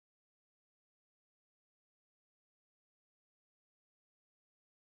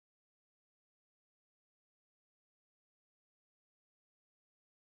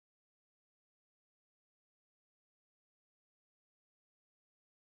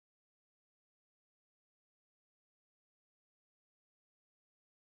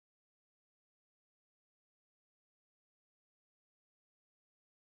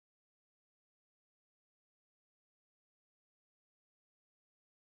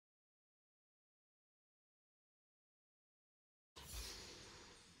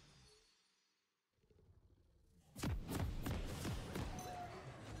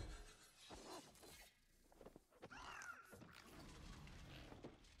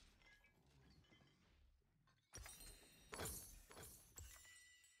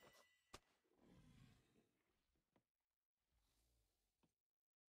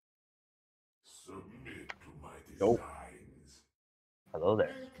Yo. Hello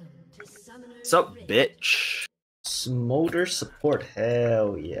there. What's up, bitch? Smolder support,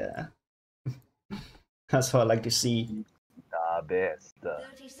 hell yeah. That's what I like to see. The best.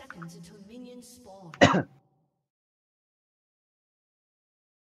 30 seconds until minions spawn.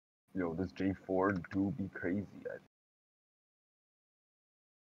 Yo, this J4 do be crazy.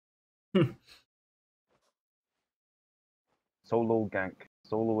 Solo gank,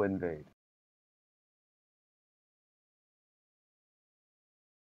 solo invade.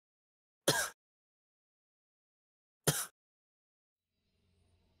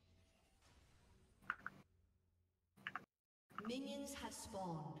 Minions have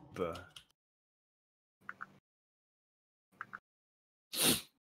spawned. Bruh.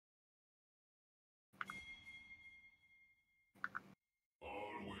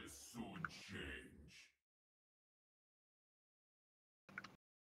 Always soon change.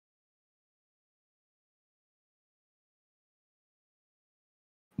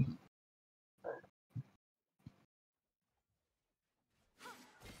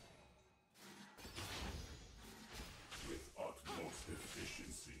 With utmost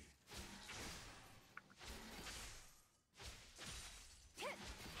efficiency.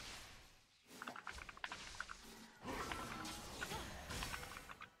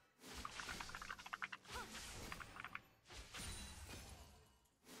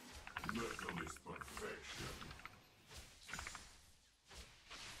 Metal is perfection.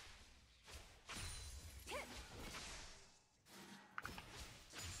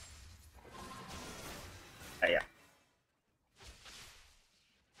 Ah, yeah.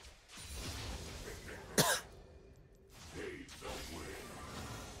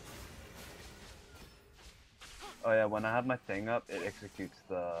 Oh yeah, when I have my thing up, it executes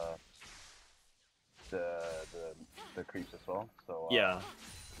the creeps as well. So Yeah.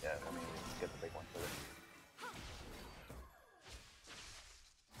 yeah, let me get the big one for this.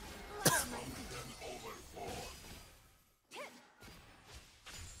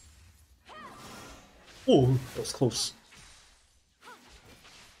 Oh, that was close.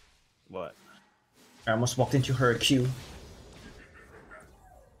 What? I almost walked into her queue.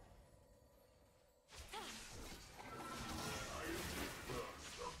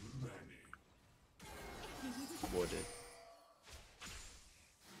 Warded.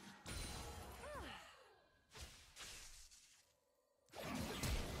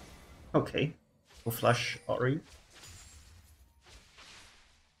 Okay. We'll flash Ori.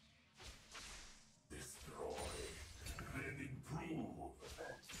 Destroy. Then improve.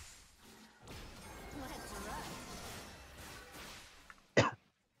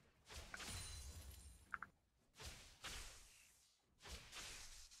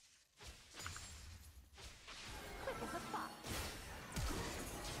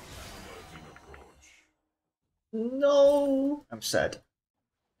 Enlightened approach. No! I'm sad.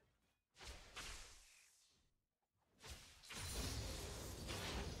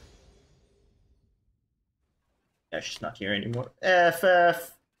 Yeah, she's not here anymore.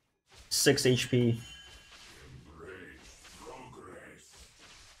 FF! 6 HP. Embrace progress.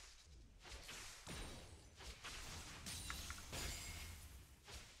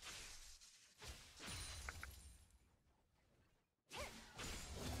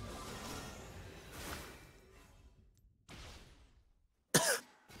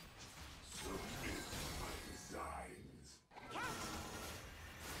 Submit to my designs.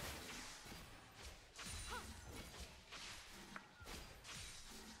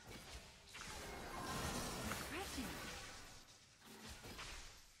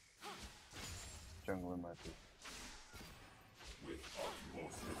 Jungle in my feet. With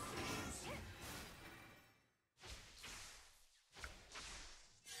utmost efficiency.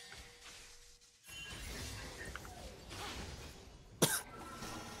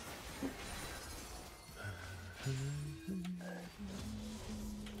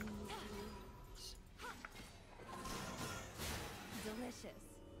 Delicious.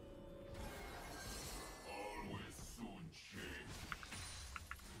 Always soon change.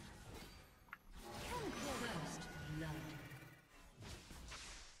 First blood.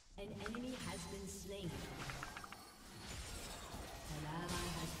 An enemy has been slain. An ally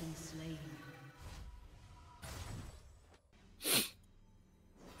has been slain.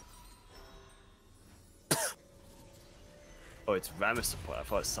 Oh, it's Rammus support. I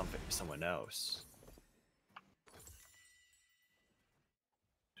thought it's someone else.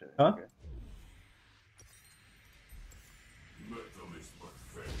 Shit, Huh? okay. Metal is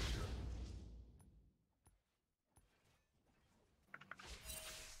perfection.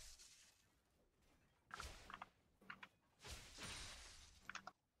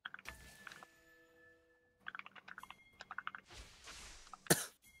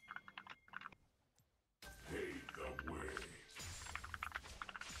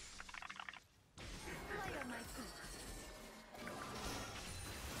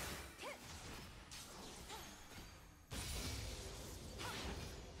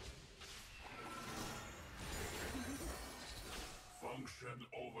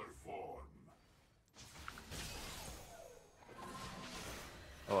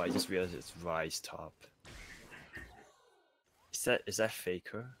 Oh, I just realized it's Rise top. Is that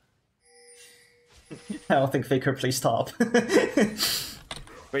Faker? I don't think Faker plays top.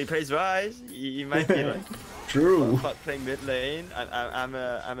 But he plays Rise. He might be like True. fuck playing mid lane. I'm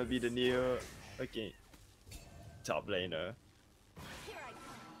a be the new okay top laner.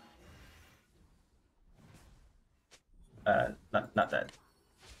 Not that.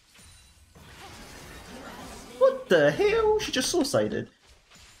 What the hell? She just suicided.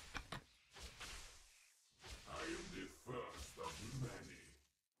 I am the first of many.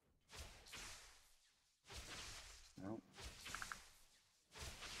 No.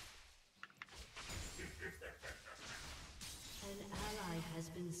 An ally has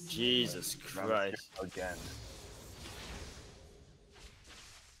been slain. Jesus Christ. Again.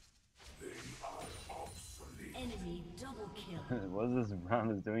 They are obsolete. Enemy double kill. What is this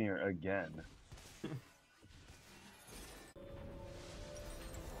Rammus doing here again?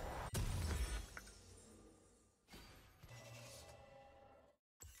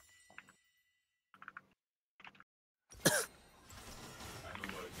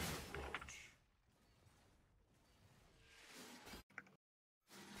 Analyzing approach.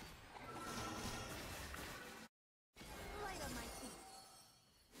 Light on my feet.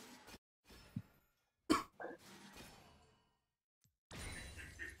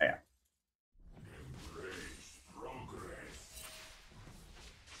 Yeah. Embrace progress.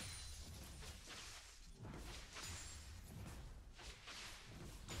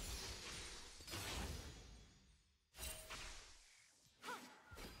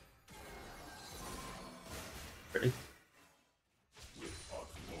 Ready? With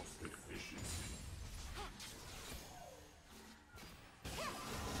utmost efficiency.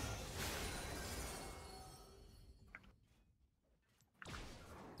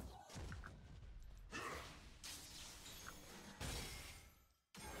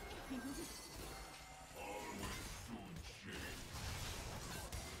 Always soon change.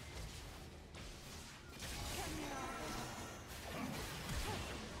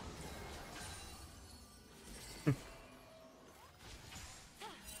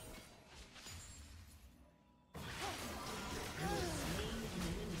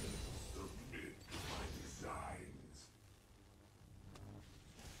 Submit to my designs.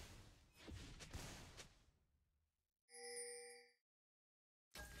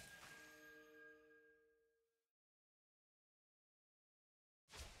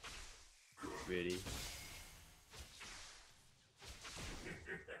 Really?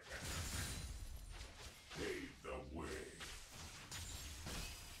 Pave the way.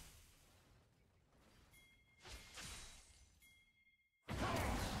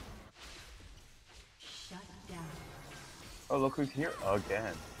 Shut down. Oh, look who's here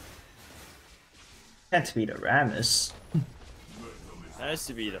again. Can't be the Rammus. That has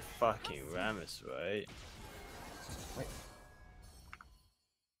to be the fucking Rammus, right?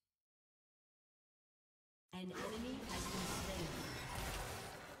 An enemy has been slain.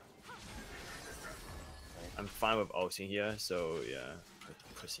 I'm fine with ulting here, so yeah,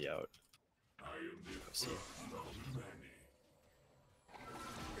 pussy out. I am the pussy. First of many.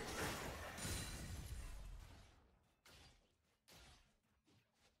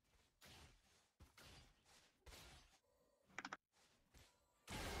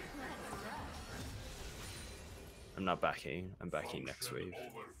 I'm not backing. I'm backing next wave.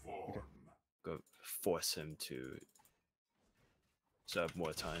 Go force him to serve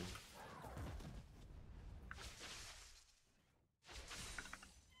more time.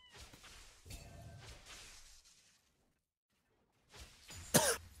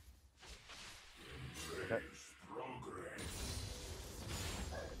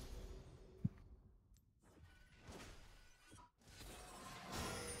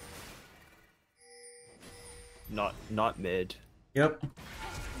 Not mid. Yep.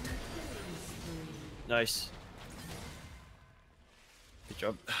 Nice. Good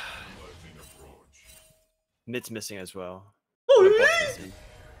job. Mid's missing as well. Oh, Bot's yeah. missing.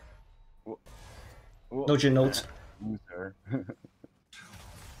 No Jin notes. Loser.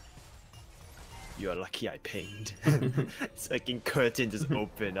 You are lucky I pinged. It's like in curtain just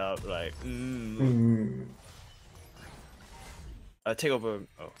open up like take over.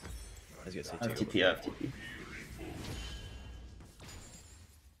 Oh, I was gonna say take over. FTP, FTP.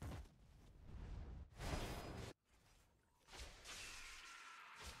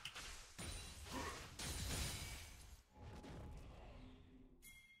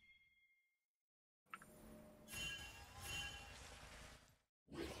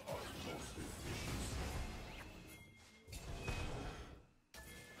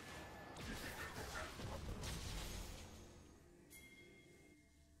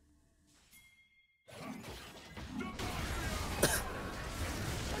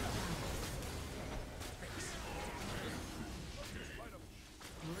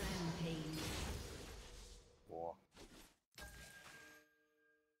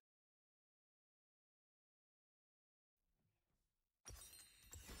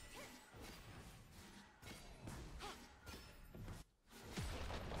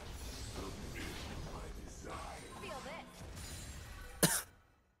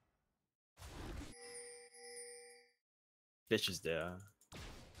 Bitch is there.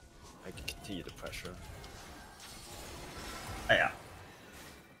 I can continue the pressure. Yeah.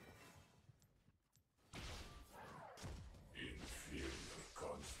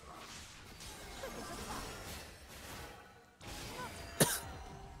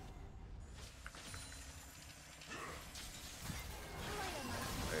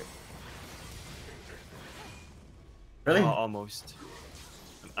 Really? Oh, almost.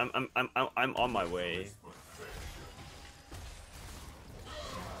 I'm on my way.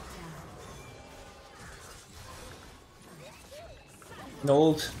 No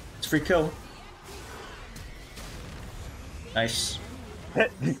ult. It's free kill. Nice. I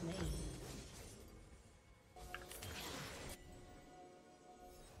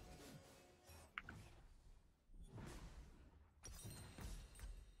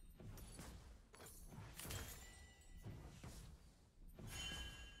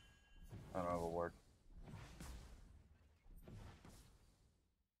don't have a word.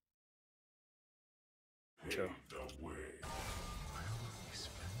 Sure.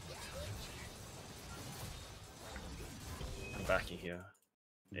 I'm backing here.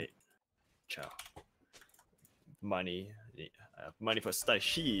 Hey, ciao. Money. I have money for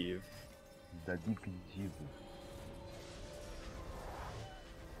Stashiv. The DP Jesus.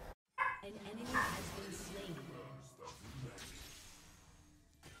 An enemy has been slain.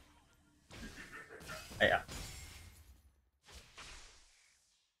 Yeah.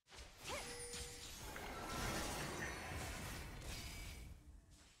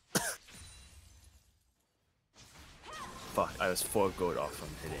 Fuck, I was 4 gold off from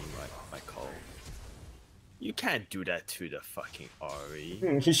hitting my call. You can't do that to the fucking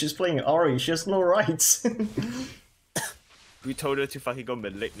Ari. She's playing Ari, she has no rights. We told her to fucking go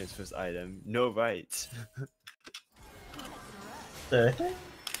Malignant first item. No rights. The heck?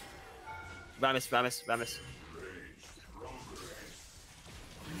 Ramus.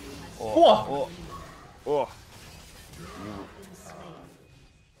 Whoa! Oh.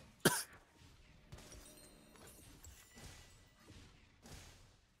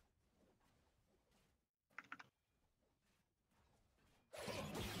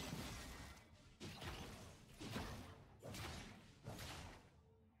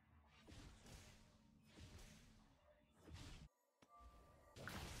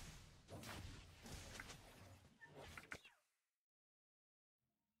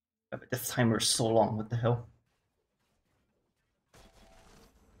 But the timer is so long, what the hell?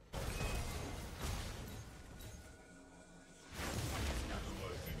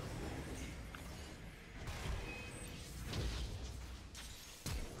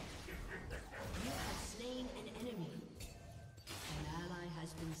 You have slain an enemy. An ally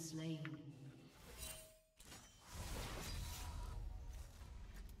has been slain.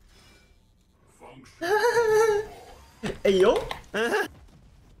 Hey yo!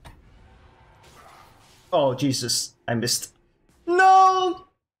 Oh Jesus, I missed. No!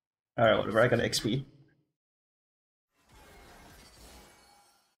 Alright, whatever, I got XP.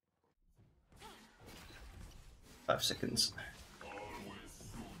 Five seconds.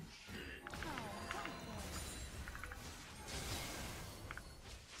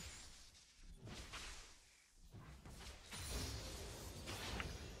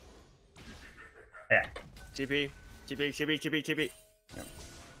 Yeah. TP.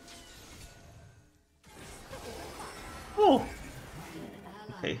 Oh! An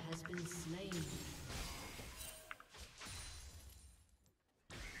ally Okay. has been slain.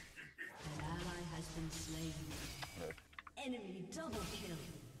 An ally has been slain. Enemy double kill.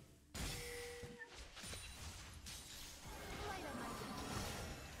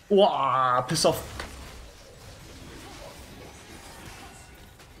 Wow, piss off.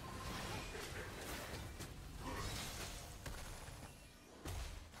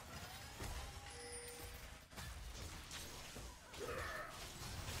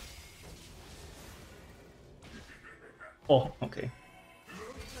 Oh, okay.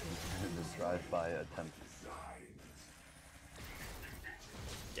 The drive-by attempt.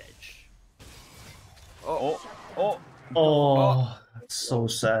 Edge. Oh, that's so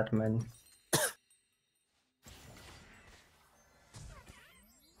sad, man.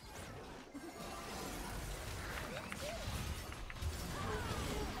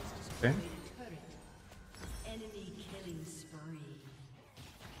 Okay. Enemy killing spree.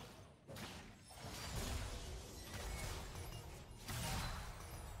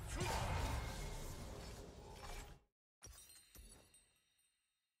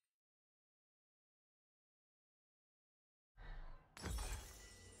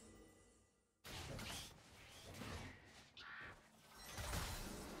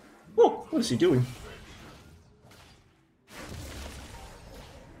 Oh, what is he doing?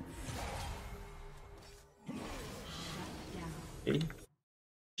 Okay.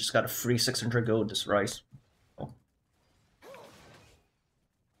 Just got a free 600 gold this rise. Oh.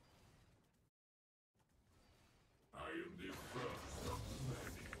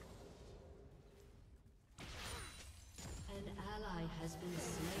 An ally has been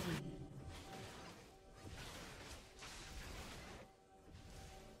slain.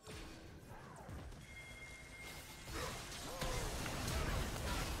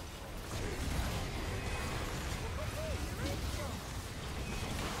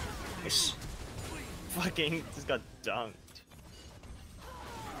 Nice. Fucking just got dunked.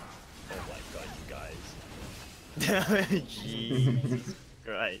 Oh my god, you guys. Jesus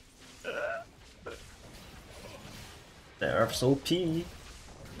Christ. They're so OP.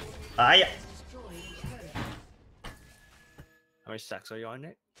 Ah, yeah. Destroyed a turret. How many stacks are you on,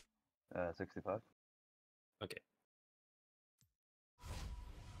 Nick? 65. Okay.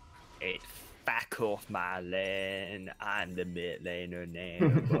 8. Back off my lane. I'm the mid laner now.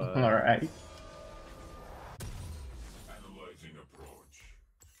 boy. Alright. Analyzing approach.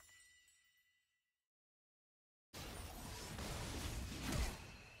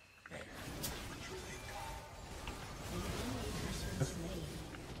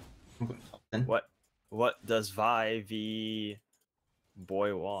 Then. What does Vi v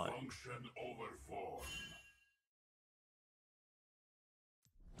boy want? Function over form.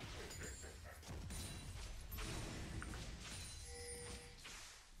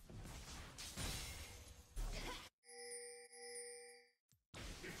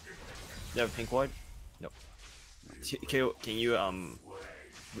 You have a pink ward? Nope. Can you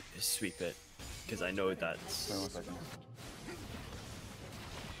sweep it? Because I know that's. Wait 1 second.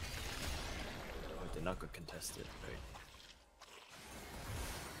 Oh, they're not gonna contest it, right?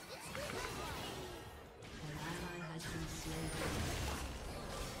 An ally has been slain.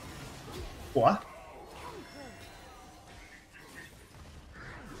 What?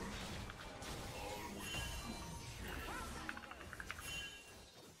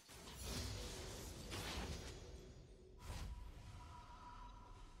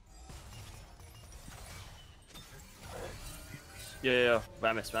 Yeah.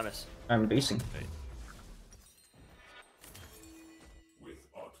 Rammus. I'm basing. Wait. With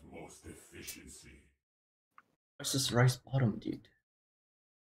utmost efficiency. Where's this rise bottom, dude?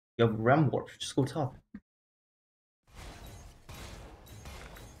 You have Ram Warp, just go top.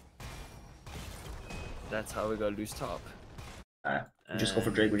 That's how we gotta lose top. We just go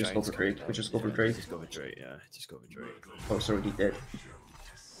for Drake, we just go for Drake, we just go for Drake. Just go for Drake, yeah. Just go for Drake. Oh, it's already dead.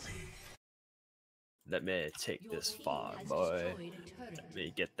 Let me take Your this team farm, has boy. destroyed a turret. Let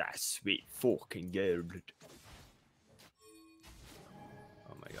me get that sweet fucking gold.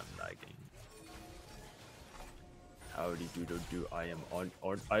 Oh my god, I'm lagging. Howdy doodle do, I am on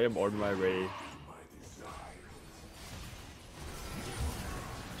my way.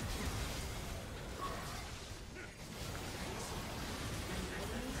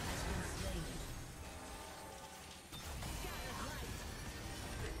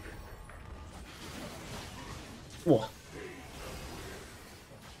 Whoa.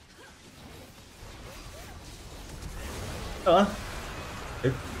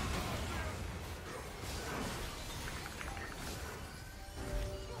 Hey.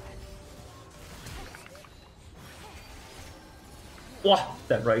 Wow,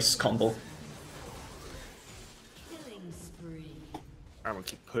 that rice combo. Killing spree. I'm gonna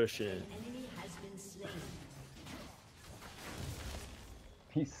keep pushing. An enemy has been slain.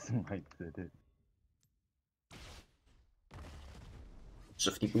 He sniped it.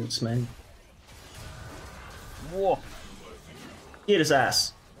 50 boots, man. Whoa! Hit his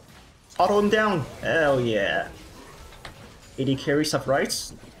ass. Auto him down. Hell yeah. AD carries have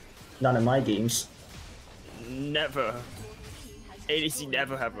rights? None in my games. Never. ADC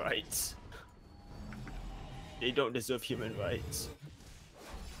never have rights. They don't deserve human rights.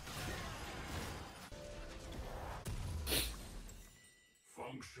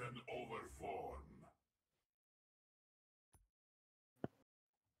 Function over form.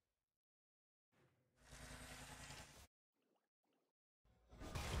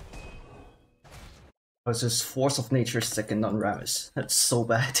 Oh, it's just force of nature second on Rammus. That's so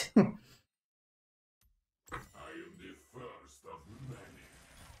bad. I am the first of many.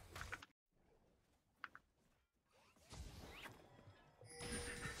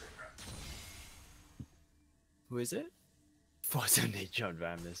 Who is it? Force of nature on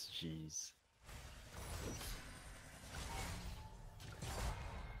Rammus, jeez.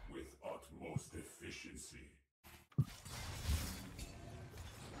 With utmost efficiency.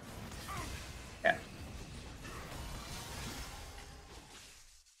 Yeah.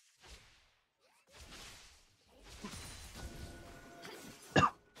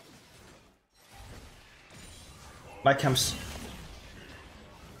 My camps.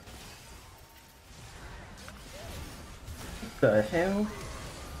 What the hell?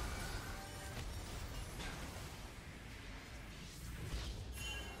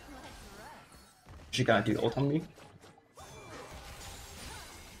 She gonna do ult on me?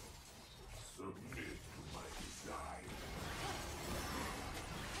 Submit to my design.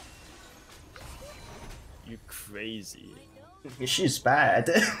 You crazy. She's bad.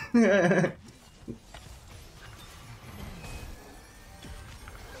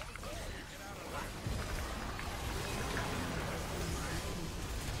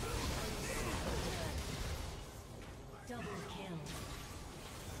 Double kill.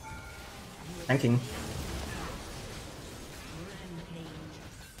 Tanking. Rampage.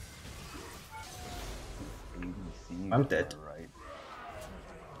 ABC. I'm dead. Right.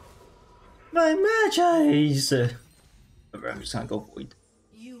 My magic! I'm just gonna go void.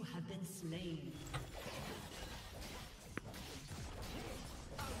 You have been slain.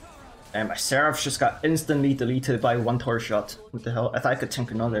 And my Seraph just got instantly deleted by one tower shot. What the hell? I thought I could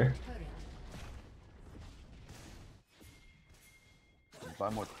tank another. Buy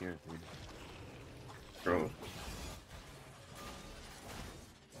more tears, dude. Bro.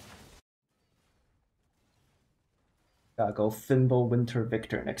 Gotta go Thimble Winter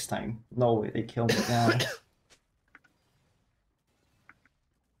Victor next time. No way, they kill me now.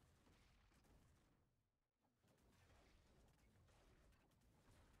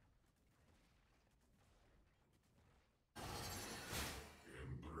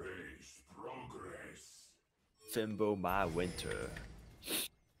 Embrace progress. Fimbo my winter.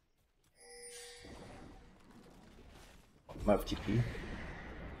 My FTP.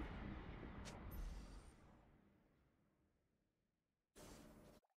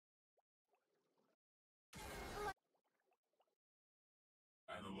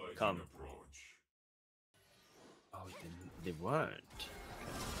 Analyzing Come. approach. Oh, they weren't.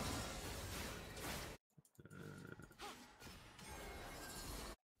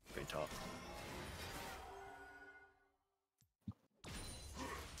 Going top.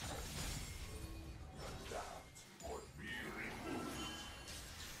 Or be removed.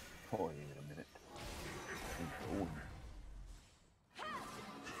 Oh, wait a minute. Control.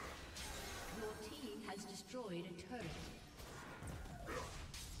 Your team has destroyed a turret.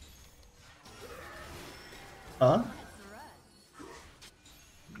 Huh?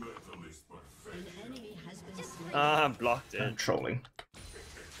 Metal is An perfect. enemy has been slain. Ah, I'm blocked I'm in. trolling.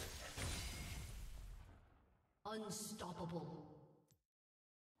 Unstoppable.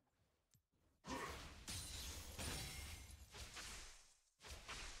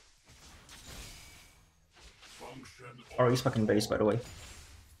 Function Oh, he's fucking base, by the way.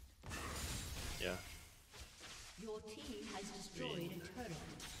 Yeah. Your team has destroyed a turret.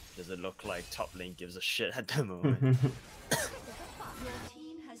 Does it look like top lane gives a shit at the moment? Your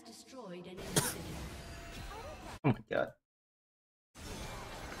team has destroyed an inhibitor. Oh my god.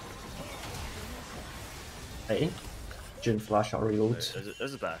 Hey. Jin Flash already ult.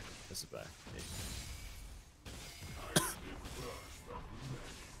 There's a back. There's a back. Hey.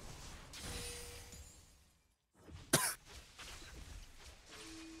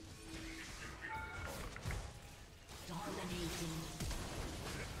 Dominating.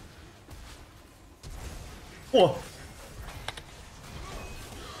 Whoa!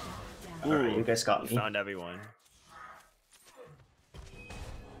 Down. Alright, you guys got You me. found everyone.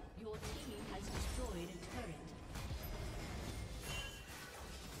 Your team has destroyed a turret.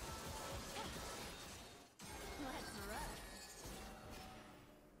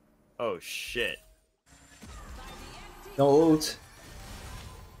 Oh shit. No ult.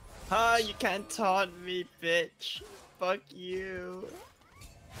 Ah, you can't taunt me, bitch. Fuck you.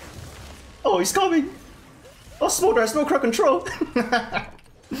 Oh, he's coming! Oh, Smolder has no crowd control! Oh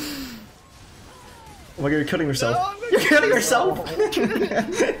my god, you're killing yourself. No, I'm not You're killing yourself!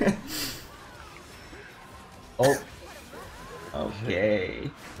 Oh. Okay.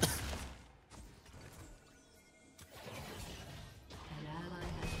 An ally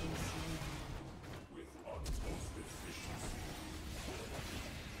has been slain. with utmost efficiency.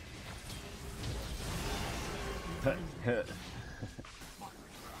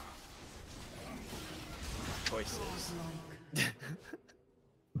 Choices.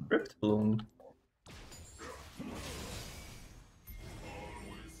 Ripped Bloom.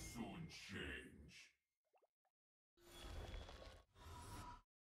 Always soon change.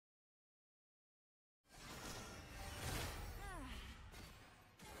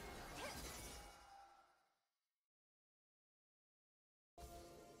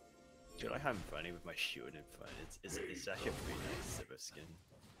 Do you like how I'm running with my shield in front? It's actually a pretty nice silver skin.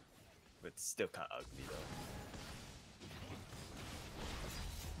 But still kinda ugly though.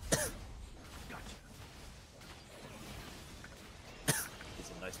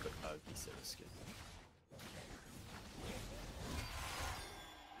 Gisela skin.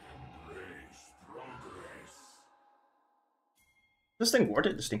 This thing worth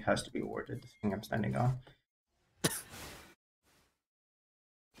it? This thing has to be worth it. This thing I'm standing on.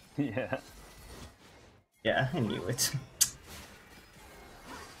 Yeah. Yeah, I knew it.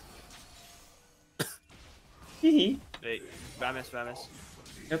 Hee. Wait, Ramus.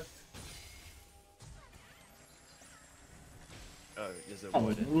 Yep. Oh, there's a Oh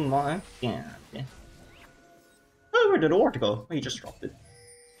warden. my god. Oh, where did the ward go? Oh, he just dropped it.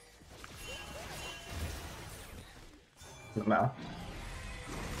 No.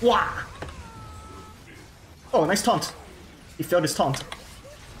 Wow! Oh, nice taunt. He failed his taunt.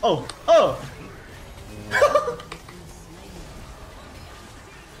 Oh! Oh!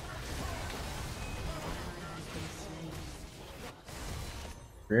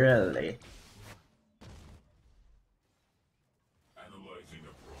 Really? Analyzing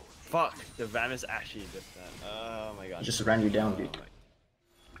approach. Fuck, the Ramus actually did that. Oh my god. He just ran you down, dude. my-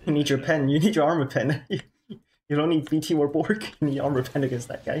 You need your pen. You need your armor pen. You don't need BT or Borg. You need armor pen against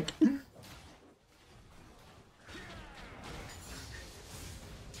that guy.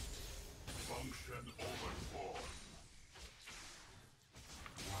 Function over form.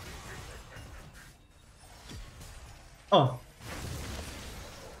 Oh.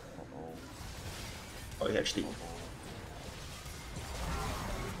 Oh, he actually.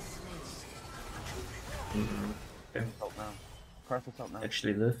 Okay. Help now. Carthus help now.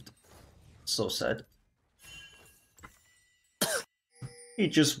 Actually lived. So sad. He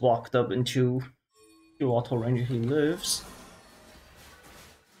just walked up into auto range. He lives.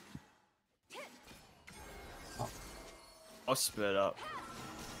 I'll split up.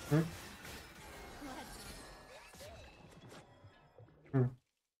 Hmm? Hmm.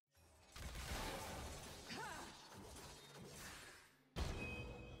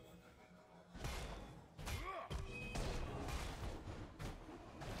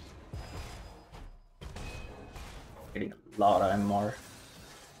 Getting a lot of MR.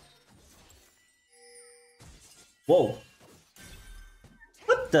 Whoa!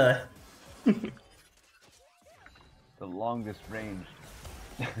 What the? The longest range.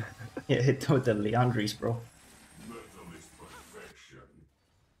 Yeah, hit with the Leandries, bro. Metal is perfection.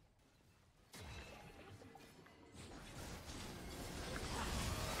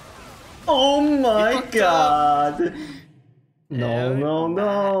 Oh my fucked god! No, Oh no, my.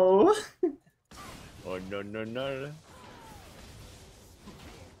 no! Oh no.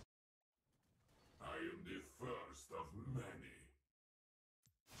 I am the first of many.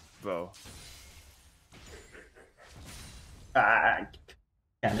 Bro. Ah,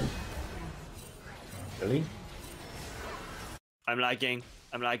 cannon. Really? I'm lagging.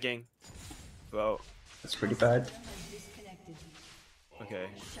 Bro. That's pretty bad. Disconnected. Okay.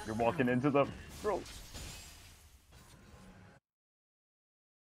 You're walking into them. Bro.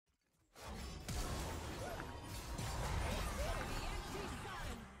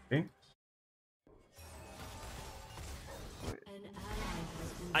 Okay. An ally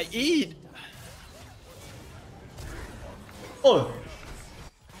has been I eat! Oh!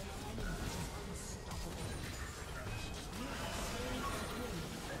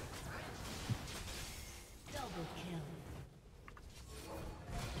 double kill.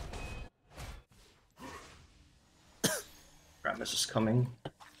 Ramus is coming.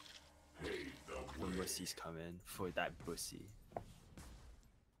 The pussy's coming for that pussy.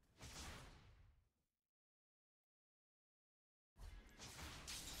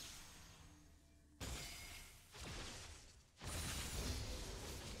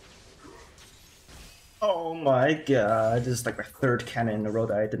 Oh my god, this is like my third cannon in a row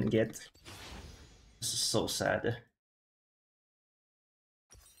that I didn't get. This is so sad.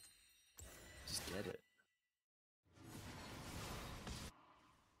 Just get it.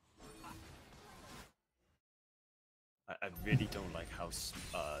 I really don't like how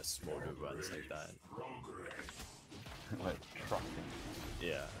Smolder runs like that. Like, trusting.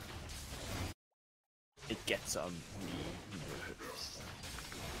 Yeah. It gets on me nervous.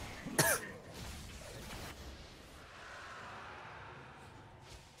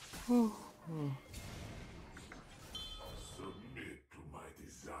 Submit to my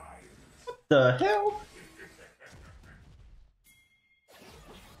desire. The hell?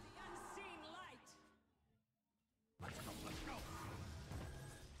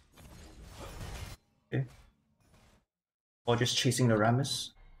 Okay. Or just chasing the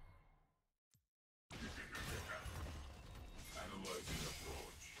Ramus. Analyzing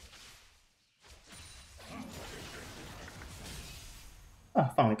approach. Oh,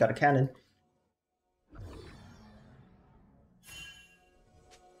 finally got a cannon.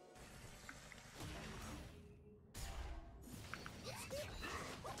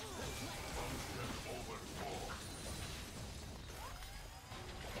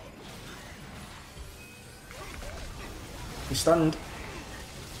 He's stunned.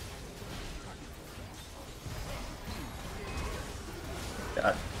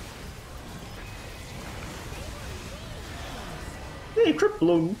 God. Hey, crit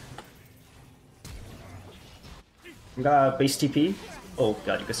bloom. I'm gonna base TP. Oh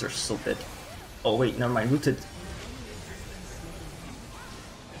god, you guys are so dead. Oh wait, never mind, rooted.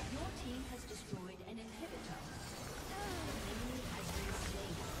 Your team has destroyed an inhibitor. Enemy has been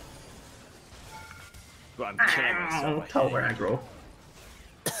slain. Bro, I'm killing myself. Tower aggro. Your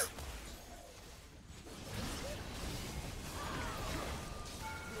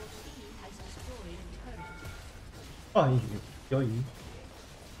team has destroyed a turret. Oh, yo. Your team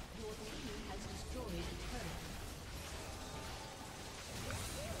has destroyed a turret.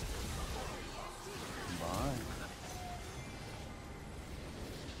 Bye.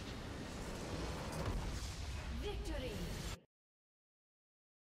 Victory!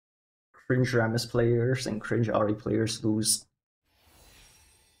 Cringe Rammus players and cringe Ari players lose.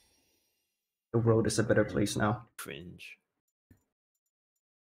 The world is a better place now. Cringe.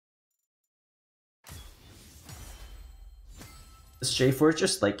 This J4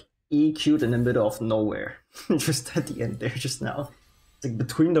 just like EQ'd in the middle of nowhere. Just at the end there just now. It's like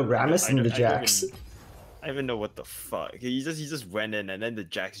between the Rammus and the Jax. I don't even know what the fuck. He just went in and then the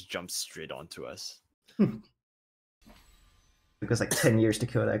Jax jumped straight onto us. Took us like 10 years to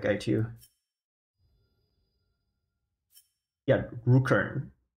kill that guy too. Yeah,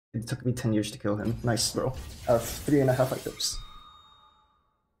 Rukern. It took me 10 years to kill him. Nice, bro. 3.5 items.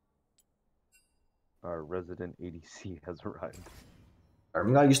 Our resident ADC has arrived.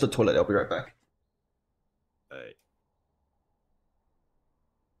 I'm gonna use the toilet, I'll be right back. Alright.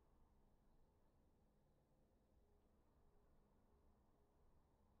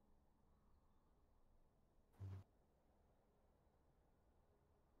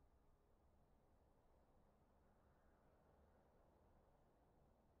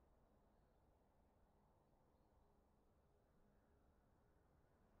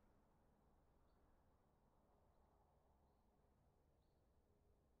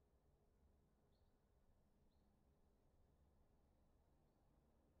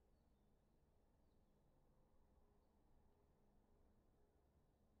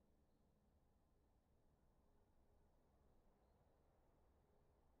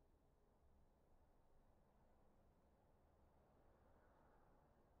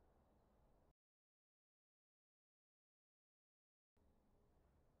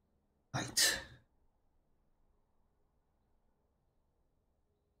 Right.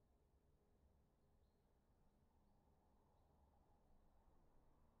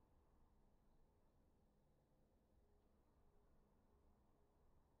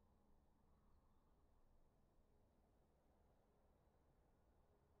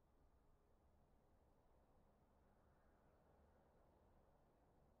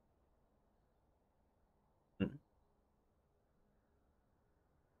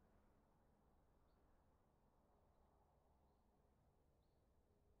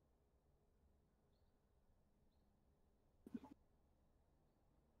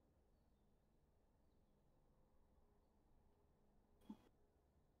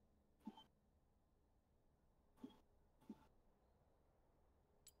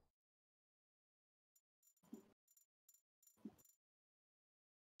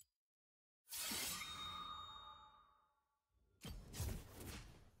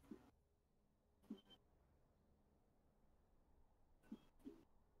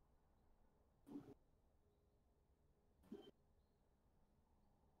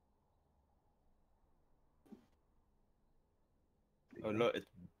 Oh look, it's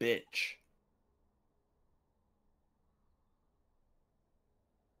bitch.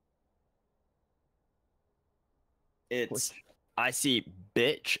 It's I see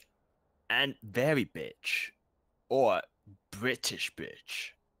bitch and very bitch. Or British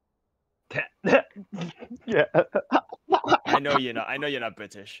bitch. Yeah. I know you're not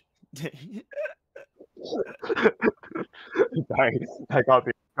British. Sorry, I got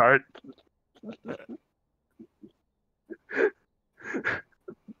the card.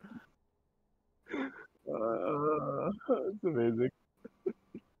 It's amazing.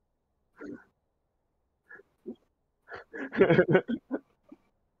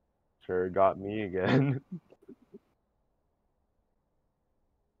 Sure got me again.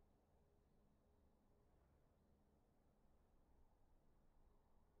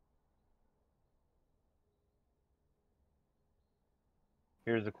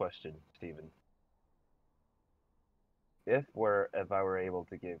 Here's a question, Steven. If I were able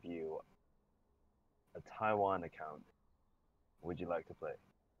to give you a Taiwan account, would you like to play?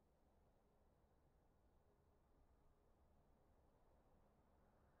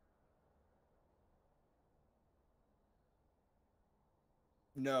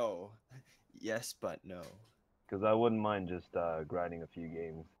 No. Yes, but no. Because I wouldn't mind just grinding a few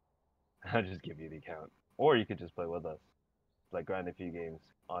games. I'll just give you the account. Or you could just play with us. Like grind a few games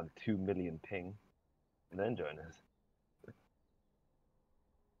on 2 million ping, and then join us.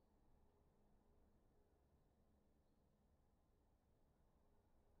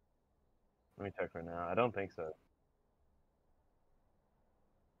 Let me check right now. I don't think so.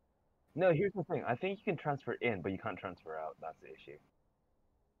 No, here's the thing. I think you can transfer in, but you can't transfer out. That's the issue.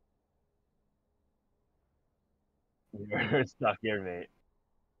 You're stuck here, mate.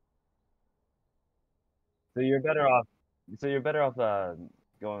 So you're better off. So you're better off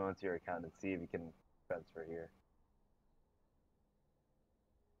going onto your account and see if you can transfer here.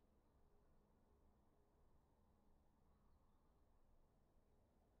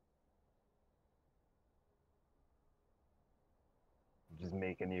 Just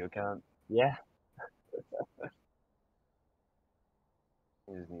make a new account. Yeah.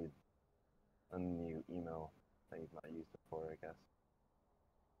 You just need a new email that you've not used before, I guess.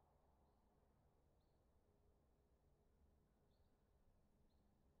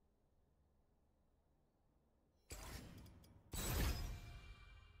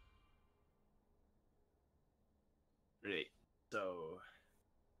 Right. So,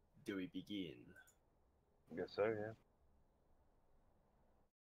 do we begin? I guess so, yeah.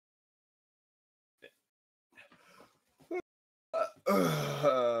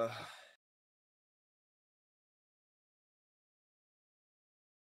 Oh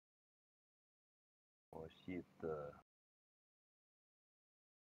shit.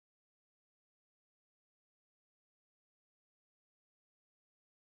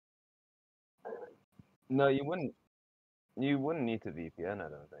 No, you wouldn't. You wouldn't need to VPN, I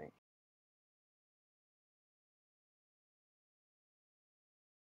don't think.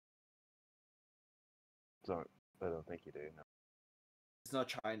 So I don't think you do. No. It's not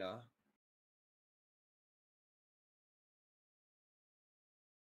China.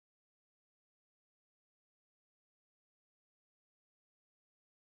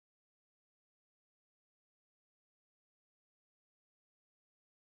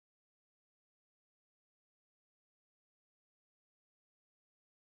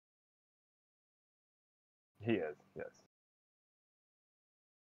 He is, yes.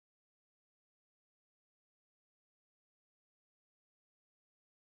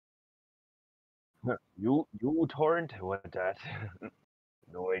 You torrent? What that?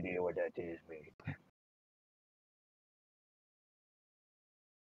 No idea what that is, mate.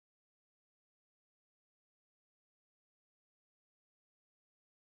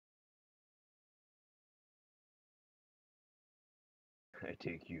 I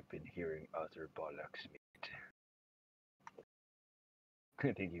think you've been hearing utter bollocks, mate.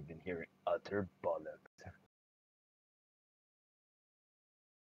 I think you've been hearing utter bollocks.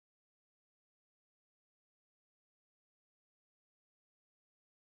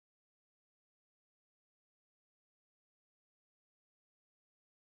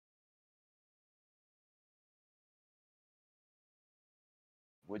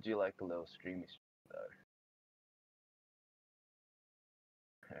 Would you like a little streamy though?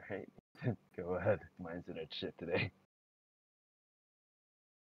 Alright, go ahead. My internet shit today.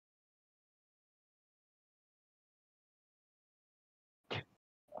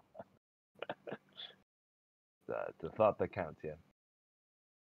 It's a thought that counts, yeah.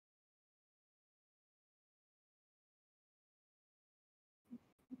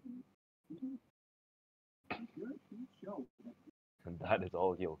 And that is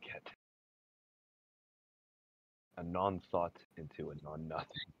all you'll get. A non-thought into a non-nothing.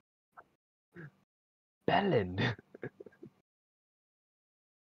 Bellend!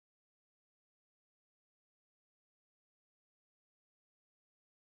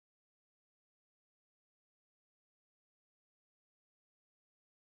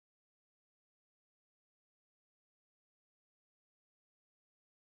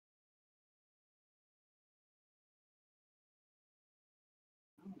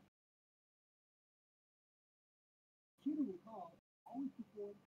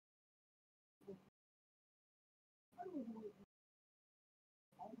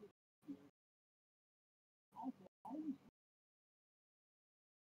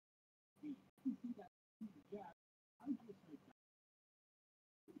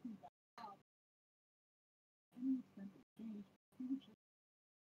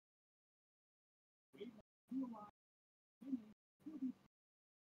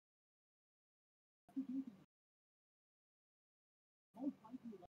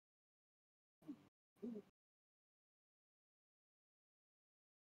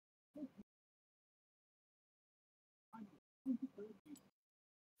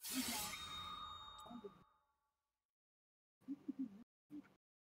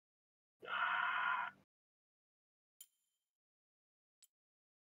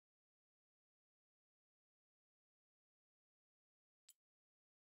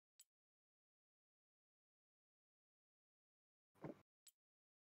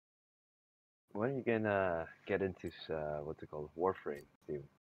 When are you gonna get into what's it called, Warframe, Steve?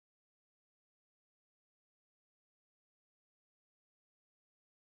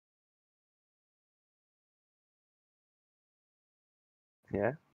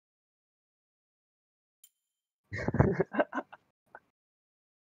 Yeah.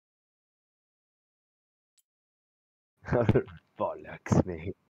 Bollocks,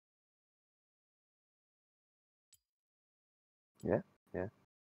 mate. Yeah, yeah.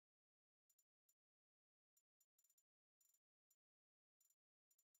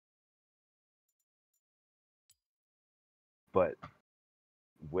 But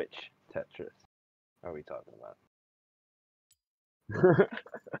which Tetris are we talking about?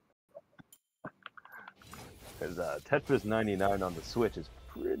 Because Tetris 99 on the Switch is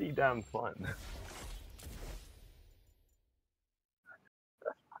pretty damn fun.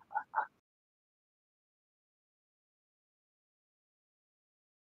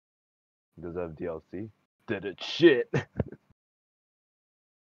 Does it have DLC? Did it shit?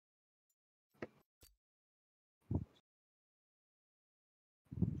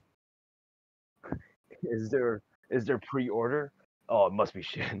 Is there pre-order? Oh, it must be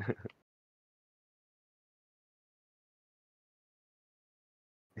shit.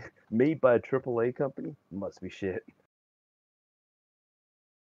 Made by a AAA company? Must be shit.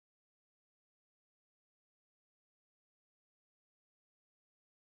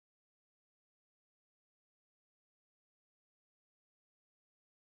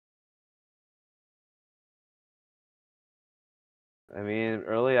 I mean,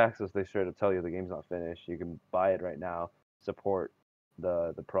 early access, they straight up tell you the game's not finished. You can buy it right now, support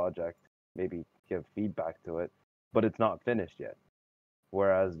the project, maybe give feedback to it, but it's not finished yet.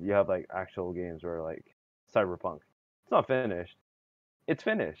 Whereas you have like actual games where like Cyberpunk, it's not finished. It's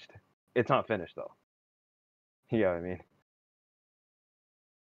finished. It's not finished though. You know what I mean?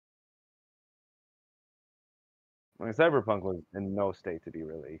 Like Cyberpunk was in no state to be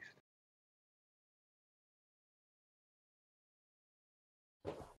released.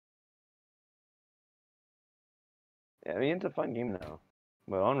 Yeah, I mean, it's a fun game now.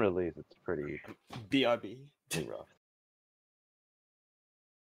 But on release, it's pretty BRB. rough.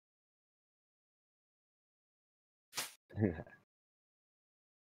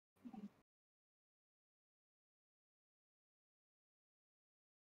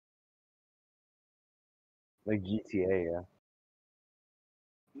 Like GTA, yeah.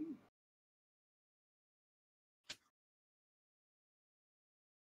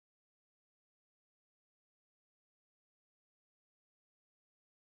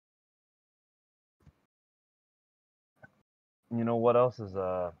 You know what else is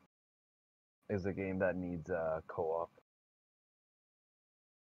a game that needs co-op?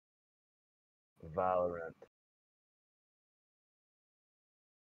 Valorant.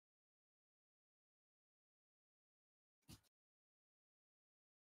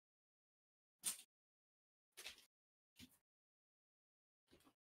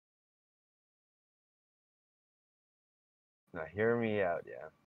 Now hear me out, yeah.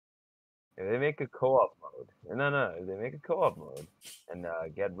 If they make a co-op mode, no, if they make a co-op mode and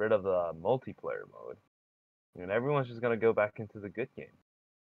get rid of the multiplayer mode, and everyone's just gonna go back into the good game.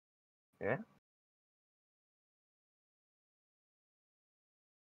 Yeah.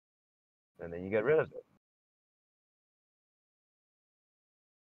 And then you get rid of it.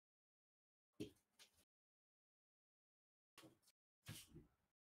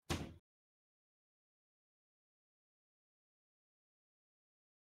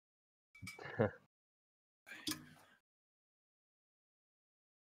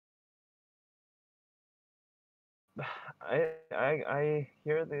 I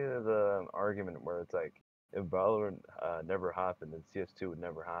hear the argument where it's like if Valorant never happened, then CS2 would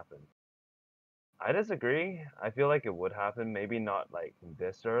never happen. I disagree. I feel like it would happen, maybe not like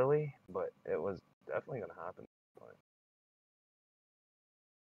this early, but it was definitely gonna happen.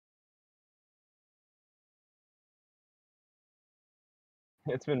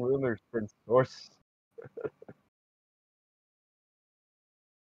 It's been rumored since source.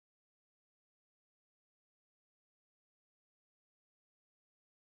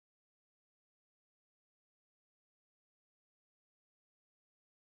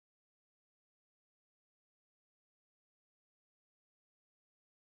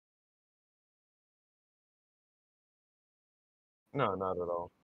 No, not at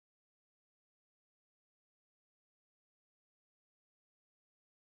all.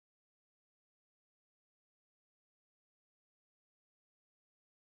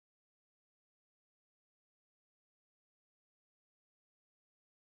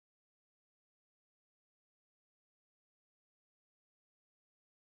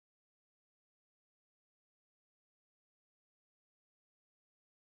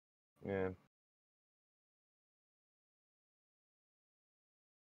 Yeah.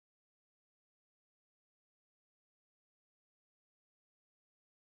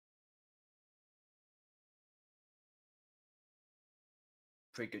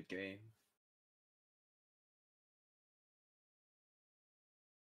 Pretty good game.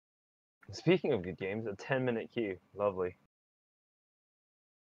 Speaking of good games, a 10-minute queue. Lovely.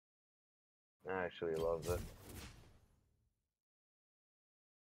 I actually love this.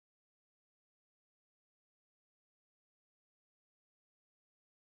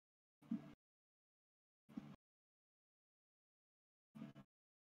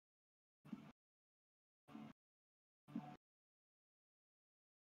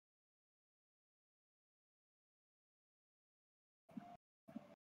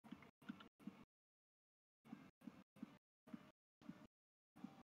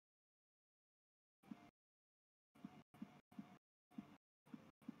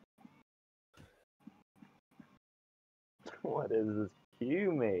 What is this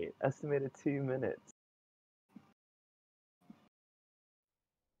queue, mate? Estimated 2 minutes.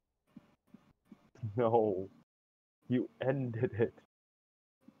 No. You ended it.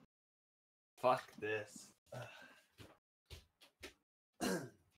 Fuck this.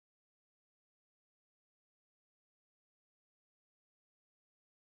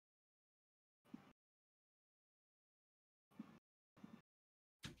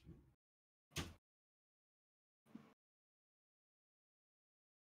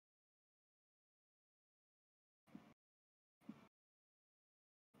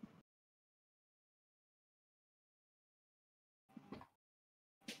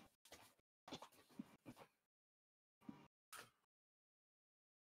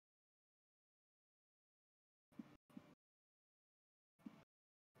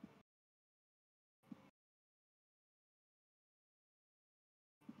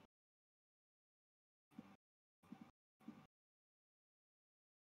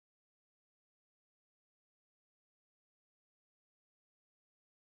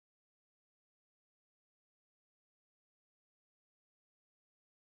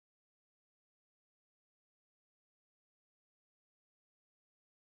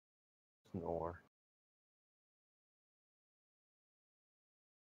 Snore.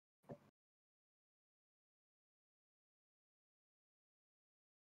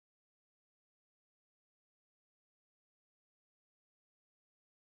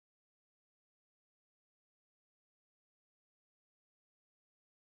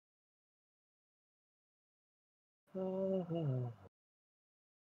 Where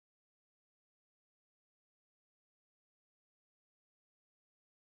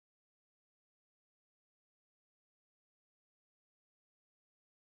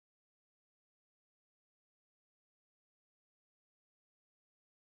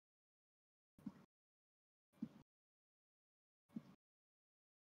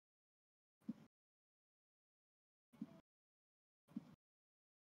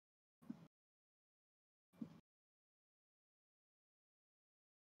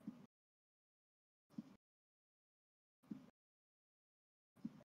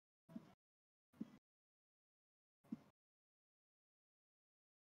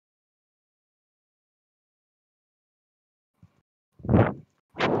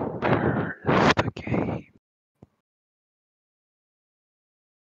is the game?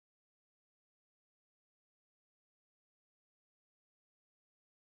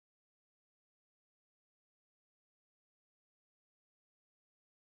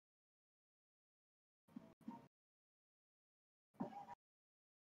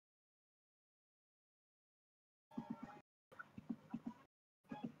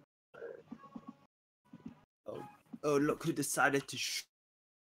 Oh, look who decided to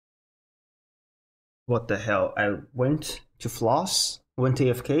What the hell? I went to floss, went to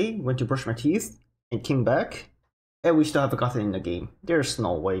AFK, went to brush my teeth, and came back, and we still haven't gotten in the game. There's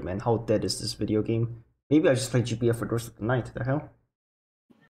no way, man. How dead is this video game? Maybe I just play GPF for the rest of the night. The hell?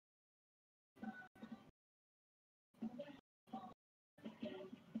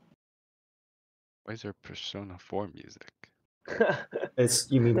 Why is there Persona 4 music? It's,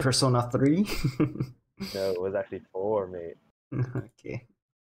 you mean Persona 3? No, it was actually 4, mate. Okay.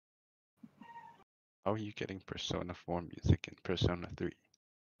 How are you getting Persona 4 music in Persona 3?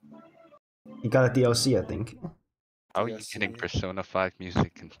 You got a DLC, I think. How are you getting DLC. Persona 5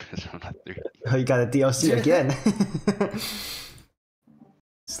 music in Persona 3? Oh, you got a DLC again.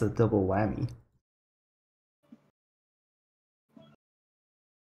 It's the double whammy.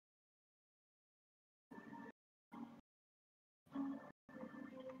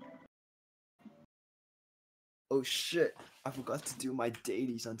 Oh shit. I forgot to do my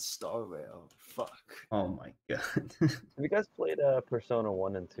dailies on Star Rail. Fuck. Oh my god. Have you guys played Persona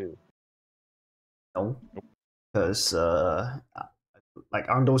 1 and 2? No, because like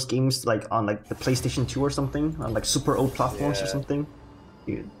aren't those games like on like the PlayStation 2 or something, on like super old platforms or Yeah. something?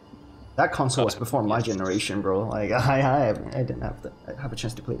 Dude, that console was God, before my yes. generation, bro. Like I didn't have a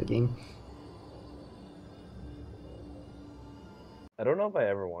chance to play the game. I don't know if I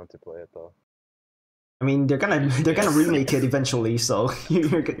ever want to play it though. I mean, they're gonna remake it eventually, so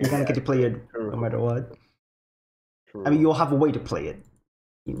you're gonna get to play it no matter what. True. I mean, you'll have a way to play it,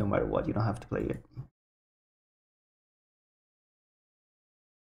 no matter what. You don't have to play it.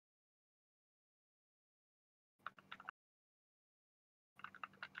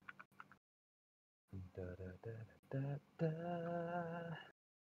 Da, da, da, da, da,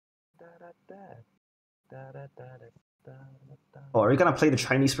 da, da, da, da, da, da, da, da. Oh, are you gonna play the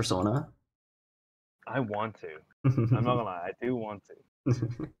Chinese Persona? I want to. I'm not gonna lie, I do want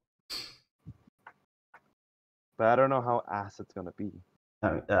to. But I don't know how ass it's gonna be.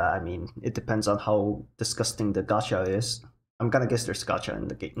 I mean, it depends on how disgusting the gacha is. I'm gonna guess there's gacha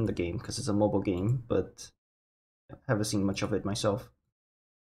in the game because it's a mobile game, but I haven't seen much of it myself.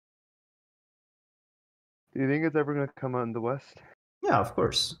 Do you think it's ever gonna come out in the West? Yeah, of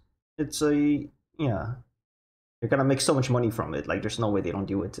course. It's a yeah. You're gonna make so much money from it. Like, there's no way they don't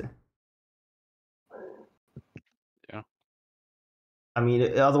do it. Yeah. I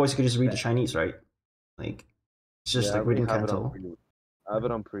mean, otherwise you could just read the Chinese, right? Like, it's just Yeah, I like already reading have it on Kanto. I have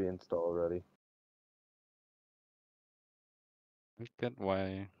it on pre-install already. I get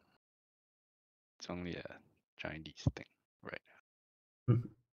why it's only a Chinese thing right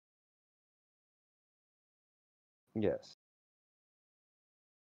Yes.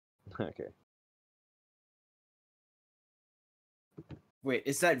 Okay. Wait,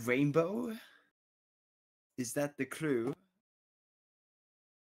 is that rainbow? Is that the clue?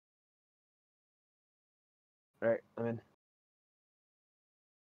 Alright, I'm in.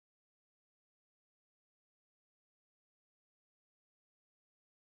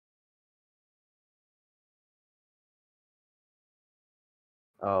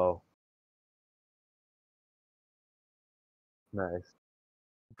 Oh. Nice.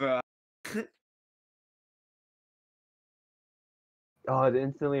 Bruh. Oh, it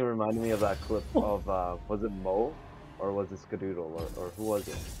instantly reminded me of that clip of was it Mo or was it Skadoodle or who was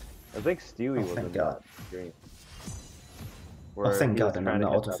it? I think Stewie Oh, was thank in God. that stream. Oh, Where thank he was God, and trying I'm to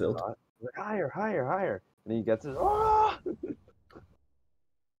not get that autofilled. shot. He's like, higher, higher, higher. And he gets it. Ah!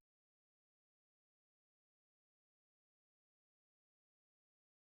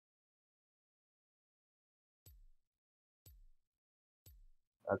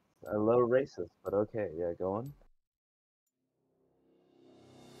 That's a little racist, but okay, yeah, go on.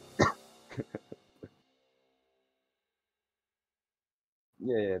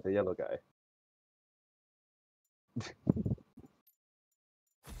 Yeah, yeah, the yellow guy.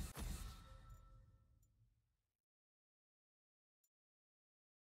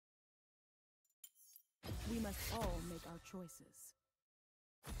 We must all make our choices.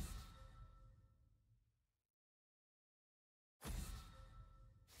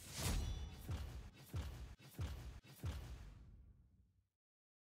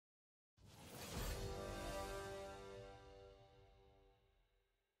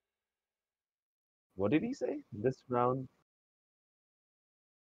 What did he say? This round.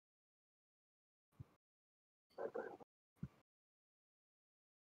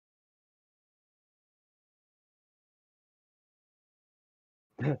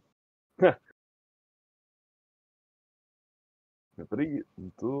 Three,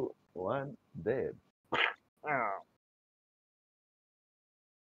 two, one, dead. Ow.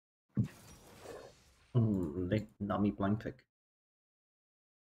 Like Nami blind pick.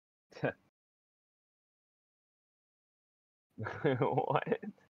 What?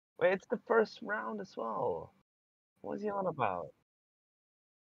 Wait, it's the first round as well. What's he on about?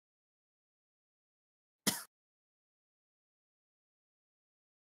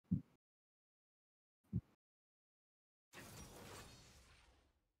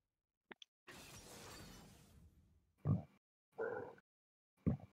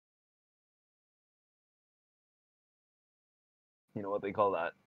 You know what they call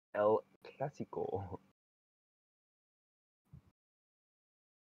that? El Clásico.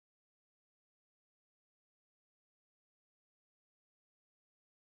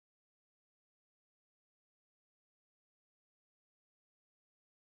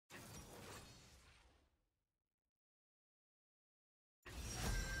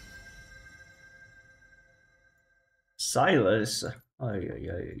 Silas. Ay, ay,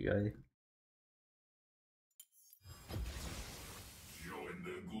 ay, ay.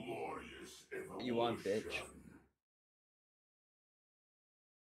 You want bitch?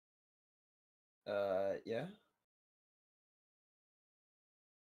 Yeah.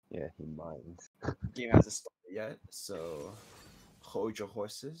 Yeah, he minds. Game hasn't started yet, so hold your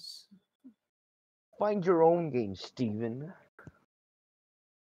horses. Find your own game, Steven.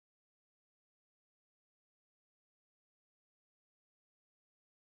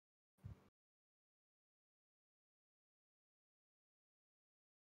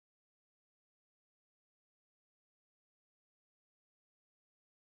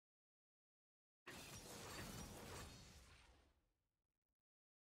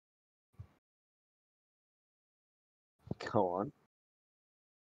 Go on.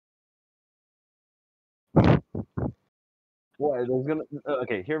 What? There's gonna.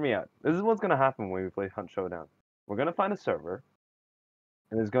 Okay, hear me out. This is what's gonna happen when we play Hunt Showdown. We're gonna find a server,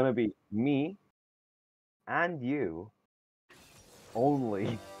 and there's gonna be me and you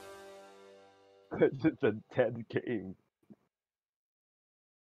only. It's a dead game.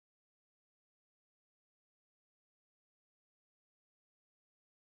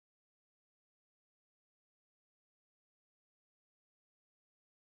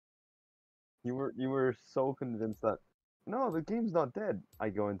 You were so convinced that no, the game's not dead. I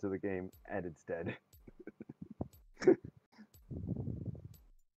go into the game and it's dead.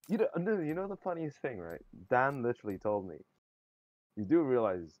 You know the funniest thing, right? Dan literally told me, you do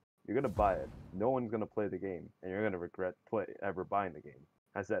realize you're gonna buy it. No one's gonna play the game, and you're gonna regret ever buying the game.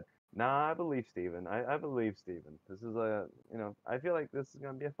 I said, nah, I believe Steven. I believe Steven. This is I feel like this is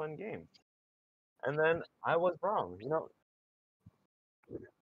gonna be a fun game. And then I was wrong.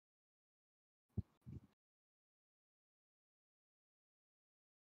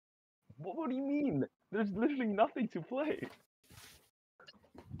 What do you mean? There's literally nothing to play.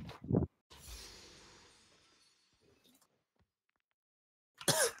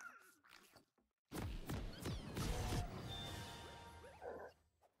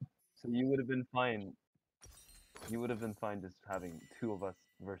 So you would have been fine. You would have been fine just having two of us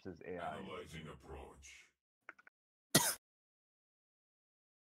versus AI. Analyzing approach.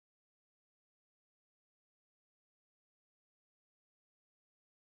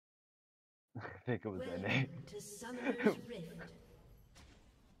 I think it was Welcome bane. to Summoner's Rift.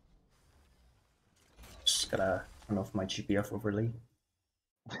 Just gotta turn off my GPF overlay.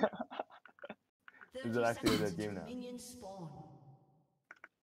 Is it actually a 30 dead seconds game until now? minions spawn.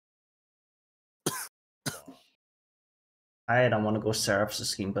 I don't want to go Seraph's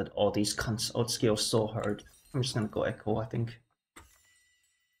scheme, but all these cunts outscale so hard. I'm just gonna go Echo, I think.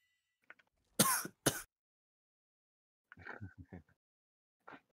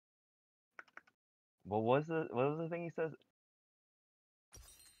 What was the thing he says?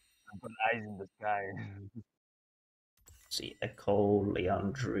 I put eyes in the sky. See, Echo,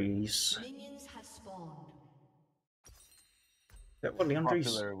 Leandries. Minions have spawned. Yeah, what Leandries?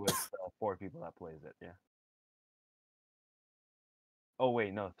 Popular with 4 people that plays it, yeah. Oh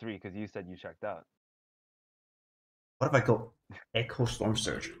wait, no, 3, because you said you checked out. What if I go Echo Storm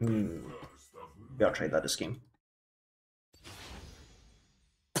Surge? Maybe I'll try that this game.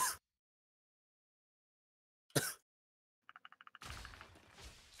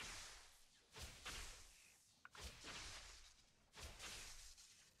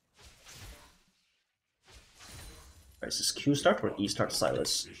 Is this Q start or E start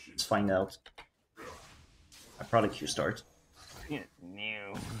Silas? Let's find out. I probably Q start.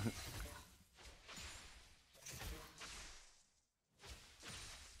 New.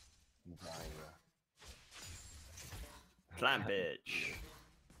 Plan bitch.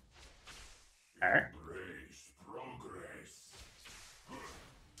 Alright. Embrace progress.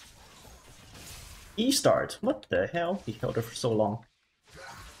 E start. What the hell? He held it for so long.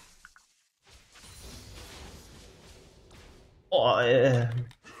 Oh,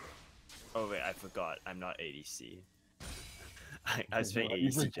 Oh wait, I forgot. I'm not ADC. I was playing You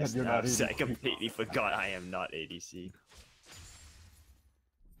ADC forgot just you're now, not so I ADC. completely forgot I am not ADC.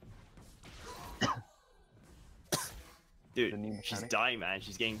 The Dude, new she's mechanic? dying, man.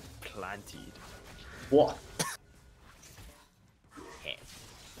 She's getting planted. what? Yeah.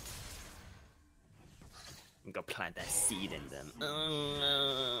 I'm gonna plant that seed in them.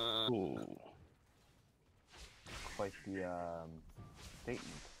 Ooh. Quite the statement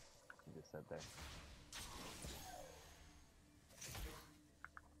you just said there.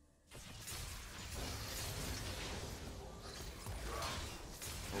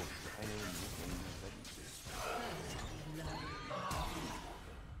 Oh, I know you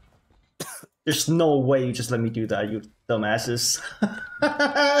There's no way you just let me do that, you dumbasses.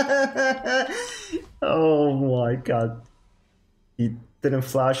 Oh my god. didn't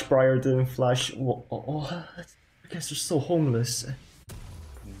flash. Briar didn't flash. Oh, I guess they're so homeless.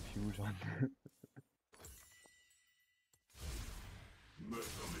 Confusion. Metal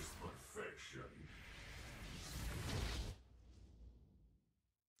is perfection.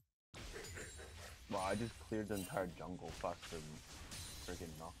 Wow, I just cleared the entire jungle faster than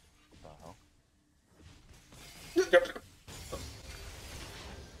freaking knocked. What the hell?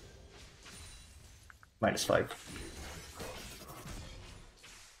 -5.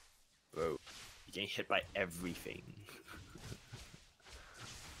 Bro, you're getting hit by everything.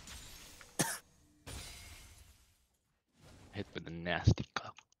 Hit with a nasty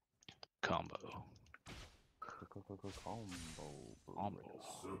combo. Combo.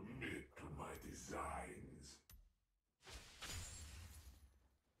 Submit to my designs.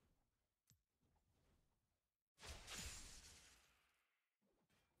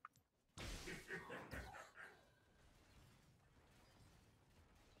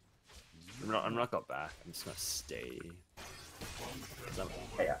 I'm not got back. I'm just gonna stay. 'Cause I'm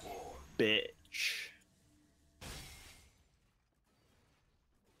Yeah. bitch.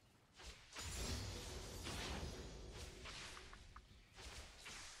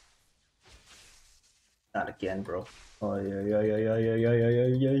 Not again, bro. Oh yeah.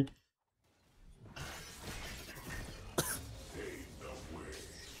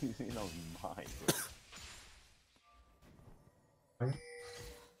 You know mine. Right.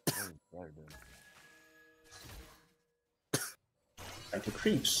 Oh, there, dude. Dying to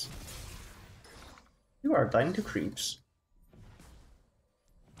creeps. You are dying to creeps.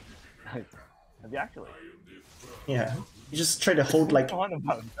 Have you actually? Yeah. You just try to hold like On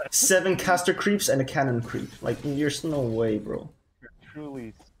about that. 7 caster creeps and a cannon creep. Like, there's no way, bro. You're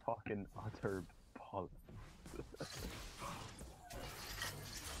truly talking utter pol.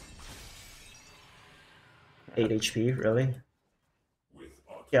 8 HP, really?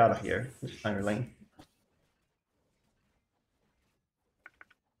 Get out of here. On your lane.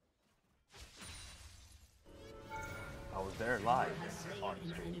 I was there live on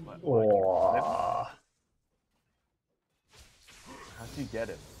stream, but Oh. how'd you get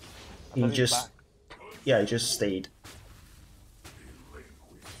it? I He thought was just, back. yeah, he just stayed.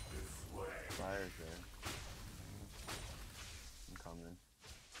 Fire's there. I'm coming.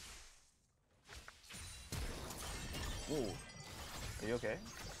 Ooh. Are you okay?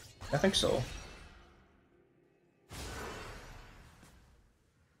 I think so.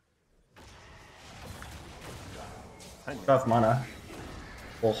 I I have mana.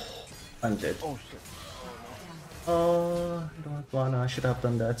 Oh, I'm dead. Oh shit. Oh, I don't have mana. I should have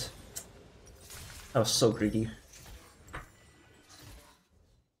done that. I was so greedy.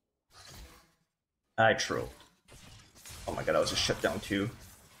 I true. Oh my god, that was a shutdown too.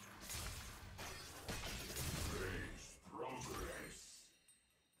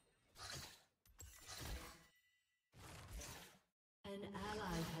 An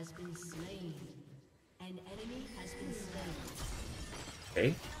ally has been slain. An enemy has been slain.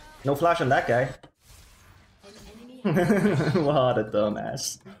 Okay. No flash on that guy. An enemy What a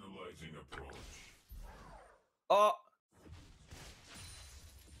dumbass. Analyzing approach. Oh.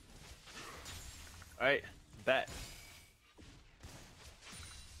 Alright, bet.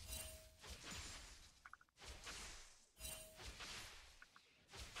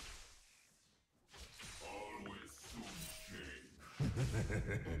 Always soon change.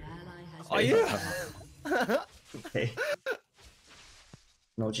 an ally has Oh been yeah. Okay.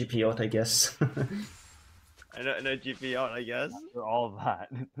 No GP out, I guess. I know GP out, I guess. After all of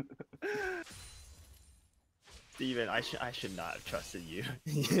that. Steven, I should not have trusted you.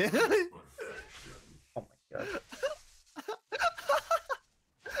 Oh my god.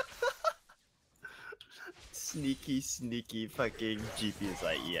 Sneaky fucking GP is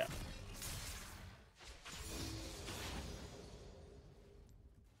like, yeah.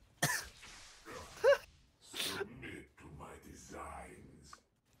 Submit to my designs.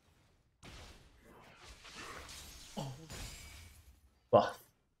 Well,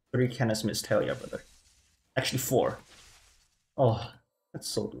 3 cannons missed, hell yeah, brother. Actually 4. Oh, that's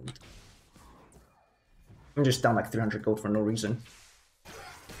so doomed. I'm just down like 300 gold for no reason.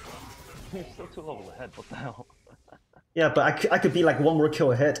 You're still 2 levels ahead, what the hell? Yeah, but I could be like 1 more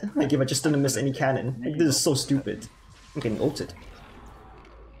kill ahead. Like if I just didn't miss any cannon. Like, this is so stupid. I'm getting ulted.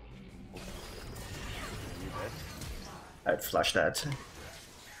 I'd flash that.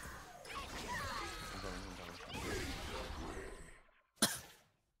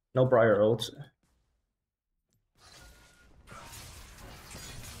 No Briar ult.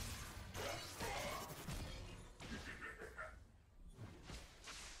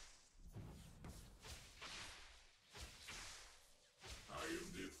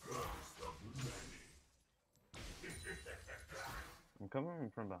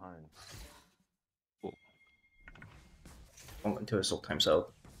 coming from behind. Until his ult times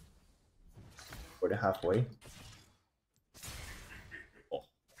out. Or the halfway. Oh.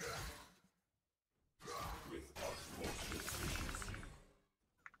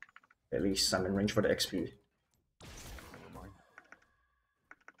 At least I'm in range for the XP.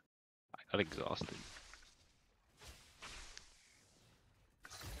 I got exhausted.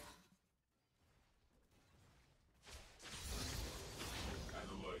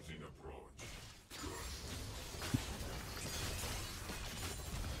 Analyzing approach.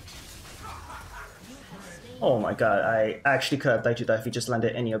 Oh my god, I actually could have died to that if he just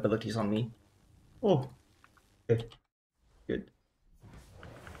landed any abilities on me. Oh. Okay. Good.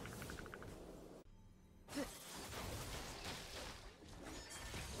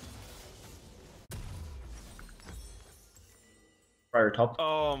 Fire top.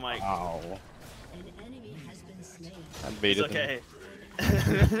 Oh my. Ow. An enemy has been slain. I It's baited him. okay.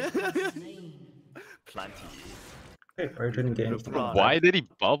 Slain. Okay, Plenty. Fire didn't get anything. LeBron. Why did he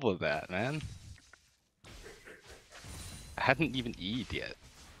bubble that, man? I hadn't even eat yet.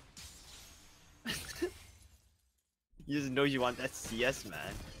 You just know you want that CS,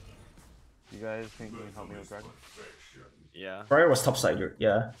 man. You guys think you can help me with Dragon? Yeah. Fire was topside,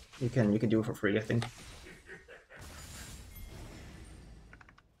 yeah. You can do it for free, I think.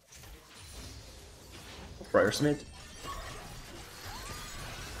 Fire Smith.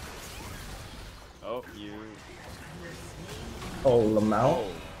 Oh, you. Oh, Lamau.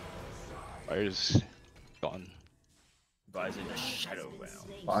 Fire's gone. Rise in the shadow realm.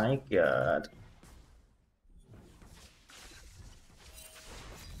 My god.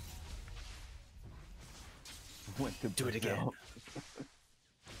 Do it again.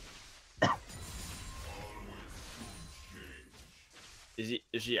 Is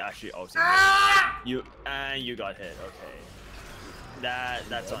she actually ultimate? You got hit. Okay.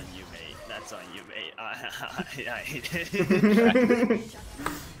 That's on you, mate. That's on you, mate. I hate it.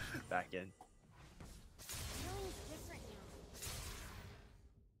 Back in.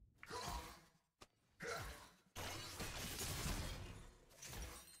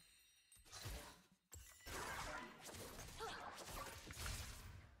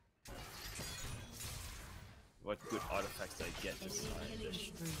 What good artifacts did I get this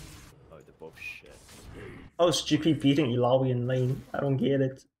time? Oh, they're both shit. Oh, it's GP beating Ilawi in lane. I don't get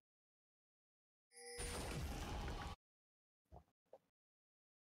it.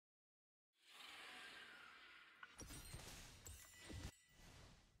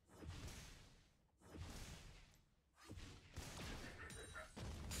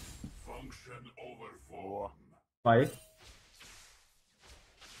 Function over form. Why?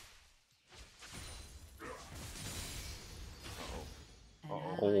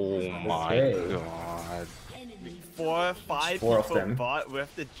 Oh my Okay. god. Enemy 4, 5 Four of people them. bought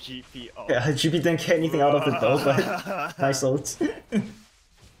with the GP. Oh. Yeah, GP didn't get anything out of it though, but nice ult.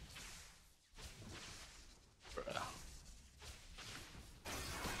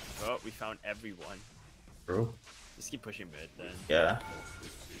 Oh, we found everyone. True. Just keep pushing mid then. Yeah.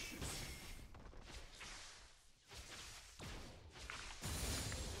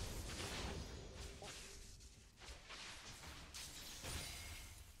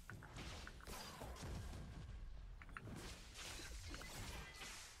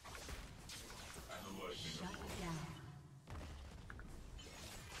 shut down.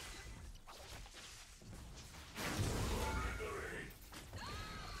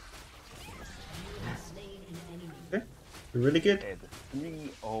 You have slain an enemy. Okay. You're really good. Dead.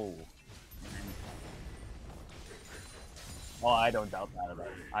 3-0. Oh, I don't doubt that at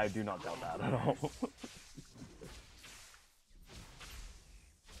all. I do not doubt that at all.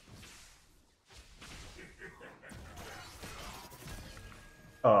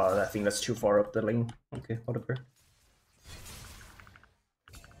 Oh, I think that's too far up the lane. Okay, whatever.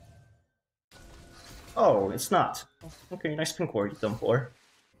 Oh, it's not. Okay, nice pink ward, you dumb whore.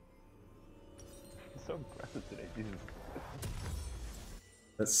 He's so aggressive today, Jesus.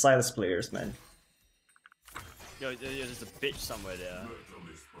 The Silas players, man. Yo, there's a bitch somewhere there.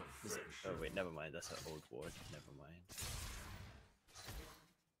 Oh wait, never mind. That's an old ward. Never mind.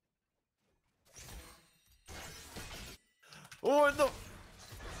 Oh no!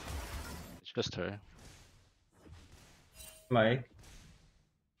 It's just her. Mike.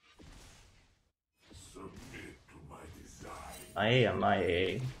 Submit to my design. I am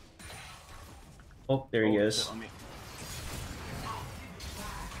IA. Oh, there he is. Shit, let me-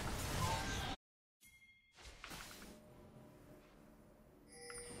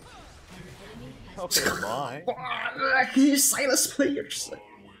 Okay, bye. You Silas players! Always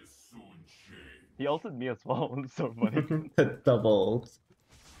soon change. He ulted me as well. It's so funny. The double.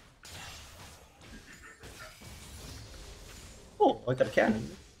 Oh, I got a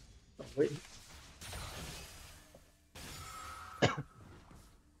cannon. Oh, wait.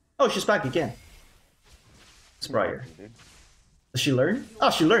 Oh, she's back again. Spryer. Does she learn?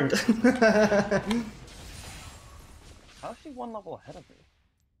 Oh, she learned. How's she one level ahead of me?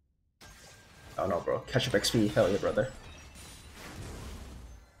 Oh no, bro. Catch up XP. Hell yeah, brother.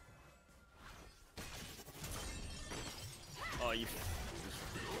 Oh, you.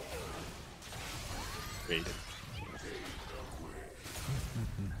 Wait.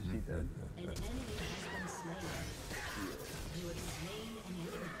 She did. An enemy has been slain. You have slain an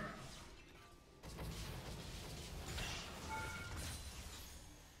enemy.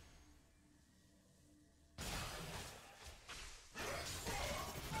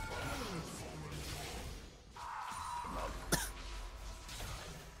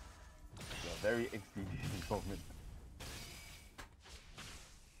 A very XDD moment.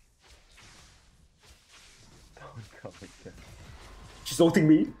 Don't come again. She's ulting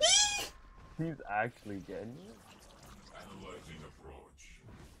me. He's actually getting you? Analyzing approach.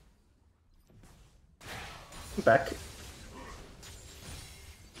 Back.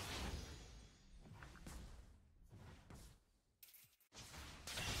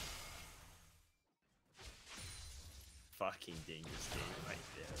 Fucking dangerous game right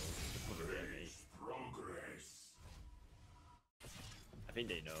there. Progress. I think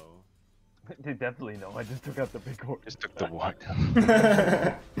they know. They definitely know. I just took out the big horse. Just took the one.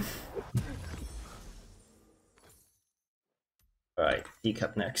 Alright,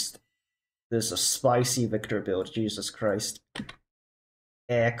 decap next. This is a spicy Victor build, Jesus Christ.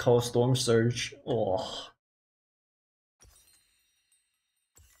 Air Call Storm Surge. Oh.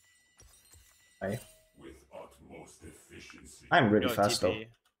 Right. With utmost efficiency. I'm really Yo, fast TP.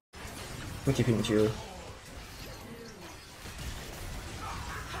 though. I'm keeping you.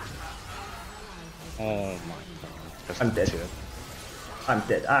 Oh my god. Just I'm dead. two. I'm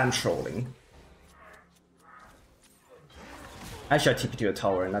dead. I'm trolling. Actually, I TP to a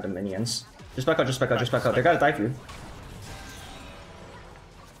tower and not the minions. Just back out, just back out, just back out. They gotta die for you.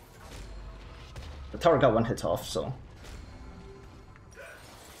 The tower got one hit off, so.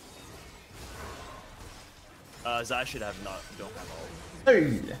 Zai should have don't have all.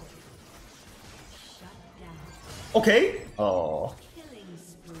 Hey! Okay! Oh. Killing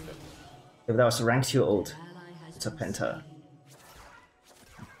spree. If that was a rank 2 ult, Ally has it's a been penta.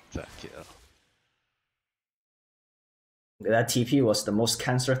 That kill. That TP was the most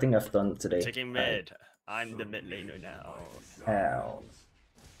cancer thing I've done today. Taking mid. I'm the mid laner now. Hell.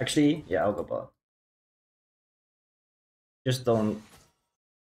 Actually, yeah, I'll go bot. Just don't.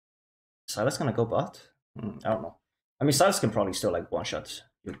 Silas gonna go bot? I don't know. I mean, Silas can probably still like one shot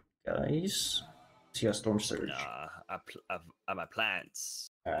you guys. See a storm surge. Nah, I'm my plants.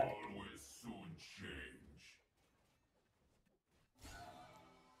 Alright. Always soon change.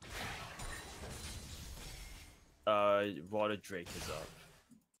 Water Drake is up.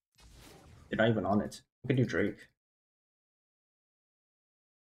 You're not even on it. We could do Drake.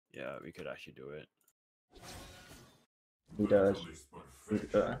 Yeah, we could actually do it. He does.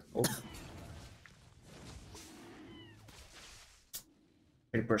 Oh.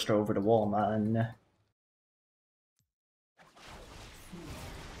 Pretty burst her over the wall, man.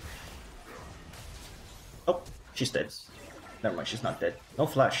 Oh, she's dead. Never mind, she's not dead. No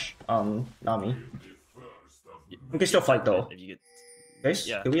flash on Nami. We can still fight though. If you get, Guys,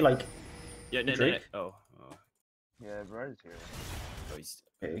 Yeah. can we like yeah, no, no, no. Drake? Oh, Yeah, Bride's here. oh, he's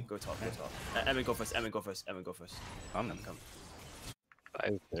Okay. go top, go top. Emin go first. Emin go first. Emin go first. I'm Come. I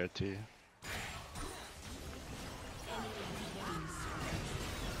was there too.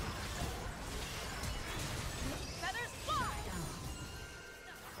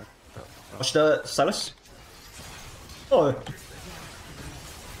 Watch the Silas. Oh.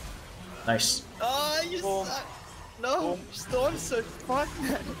 Nice. Oh, you suck. No, Storm Surge. Fuck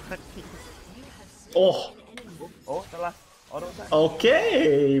that. Oh. Oh, the last auto attack.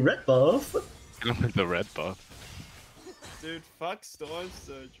 Okay. Red buff. With the red buff. Dude, fuck Storm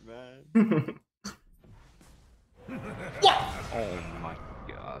Surge, man. Oh my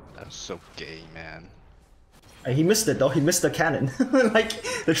god, that's so gay, man. He missed it though. He missed the cannon. Like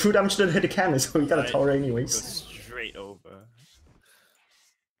the true damage didn't hit the cannon, so he got a Right. tower Go anyways. straight over.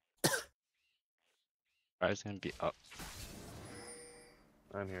 Bride's gonna be up.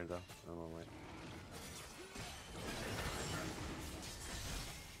 I'm here though. I'm on wait.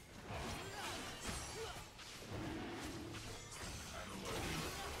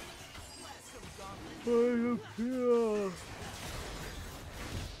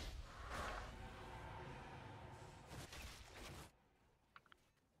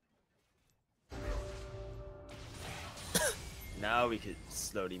 now we could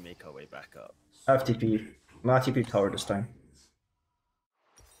slowly make our way back up. I have TP. I'm not TP tower this time.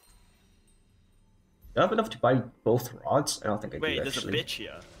 Do I have enough to buy both rods? I don't think I Wait, do there's actually. a bitch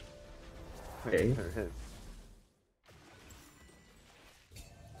here. Okay. There is.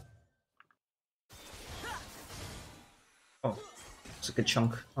 Oh, it's a good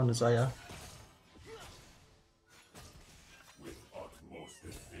chunk on the Zaya. with utmost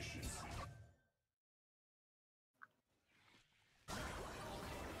efficiency.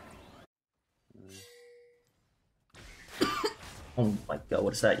 Oh my god,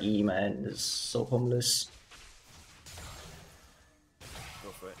 what is that E, man? It's so homeless. Go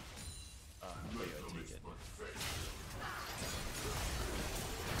for it. Ah, I thought you would take it.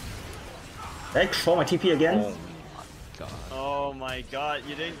 Did I troll my TP again? Oh my god. Oh my god,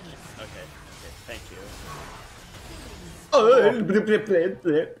 you didn't. Okay, okay, thank you. Oh, blip, blip, blip,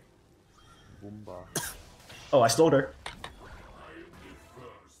 blip. Boomba. Oh, I slowed her.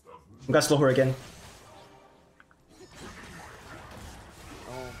 I'm gonna slow her again.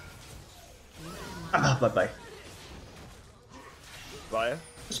 Ah, bye bye. Raya?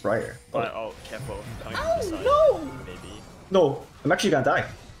 It's Briar. Raya, oh, careful. Coming from the side. no! Maybe. No, I'm actually gonna die.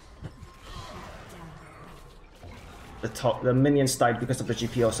 The minions died because of the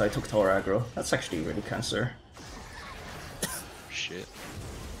GPO, so I took tower aggro. That's actually really cancer. Shit.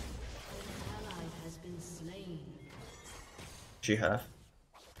 Ally has been slain. She have.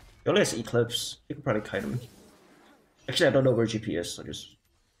 He only has Eclipse. You can probably kite him. Actually, I don't know where GP is, so just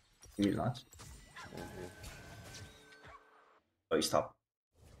really not. Oh, he's top.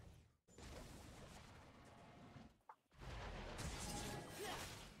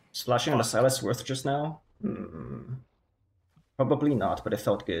 Splashing on the Silas worth just now? Hmm. Probably not, but it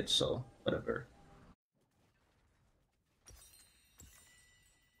felt good, so whatever.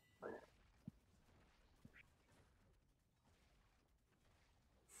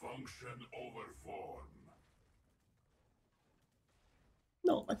 Function over form.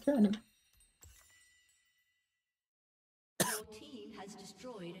 No, I can't. Your team has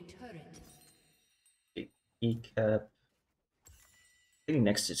destroyed a turret. E-cap. I think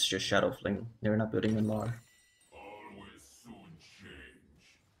next it's just Shadow Fling. They're not building them more. Always soon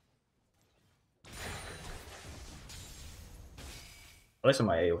change. At least on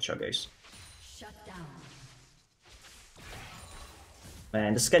my AO guys. Shut down.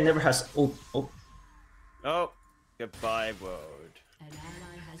 Man, this guy never has ult. Oh, Oh, goodbye, world. An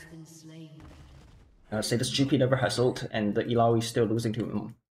ally has been slain. I say this GP never has ult, and the Illaoi is still losing to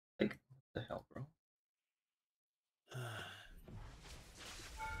him. Like, what the hell, bro?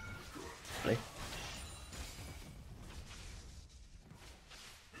 Really?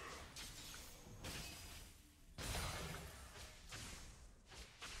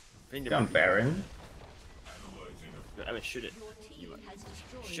 Bring the Yeah, I'm Baron. I mean, shoot it. Your team has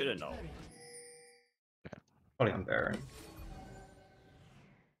destroyed Should've a known. turret. Probably on Baron.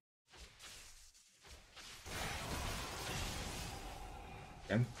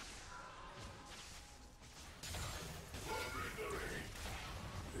 Okay.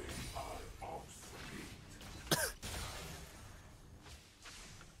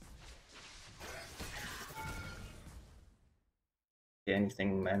 Yeah,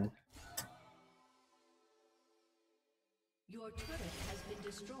 anything, man. Your turret has been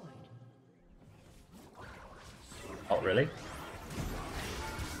destroyed. Oh, really?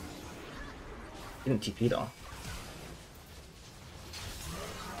 Didn't TP though.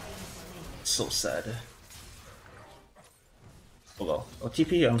 So sad. Oh well. Oh,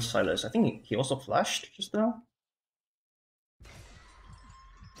 TP on Silas. I think he also flashed just now.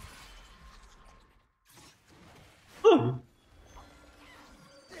 Ooh.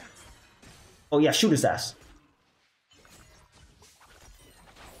 Oh yeah, shoot his ass.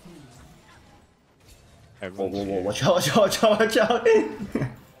 Whoa, Everyone's whoa, whoa, here. watch out, watch out, watch out, watch out.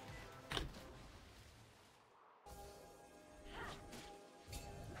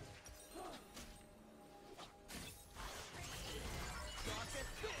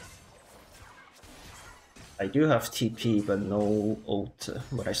 I do have TP, but no ult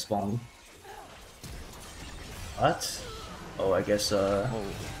when I spawn. What? Oh, I guess, Oh,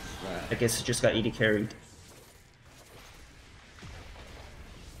 I guess it just got 80 carried.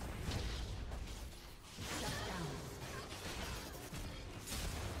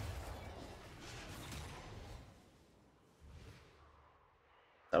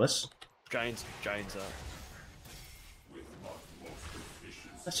 Alice? Giants up.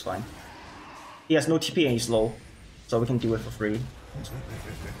 That's fine. He has no TP and he's low, so we can do it for free.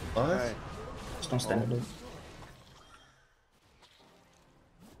 What? Alright. Just don't stand in it.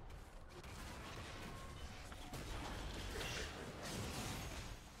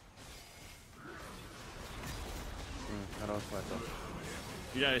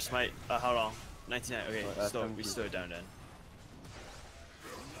 You know, smite. How long? 99. Okay, Oh, slow. We FMG. slow it down then.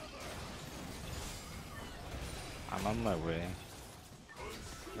 I'm on my way.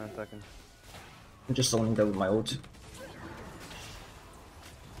 9 seconds. I'm just zoning them with my ult.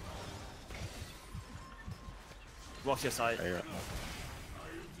 Walk your side. Right.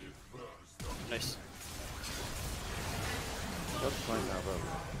 Nice. That's fine now, bro.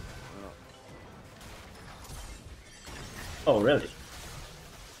 Oh, really?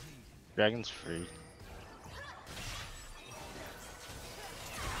 Dragon's free.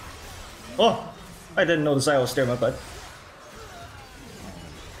 Oh! I didn't notice I was there, my bad.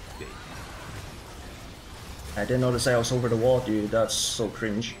 I didn't notice I was over the wall, dude. That's so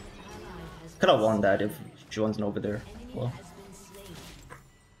cringe. Could have won that if she wasn't over there. Well.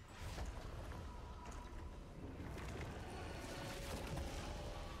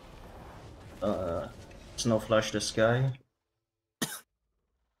 There's no flash this guy.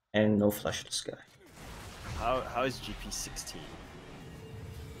 And no flash this guy. How is GP 16?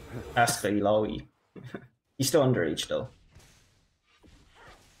 Ask Ilaoi. He's still underage though.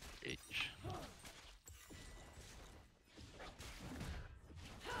 H.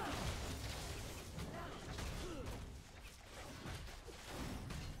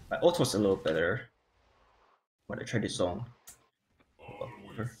 My ult was a little better when I tried to zone. All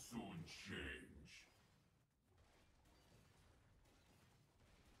will soon change.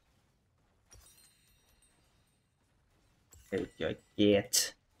 I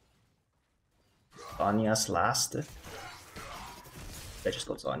get Zanya's last. I just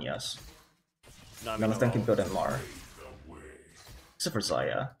got Zanya's. No, I mean, None of them can oh, build a Mar. Except for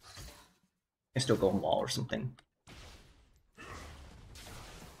Zaya. Can still go Maul or something.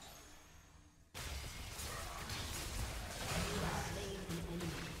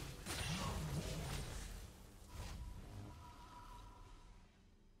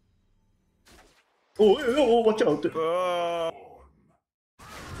 Oh, watch out!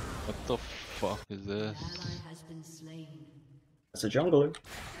 What the fuck is this? Has been slain. That's a jungler.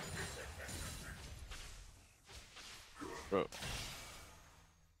 Bro. Where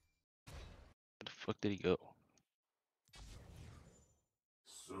the fuck did he go?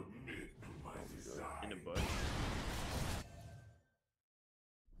 Submit to my desire. in the bush.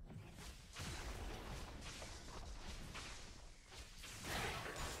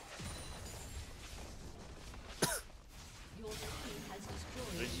 Your team has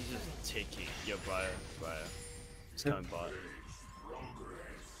destroyed. This is just taking your Briar. It's coming bot.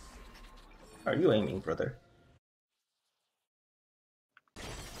 Are you aiming, brother?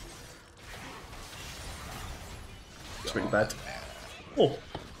 It's pretty bad. Oh!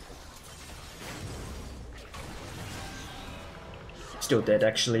 Still dead,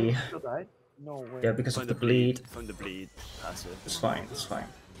 actually. Still died? No way. Yeah, because of the bleed. From the bleed. Passive. It's fine, it's fine.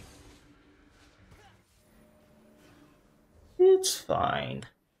 It's fine.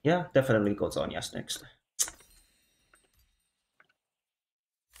 Yeah, definitely go Zanya's next.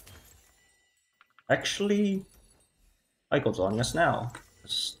 Actually, I go Zanya's now.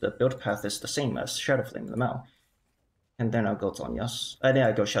 'Cause the build path is the same as Shadowflame Lamau. And then I'll go Zanya's. I think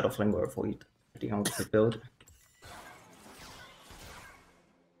I go Shadowflame or Void, depending on the build.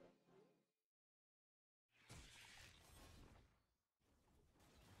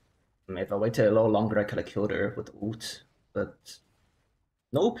 If I waited a little longer, I could have killed her with ult, but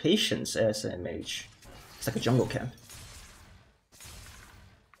no patience as a mage. It's like a jungle camp.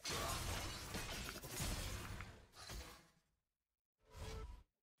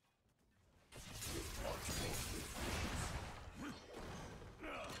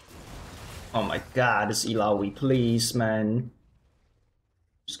 Oh my god, this Ilaoi, please, man.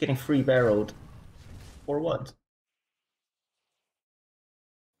 Just getting free barreled. For what?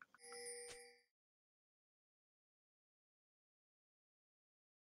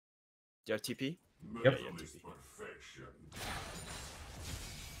 Do you have TP? Yep. Yeah, Is perfection.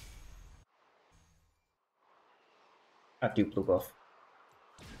 I do blue buff.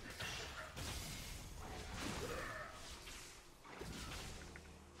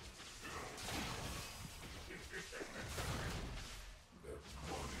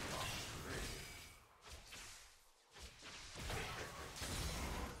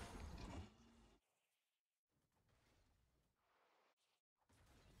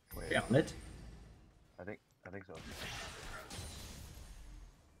 Down it. I think so.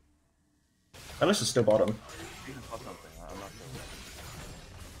 Alice is still bottom. You can pop something. I'm not sure.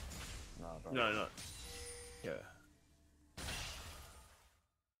 No, bro. No. Yeah.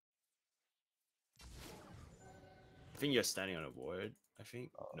 I think you're standing on a ward. I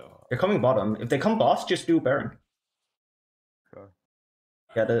think. No. They're coming bottom. If they come boss, just do Baron. Sure.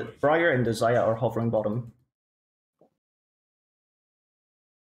 Yeah, the Briar and the Zaya are hovering bottom.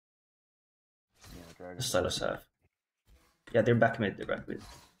 Yeah, Dragon. The Silas have. Yeah, they're back mid, they're back mid.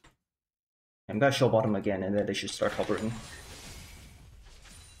 I'm gonna show bottom again, and then they should start hovering.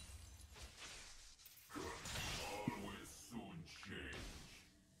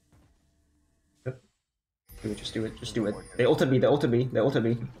 Yep. Do it, just do it, just do it. They ulted me, they ulted me, they ulted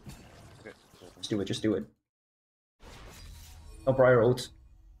me. Okay. Just do it, just do it. Oh, Briar ult.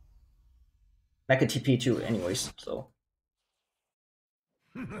 I could TP too, anyways, so.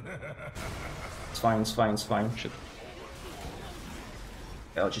 It's fine, it's fine, it's fine. Shit.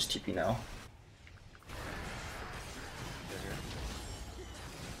 Yeah, I'll just TP now.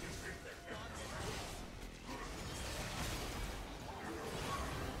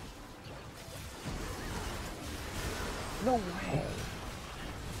 No way.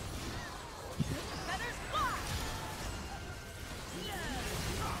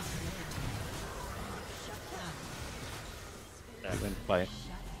 I went by.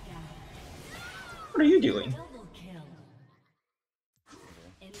 What are you doing? Double kill.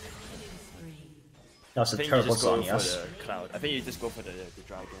 Enemy killing spree. That's I a think you terrible just go song, for yes. the cloud. I think you just go for the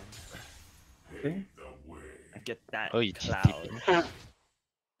dragon. Okay. And get that Oh, you cloud.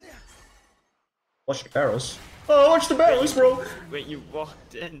 Watch the barrels. Oh, watch the barrels, bro! Wait, you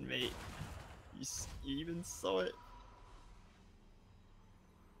walked in, mate. You even saw it.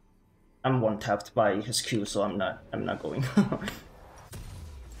 I'm one tapped by his Q, so I'm not going.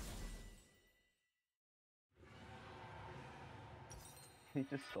 He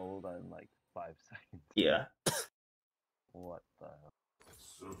just sold that in like 5 seconds. Yeah. What the hell?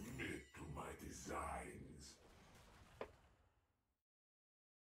 Submit to my designs.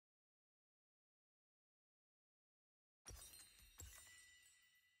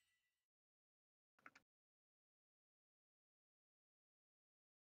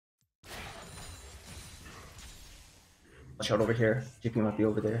 Watch out over here. GP might be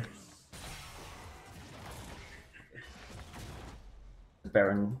over there. The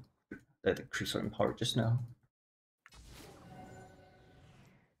Baron, the creeps are empowered just now.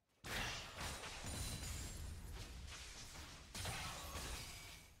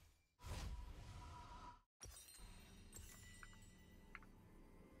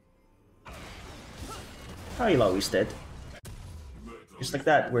 Oh, Ilawi's dead. Just like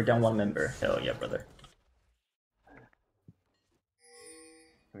that, we're down one member. Hell yeah, brother.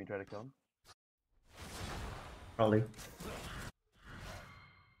 Can we try to kill him? Probably.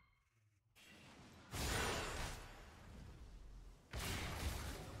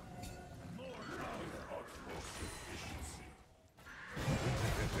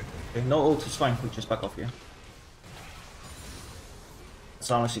 Okay, no ult, it's fine. We just back off here.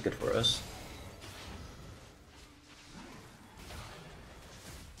 It's honestly good for us.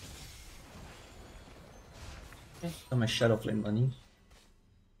 Got my Shadow Flame money.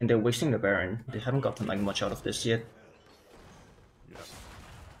 And they're wasting the Baron. They haven't gotten like much out of this yet. Yeah.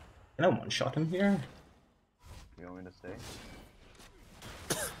 Can I one-shot him here? You want me to stay?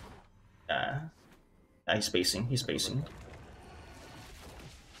 He's spacing, he's spacing.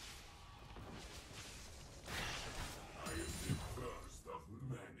 First of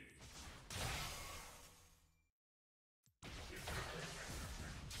many.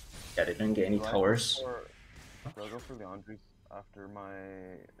 Yeah, they didn't get any Do I towers. Do I go for the Andres after my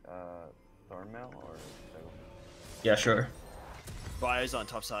Thornmail, or should I go for... Yeah, sure. Briar's on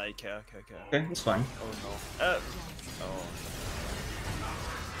top side. Okay. Okay, it's fine. Oh no. Oh.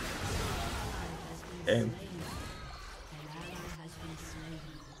 Okay. An ally has been slain.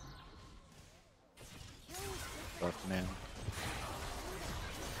 Fuck, man.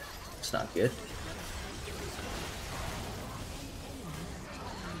 It's not good.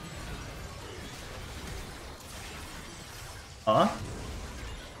 Huh?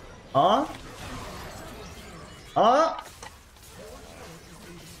 Huh? Huh?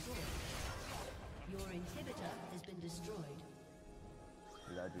 Your inhibitor has been destroyed.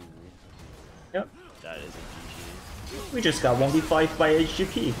 Did that do Yep. That is a GG. We just got 1v5 by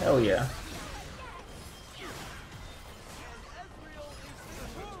HGP. Hell yeah.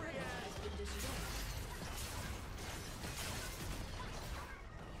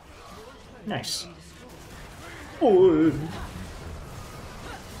 Nice. Oh.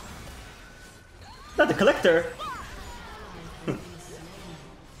 Not the collector.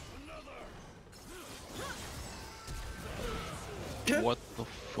 What the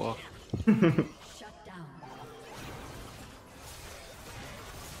fuck? Shut down.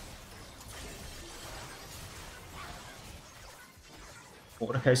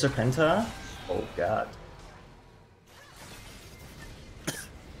 Mordekaiser Penta? Oh god.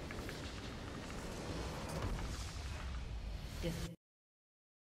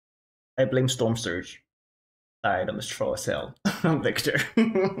 I blame Storm Surge. That item is troll as hell. Victor.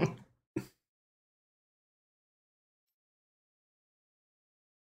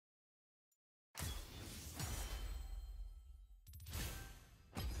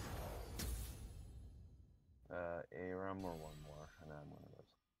 ARAM or one more, and then one of those.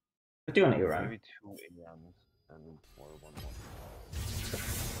 We're doing ARAM. Maybe 2 ARAMs and or one more.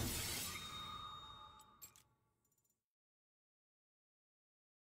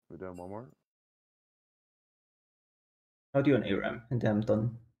 We're doing one more? I'll do an ARAM and then I'm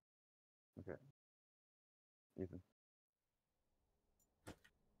done. Okay. Ethan.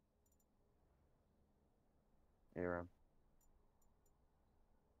 ARAM.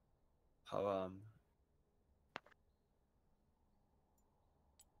 How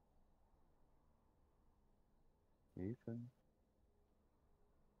Ethan.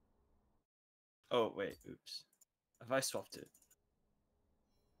 Oh wait, oops. Have I swapped it?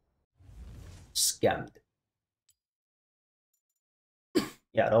 Scammed.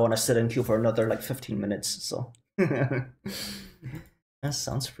 Yeah, I don't want to sit in queue for another like 15 minutes, so. That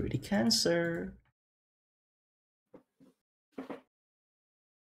sounds pretty cancer.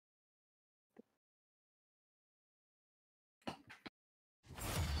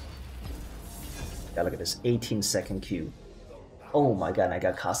 Yeah, look at this 18-second queue. Oh my god, I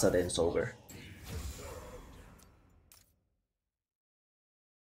got Casa and it's over.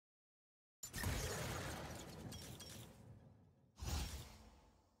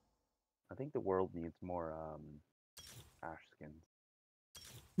 I think the world needs more ash skins.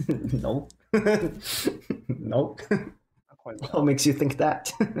 Nope. Nope. Not quite enough. What makes you think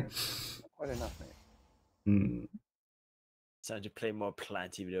that? Not quite enough, mate. Hmm. It's time to play more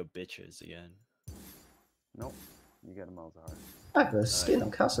planty little bitches again. Nope. You get them all hard. I have a skin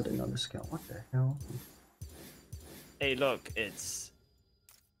on Cassadin on this account. What the hell? Hey, look, it's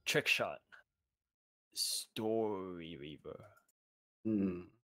Trick Shot. Story Reaver. Hmm.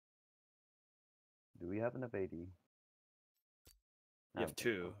 Do we have enough AD? You have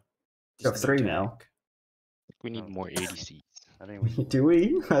 2. You have 3 now. tank. We need more ADCs. I think we Do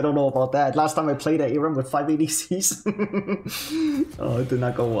we? I don't know about that. Last time I played at Iram with 5 ADCs. Oh, it did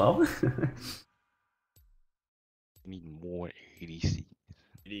not go well. We need more ADCs.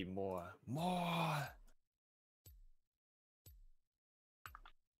 You need more. More!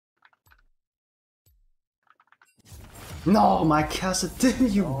 No, my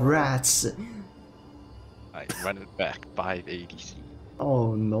Cassadin, you rats! I run it back 5 ADC.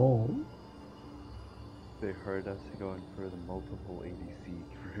 Oh no. They heard us going for the multiple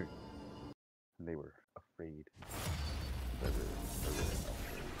ADC route. And they were afraid. They're really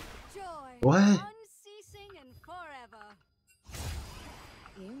afraid. Joy, What? unceasing and forever.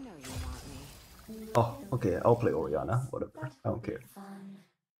 You know you want me. Oh, okay, I'll play Oriana. Whatever. I don't care.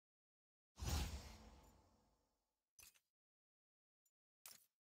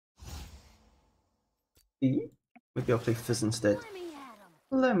 See? Maybe I'll play Fizz instead. Let me at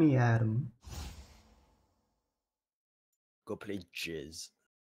 'em. Let me at him. Go play Jizz.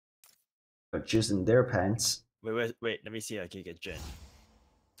 But jizz in their pants. Wait, let me see if I can get Jin.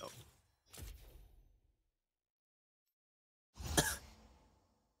 Oh.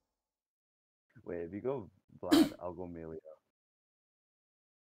 Wait, if you go Vlad, I'll go Melia.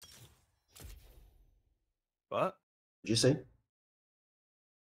 What? Did you say?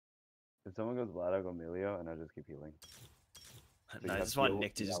 If someone goes Vlad, I'll go Melia, and I'll just keep healing. No, you I have just want heal-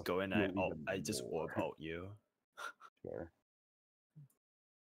 Nick to you just have go in heal and even I just more. orb out you. Sure.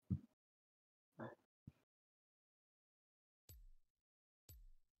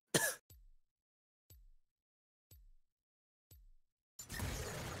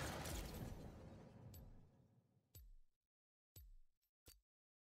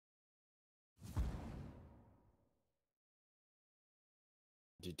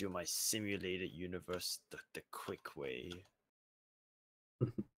 To do my simulated universe the quick way.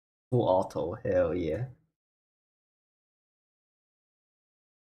 Full auto, hell yeah.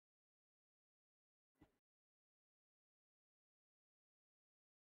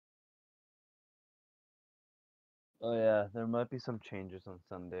 Oh yeah, there might be some changes on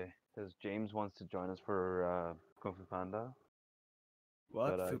Sunday because James wants to join us for Kung Fu Panda.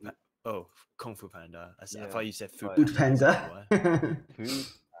 What? But, oh, Kung Fu Panda. I Yeah, thought you said food, but- Food Panda. Panda. Food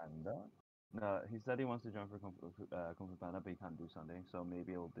Panda? No, he said he wants to join for Kung Fu Panda, but he can't do Sunday, so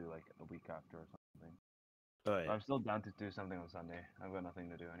maybe he'll do like a week after or something. Oh But yeah. I'm still down to do something on Sunday. I've got nothing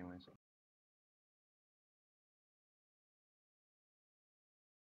to do anyway, so.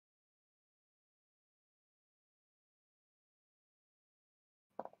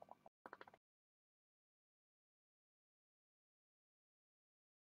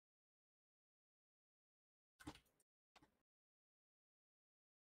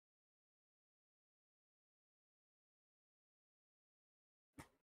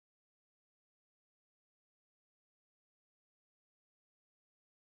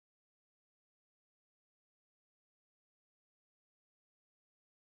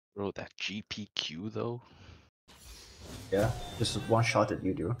 Bro, that GPQ though. Yeah, just one shot at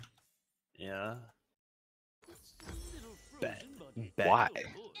you, do. Yeah. Why?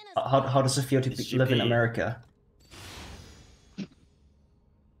 How does it feel to It's live in GP. America?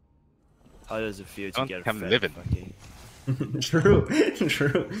 How does it feel to Don't get come fed living. fucking? True,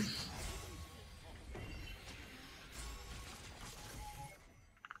 true.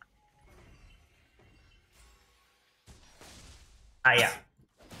 Ah, yeah.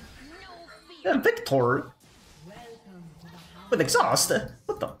 Victor! With exhaust?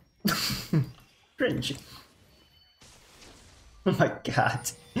 What the? Cringe. Oh my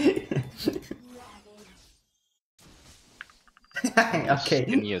god. As Okay.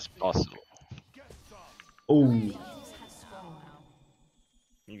 skinny as possible. Oh.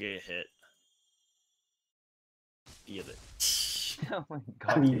 You get hit. Feel it. Oh my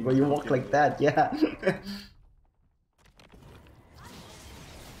god. I mean, when you walk like that, yeah.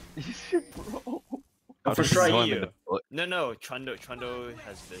 Bro. How For does sure, he know I- I'm in the foot? No, Trundle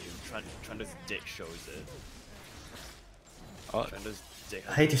has vision. Trundle's dick shows it. Oh, Trundle's dick.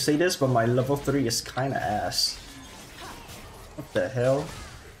 I hate to say this, but my level 3 is kinda ass. What the hell?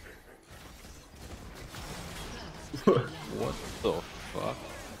 what the fuck?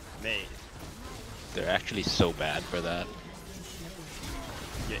 Mate, They're actually so bad for that.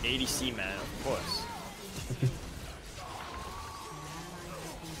 you're ADC man, of course.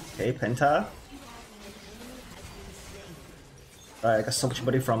 Okay, Penta. Alright, I got so much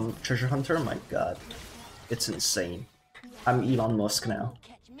money from Treasure Hunter, my god. It's insane. I'm Elon Musk now.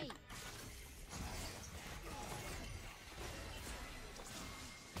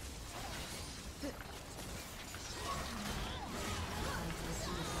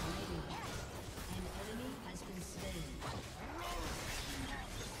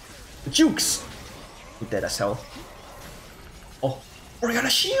 Jukes! I'm dead as hell. Oh, Oriana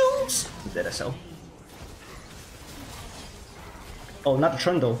shields! I'm dead as hell. Oh, not the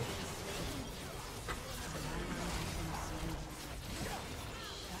Trundle.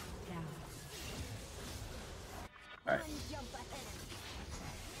 Alright.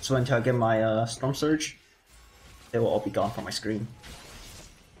 So until I get my Storm Surge, they will all be gone from my screen.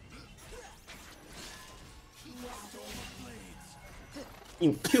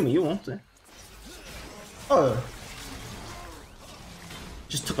 You kill me, you won't. Oh.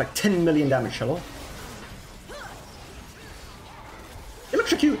 Just took like 10 million damage, hello?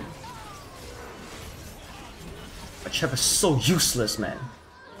 Electrocute! My chap is so useless, man.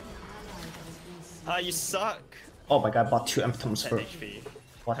 Ah, you suck. Oh my god, I bought 2 Emptoms 10 for... HP.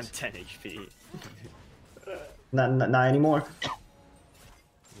 What? I'm 10 HP. Not anymore.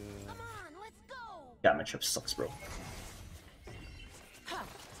 Yeah, my chip sucks, bro.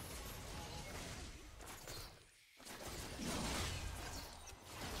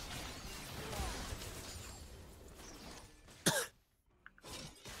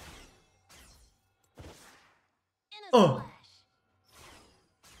 Oh!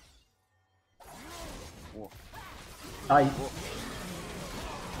 I...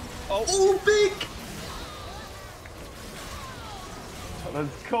 Oh, big!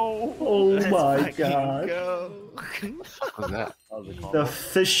 Let's go. Oh Let's my fucking god. go. What was that? The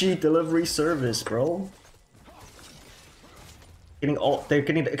fishy delivery service, bro. They're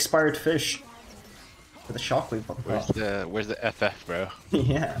getting the expired fish. With the shockwave up Where's the FF, bro?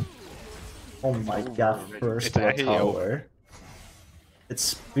 Yeah. Oh my god, first It's world actually tower. over.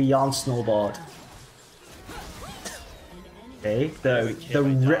 It's beyond snowballed. Okay,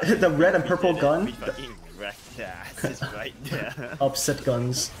 the red and purple gun, We fucking wrecked that. It's right there. upset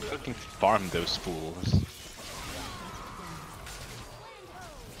guns. Fucking farm those fools.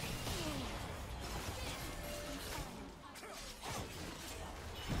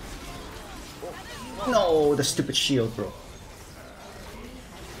 No, the stupid shield, bro.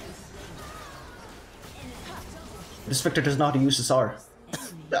 This Victor does not use his R.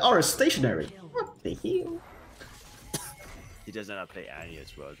 The R is stationary. What the hell? He doesn't know how to play Annie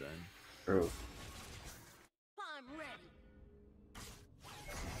as well then. Bro. I'm ready.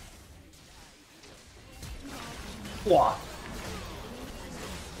 Wah.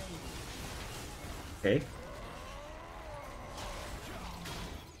 Okay.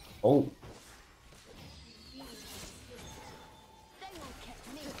 Oh. They won't catch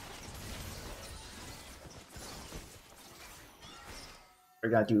me.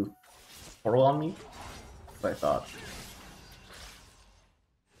 They're gonna do portal on me? What I thought.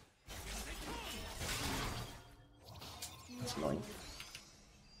 That's annoying.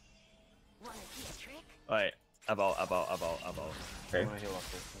 Wanna see a trick? Alright, about. Okay. I'm gonna heal up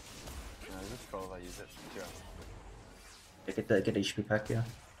this. No, just troll if I use it. Sure. Get HP pack, yeah.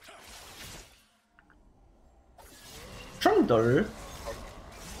 Trundle.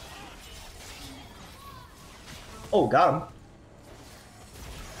 Oh, got him.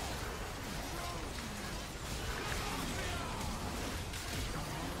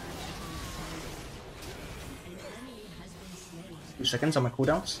 Few seconds on my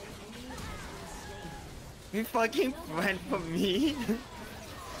cooldowns. You fucking went for me?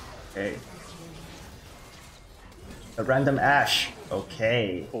 Okay. A random Ash.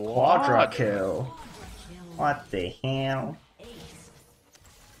 Okay. What? Quadra kill. What the hell?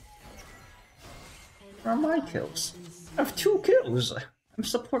 Where are my kills? I have 2 kills. I'm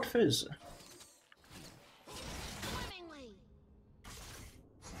support Fizz.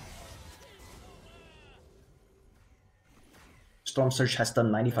 Storm Surge has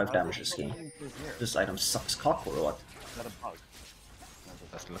done 95 damage this game. This item sucks cock or what? Is that a bug?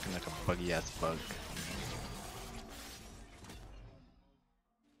 That's looking like a buggy ass bug.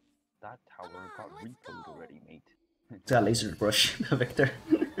 That tower got repoed already, mate. It's got laser brush, Victor.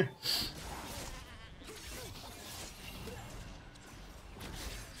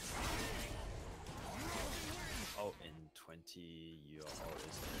 Oh, in 20 your ult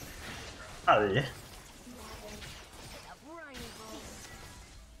is Oh.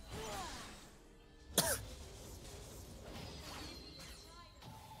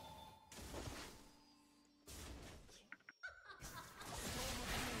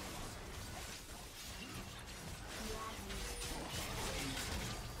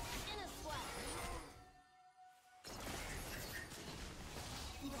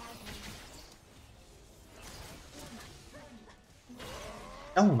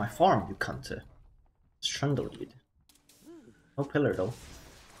 Oh, my farm, you cunt. Trundle, dude. No pillar, though.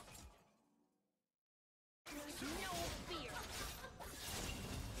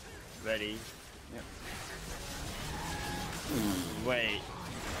 ready. Yep. Wait.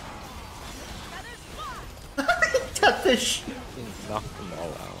 Got this shit. He knocked them all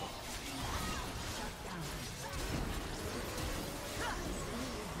out.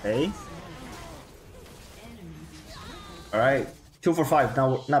 Hey. Alright. 2 for 5.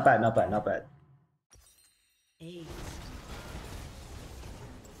 Now, not bad, not bad, not bad. Your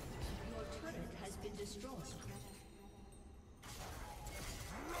turret has been destroyed.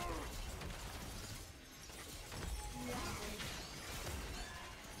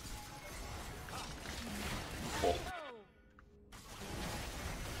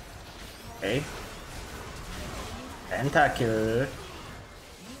 Okay. Pentakill. You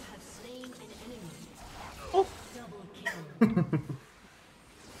have slain an enemy. Oh. Double kill.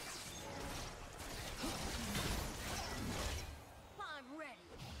 I'm ready.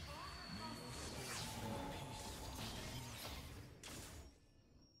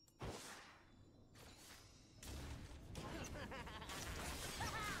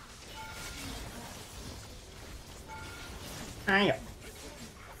 Hiya.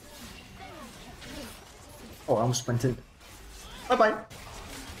 Oh, I almost sprinted. Bye bye.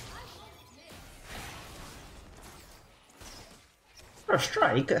 First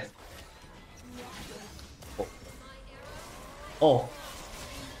strike. Oh. Oh.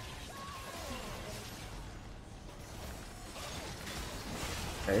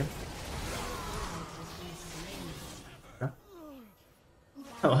 Okay. Huh?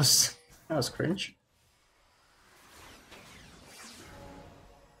 That was cringe.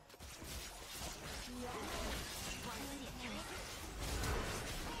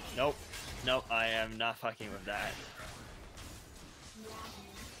 Nope. Nope, I am not fucking with that.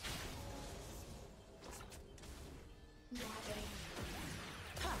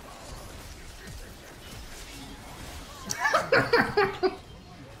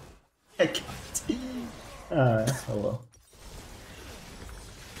 I can't. Hello.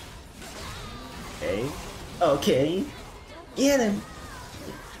 Okay. Okay. Get him.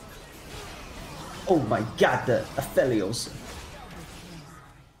 Oh my god, the Aphelios.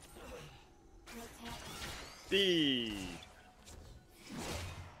 Speed.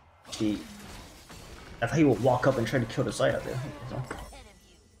 Gee. I thought he would walk up and try to kill the side of it.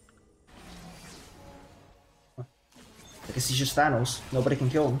 I guess he's just Thanos. Nobody can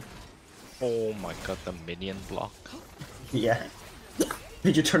kill him. Oh my god, the minion block. Yeah.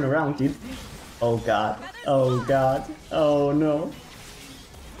 Did you turn around, dude? Oh god. Oh god. Oh no.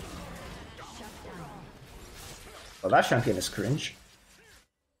 Well, that champion is cringe.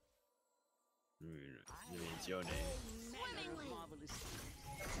 Means your name.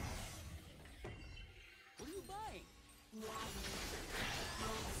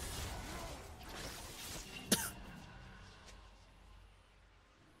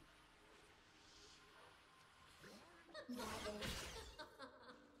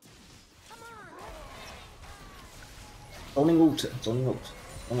 only ult. It's only ult.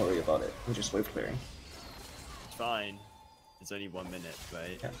 Don't worry about it. I'm just wave clearing. It's fine. It's only 1 minute,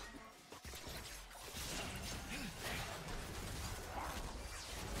 right? Yeah.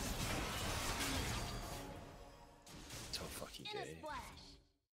 So fucking gay.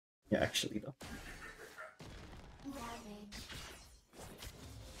 Yeah, actually though.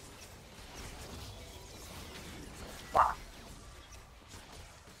 Wow.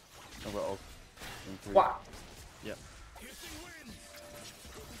 Over ult. In 3. Wow. Yep.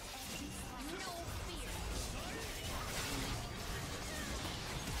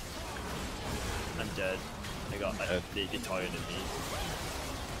 I'm dead. They targeted me.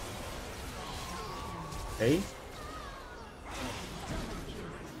 Hey.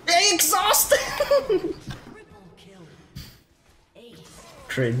 Exhaust!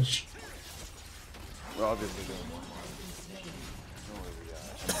 Cringe. We're obviously doing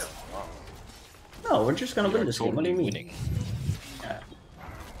No, we're just gonna win this game. What do you mean? Winning. Yeah.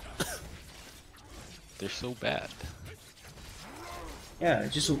 They're so bad. Yeah,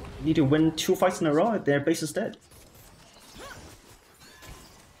 just need to win 2 fights in a row. Their base is dead.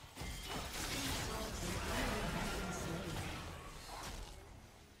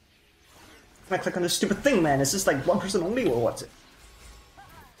 Can I click on this stupid thing, man? Is this like 1 person only or what's it?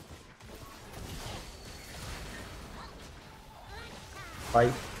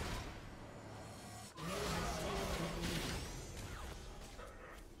 Fight.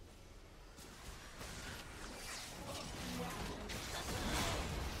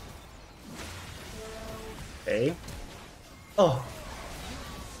 Okay. Oh.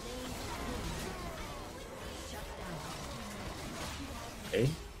 Okay.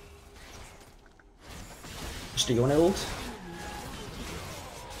 Still going ult?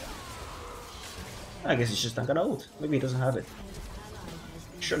 I guess he's just not gonna ult. Maybe he doesn't have it.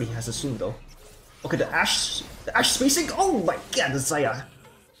 Surely he has it soon though. Okay, the Ashe spacing. Oh my god, the Saya.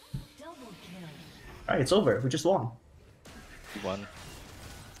 Alright, it's over. We just won. We won.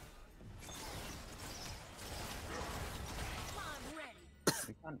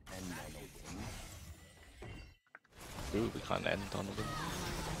 We can't end on a win. Ooh, we can't end on a win.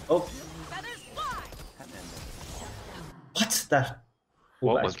 Oh, Can't end it. what? That.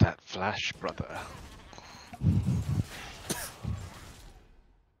 What was that flash, brother?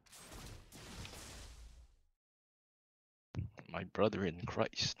 My brother in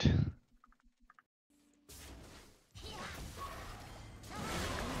Christ.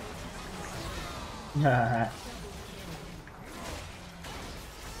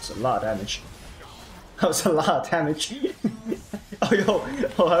 It's a lot of damage. That was a lot of damage. Oh, yo.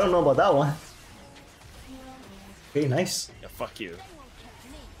 Oh, I don't know about that one. Okay, nice. Yeah, fuck you.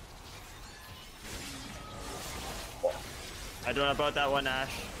 I don't know about that one,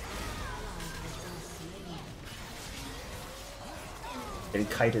 Ash. Getting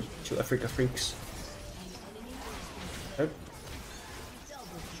kited to Africa Freaks.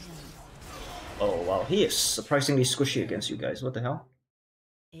 Oh wow, he is surprisingly squishy against you guys. What the hell?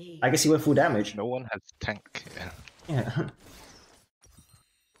 I guess he went full damage. No one has tank. Yeah. Yeah.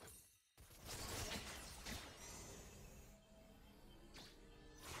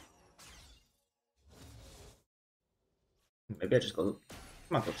 Maybe I just go.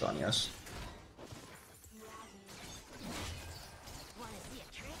 Come on, Platonius.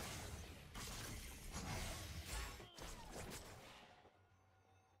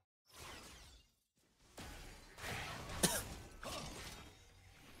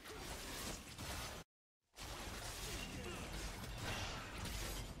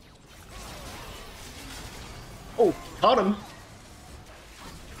 Oh, caught him.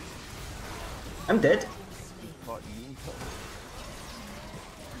 I'm dead. Caught you.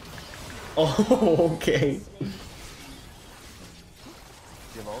 Oh, okay. You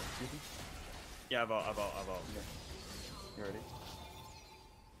have ult, Stevie? Yeah, about. You ready?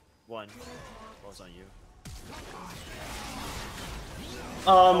 One. Balls on you.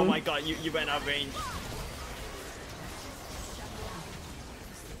 Oh Oh my god, you went out of range.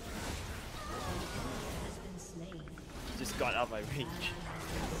 Just got out of my range.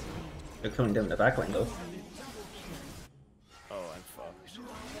 You're killing them in the backline though. Oh, I'm fucked.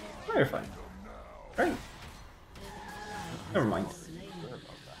 Oh, you're fine. Right. Never mind.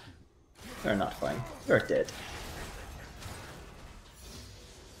 You're not fine. You're dead.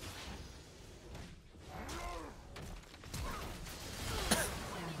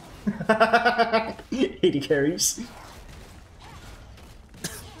 He carries.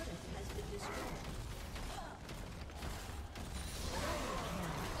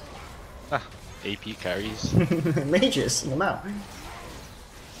 Ah, AP carries. Mages, in the map.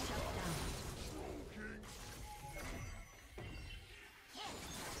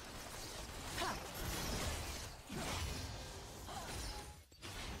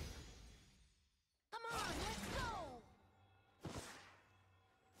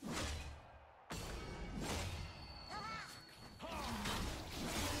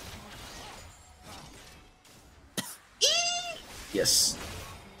 Yes.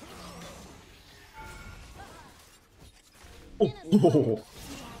 Oh.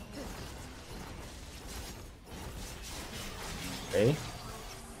 Okay.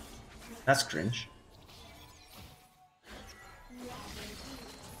 That's cringe.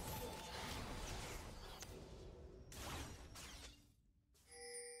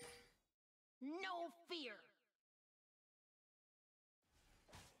 No fear.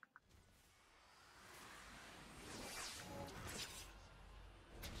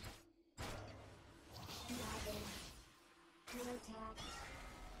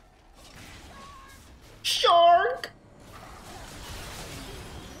 Shark!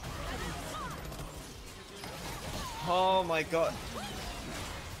 Oh my god.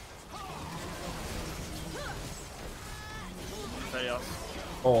 Very awesome.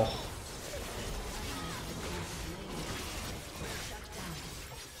 Oh.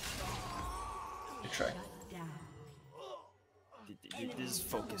 Good try. This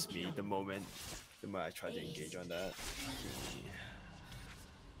focused me the moment I tried to engage on that.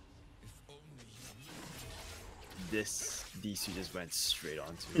 These two just went straight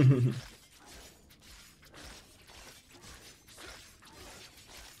onto me.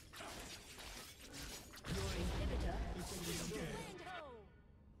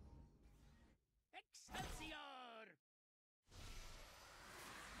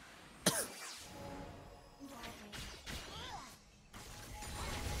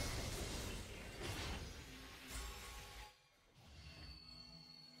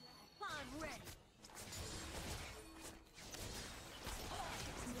 I'm ready.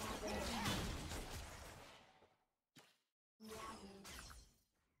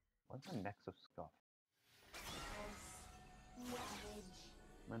 What's my Nexus scuff?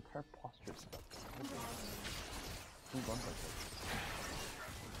 My entire posture stuff. Who runs like this?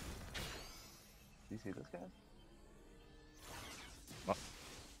 Do you see this guy?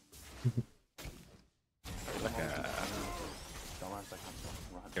 Like a Dumbass that comes up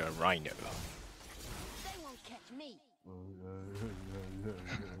and runs. you're a rhino. They won't catch me.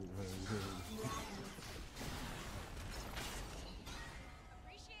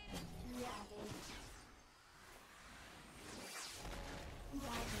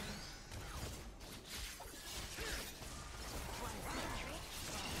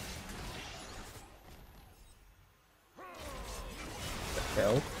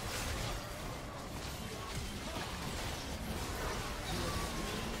 Hell.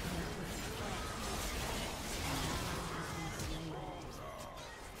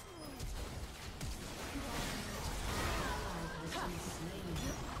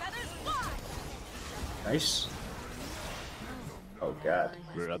 Nice. Oh god.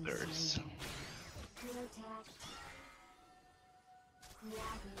 Brothers.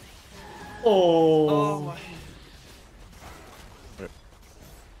 Oh.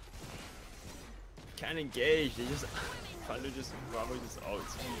 Can't engage. They just probably just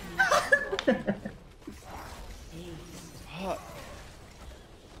ults. Fuck.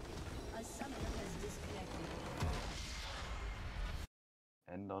 A summoner has disconnected.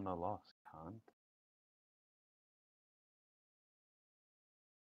 End on a loss, can't.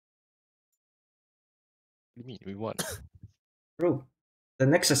 What do you mean? We won. Bro, the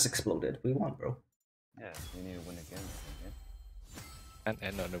Nexus exploded. We won, bro. Yeah, you need to win again. Okay? And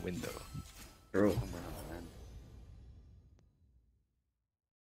end on the window. Bro. Win on the end.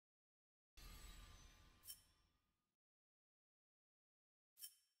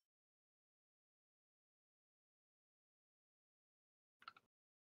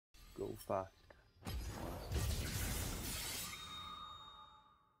 Go fast.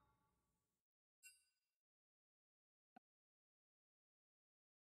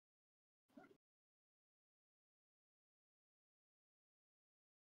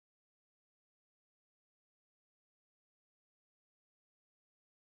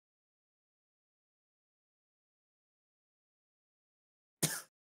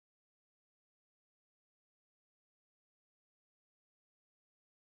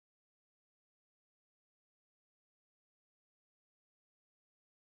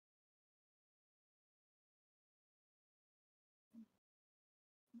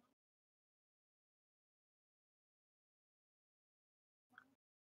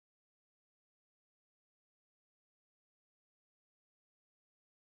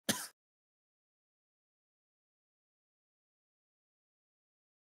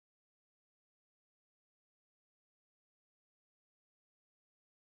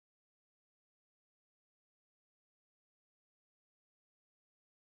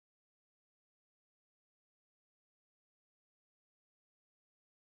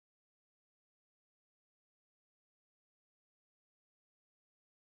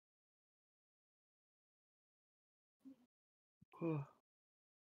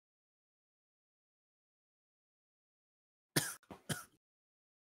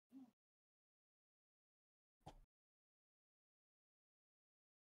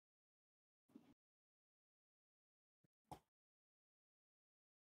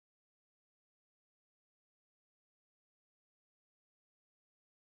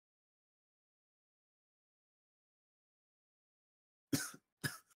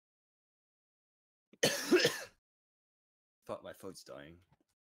 Fuck, my phone's dying.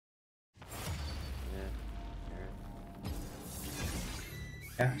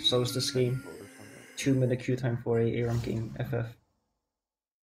 Yeah, so is this game. 2-minute queue time for a ARAM game, FF.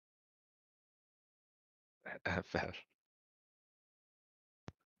 FF.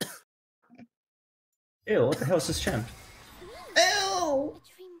 Ew, what the hell is this champ? Ew!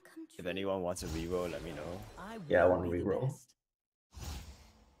 If anyone wants a reroll, let me know. Yeah, I want to reroll.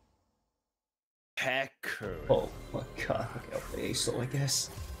 Pecker. Oh my god, okay, I'll play ASO, I guess.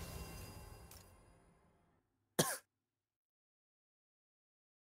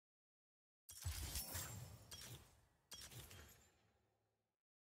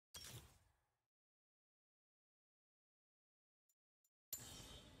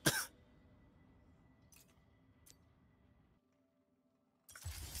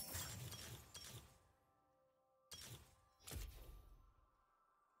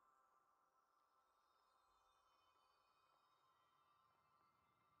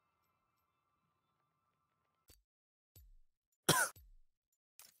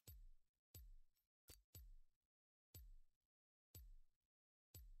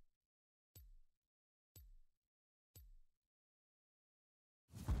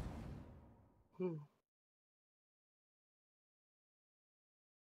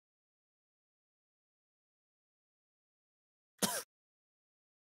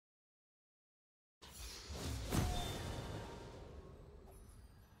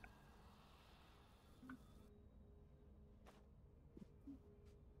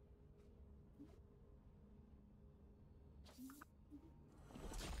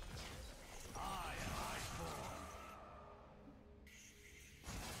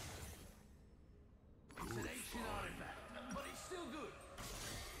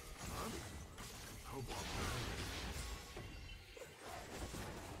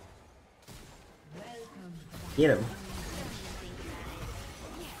 Get him.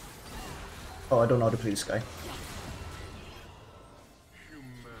 Oh, I don't know how to play this guy.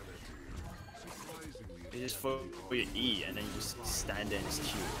 You just for your E and then you just stand there and just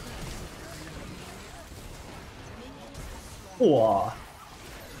Q. Wow.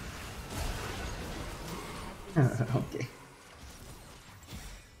 Okay.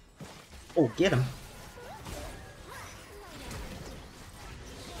 Oh, get him.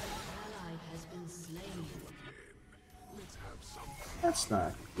 That's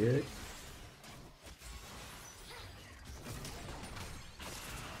not good.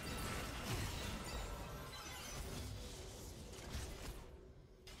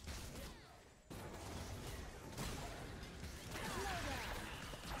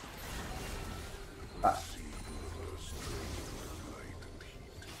 Ah.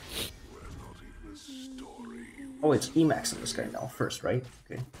 Oh, it's Emax in this guy now first, right?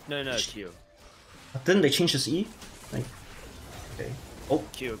 Okay. No, Q. But didn't they change his E? Like, okay. Oh,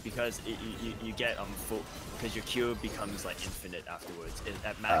 Q, because you get full, because your Q becomes like infinite afterwards.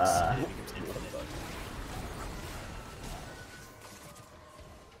 At max, it becomes infinite.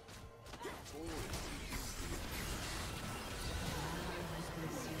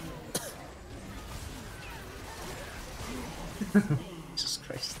 Jesus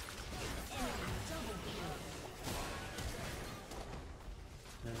Christ.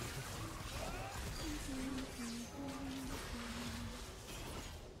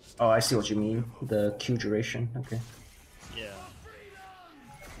 Oh, I see what you mean. The Q duration. Okay. Yeah.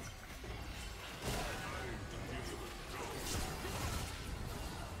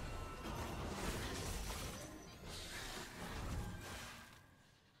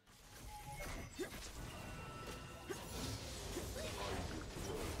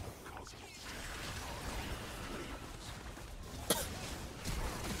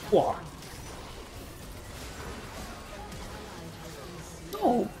 Wow.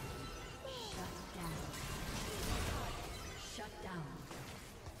 No. Shut down.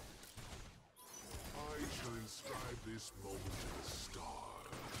 I shall inscribe this moment in the stars.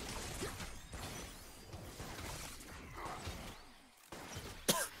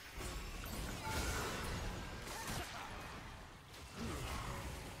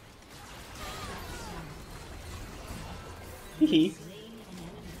 Hee.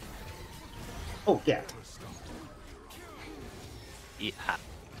 Oh, yeah. Yeah.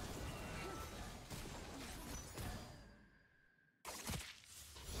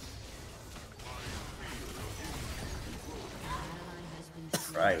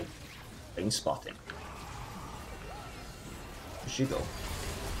 Right. Bane spotting. Where'd she go?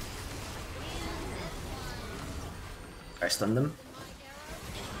 I stunned them.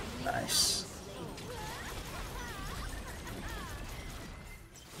 Nice.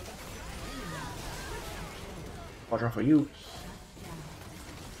 Watch out for you.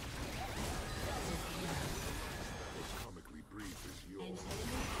 Comically brief is yours.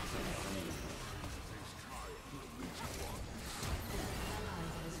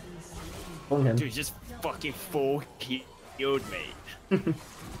 Phone him. Dude, just fucking full healed me.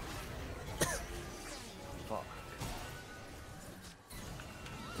 Fuck.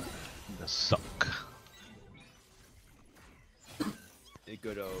 The suck. The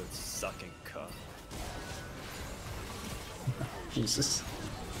good old sucking cup. Jesus.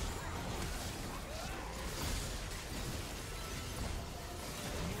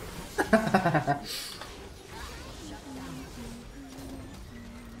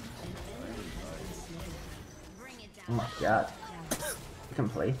 Oh my god. You can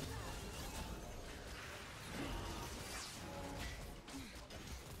play.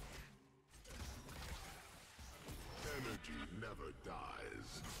 Energy never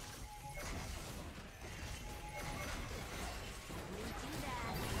dies.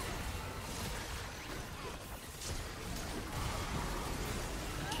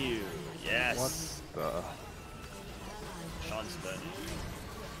 Q. Yes. What the? Sean's done.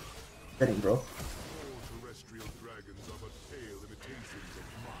 Betting, bro. All terrestrial dragons are but pale imitations of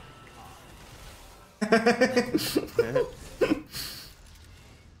my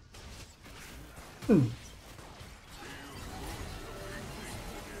kind.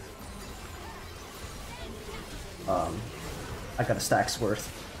 I got a stack's worth.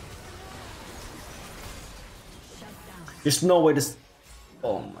 There's no way this.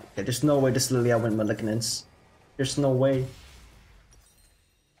 Oh my god, there's no way this Lilia went Malignance. There's no way.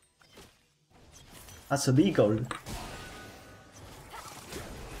 That's illegal.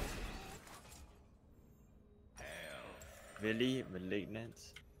 Really? Malignant?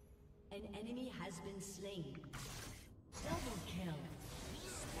 An enemy has been slain. Double kill.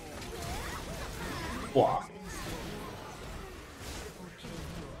 Wow.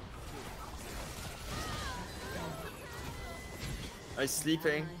 I'm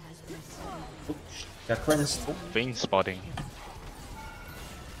sleeping. Got cleansed. Vayne spotting.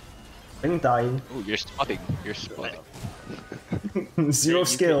 Bane dying. Oh, you're spotting. You're spotting. Zero You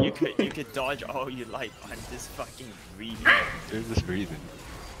skill. you could dodge all you like. I'm just fucking breathing. You're just breathing.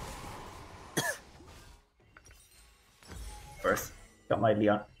 Earth. Got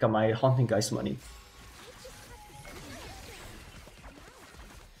my haunting guy's money.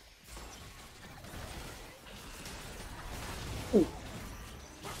 Ooh.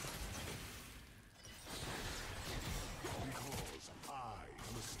 Because I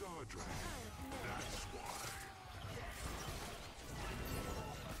am a star dragon. That's why.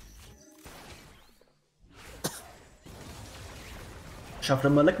 Shove the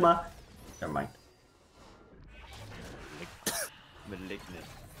Maligma. Never mind. Malignant.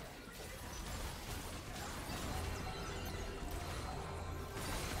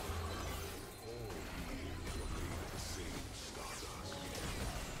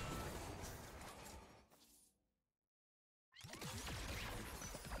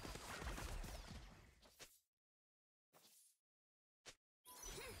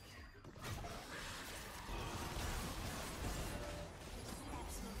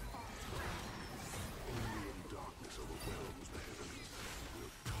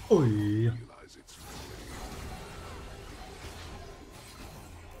 Oi. Realize it's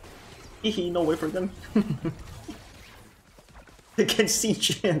Hehe, no way for them. They can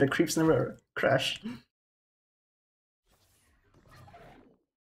siege and the creeps never crash.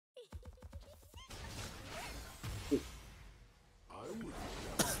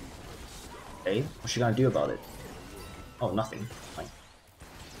 Hey, what's she gonna do about it? Oh, nothing. Fine.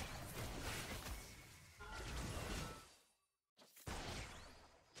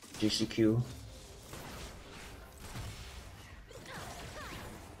 GCQ.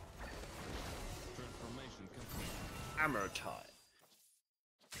 Hammer time.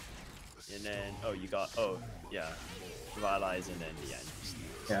 And then, oh, you got, oh, yeah. Revitalize and then the end.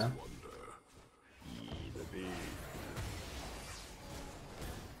 Yeah. Baby.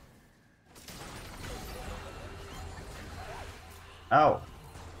 Ow.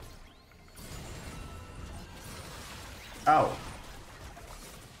 Ow.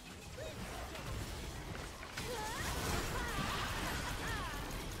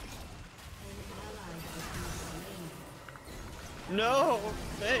 No!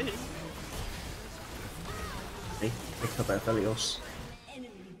 Hey! They picked up Aphelios.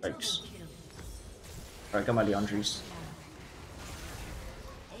 Yikes. Alright, got my Leandries.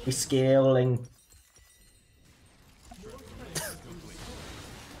 He's scaling.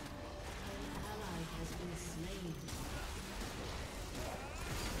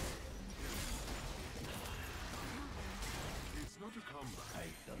 It's not a comeback.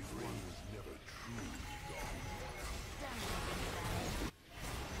 If one was never truly gone.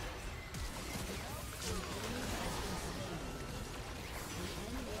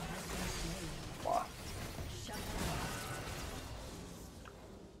 Wow.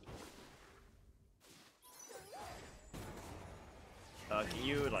 Can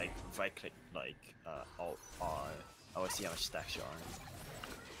you like right click like alt R? I want to see how much stacks you're on.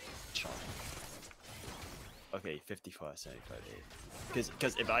 Charm. Okay, 54, 75, 8.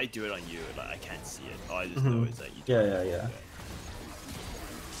 Because if I do it on you, like I can't see it. All I just know is that you do it. Yeah.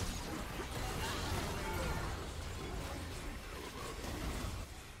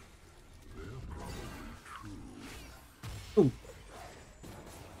 Ooh.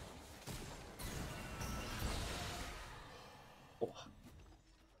 Oh.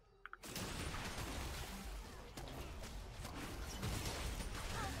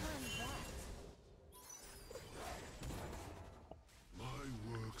 My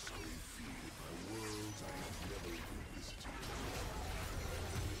works are revealed by worlds I have never even visited.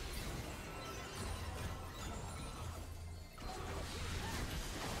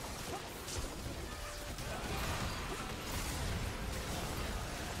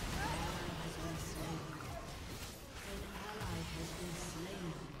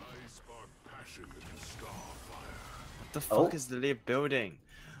 I spark passion in the starfire. What the fuck is the lead building?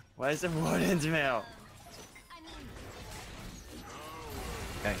 Why is there Warden's mail?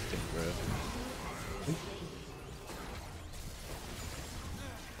 Thanks, bro.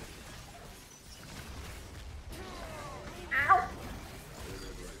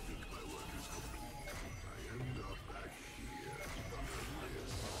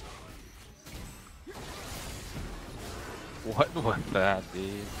 What was that,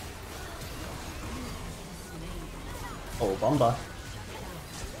 dude? Oh, Bomba.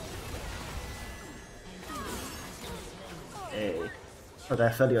 Hey. For the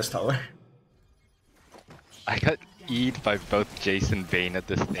Aphelios tower. I got eaten by both Jason and Bane at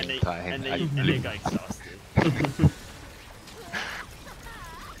the same time. And I they really- got exhausted.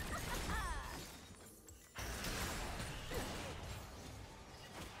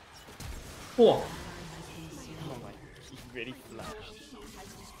 Whoa. Oh my, he really flashed.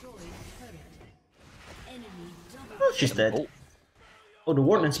 Oh, she's dead. Oh. Oh, the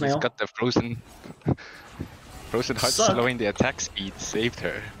Warden's He's mail. got the frozen heart Suck. slowing the attack speed saved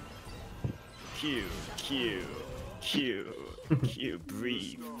her. Q,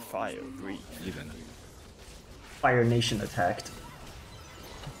 breathe, fire, breathe. Even. Fire Nation attacked.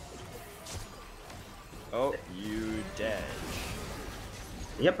 Oh, you dead.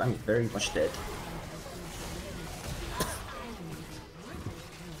 Yep, I'm very much dead.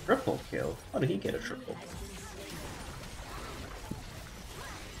 Triple kill? How did he get a triple?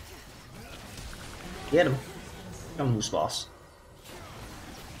 Get him. Come loose, boss.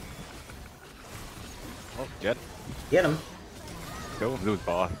 Oh, get Get him. go, lose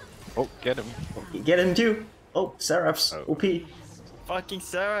boss. Oh, get him. Get him too. Oh, Seraph's Oh. OP. Fucking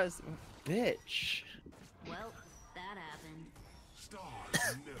Sarah's bitch. Well, that happened.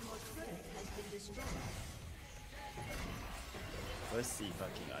 Stars never Let's see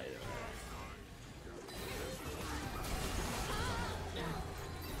fucking item.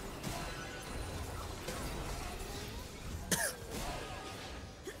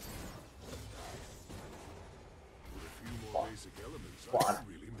 more basic elements. I What? can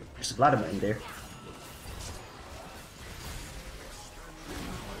really make There's a Vladimir in there.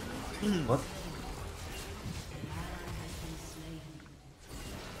 What?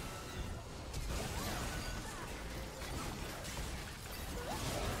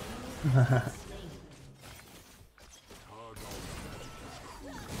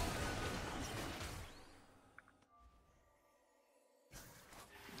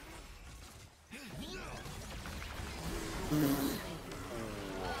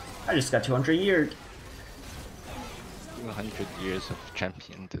 I just got 200 years. 200 years of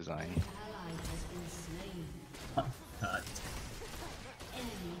champion design.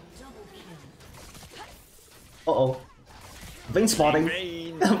 Uh-oh. Vein spotting.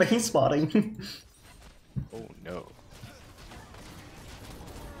 Rain. Vein spotting. Oh no.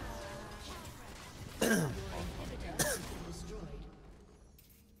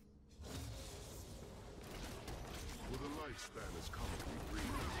 with a lifespan as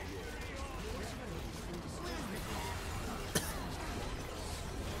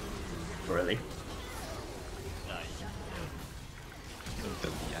Really? Nice.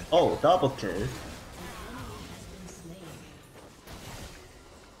 Oh, double kill.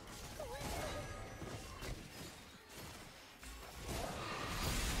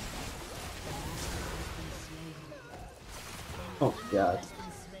 Oh god.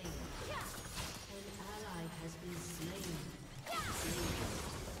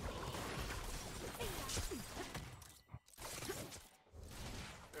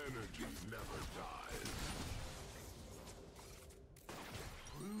 Energy never dies.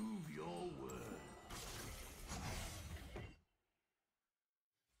 Prove your worth.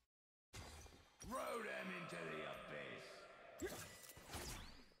 Throw them into the abyss.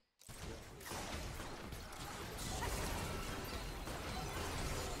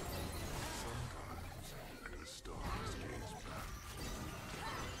 Sometimes, like a star's gaze back.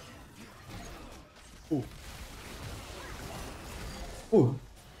 Ooh. Ooh.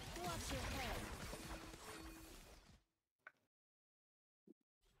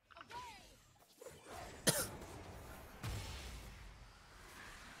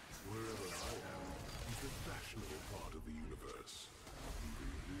 Wherever I am is the fashionable part of the universe.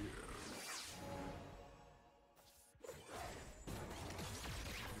 Even here.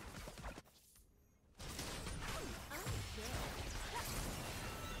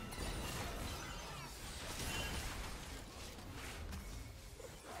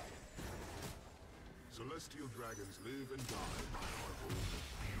 Celestial dragons live and die by our own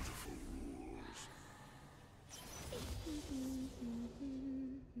beautiful rules.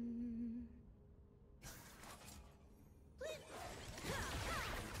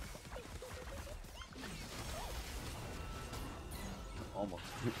 Almost.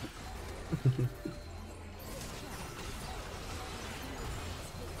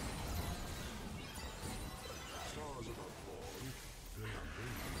 Stars above born, then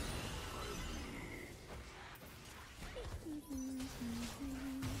I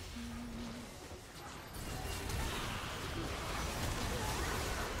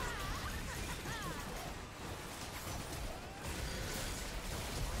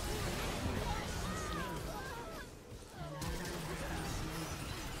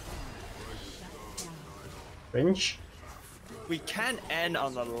Cringe. We can't end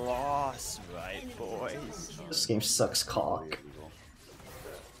on the loss, right, boys? This game sucks cock.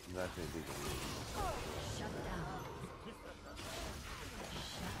 It's actually illegal.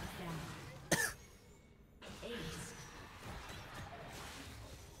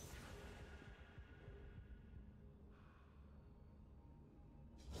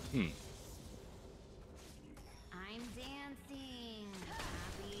 I'm dancing.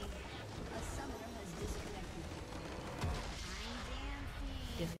 Happy. A summoner has disconnected. I'm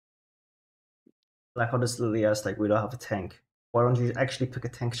dancing. Like how this Lilia's like we don't have a tank. Why don't you actually pick a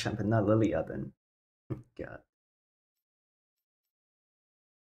tank champion, not Lilia then? God.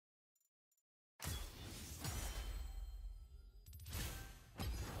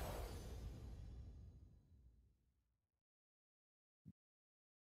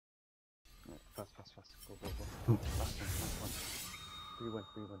 Fast. Go. Faster. Free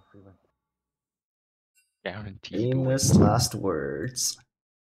win. Guaranteed Famous win. last words.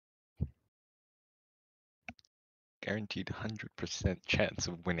 Guaranteed 100% chance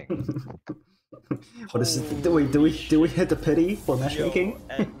of winning. What is it? Do we hit the pity for matchmaking? Yo,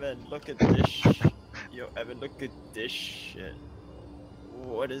 Evan, look at this. Yo, Evan, look at this shit.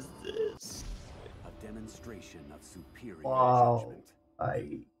 What is this? A demonstration of superior Wow.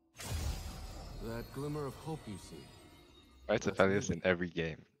 judgment. That glimmer of hope you see. Why is Aphelios in every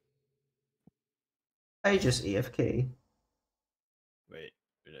game? I just AFK. Wait,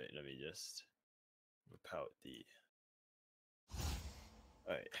 let me just whip out the.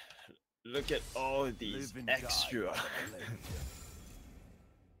 Alright, look at all these Live and die extra. by the blade.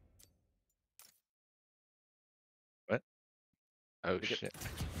 What? Oh Look at- shit.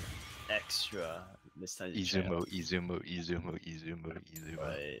 Extra. This time Izumo.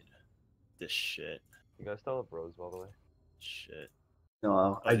 Right. This shit. You guys still have bros, by the way? Shit. No,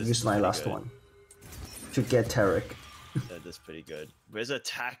 Oh, I this used is my pretty last good. one to get Tarek. Yeah, that's pretty good. Where's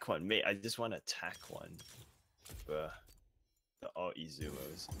attack one? Mate, I just want attack one. Bruh. The all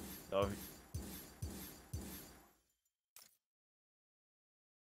Izumos. Oh,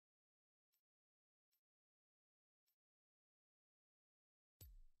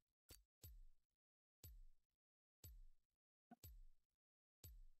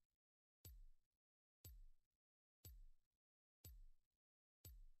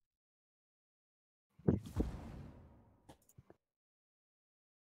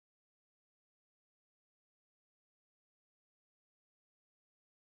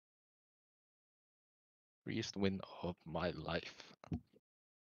 Freest win of my life.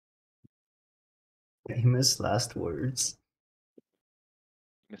 Famous last words.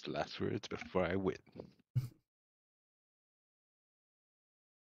 Miss last words before I win.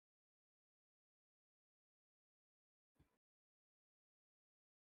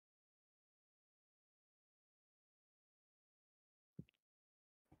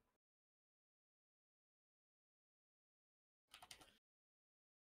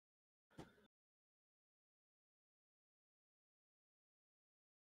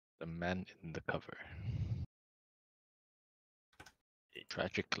 The man in the cover. A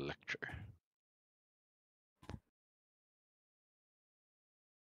tragic lecture.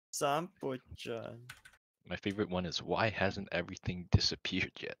 Sampo-chan. My favorite one is why hasn't everything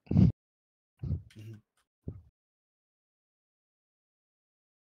disappeared yet?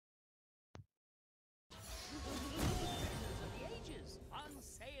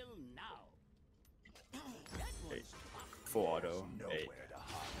 Hey, full auto. Hey.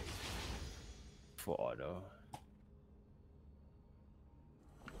 Full auto.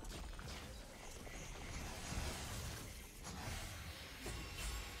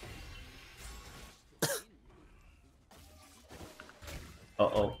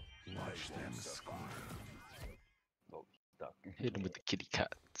 Uh-oh. Watch them squirm. Oh, stuck. Hit him with the kitty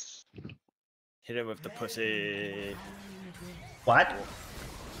cats. Hit him with the pussy. What?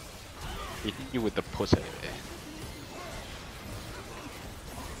 He hit you with the pussy.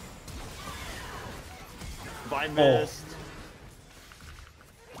 Vine missed.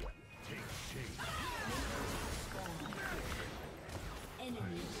 An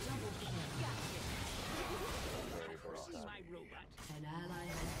ally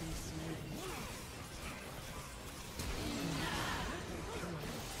has been slain.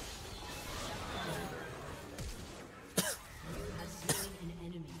 Has slain an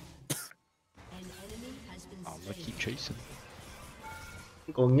enemy. An enemy has been I'm gonna slain. keep chasing.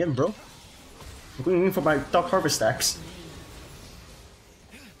 I'm going in, bro. I'm going in for my Dark Harvest stacks.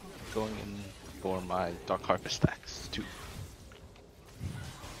 Going in for my Dark Harvest stacks too.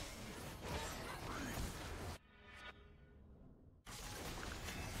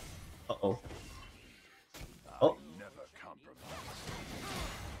 Uh-oh. Oh. Never compromise.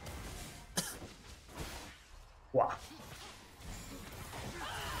 Wow.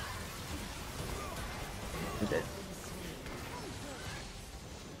 I'm dead.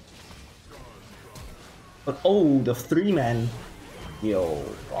 But oh, the 3-man. Yo,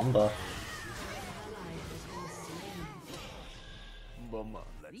 Bomba. Mama.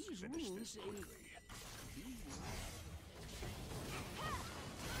 Let's finish this quickly.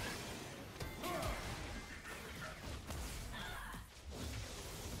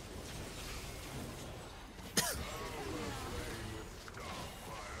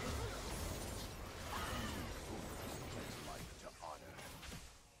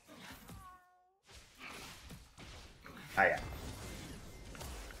 Ah, yeah.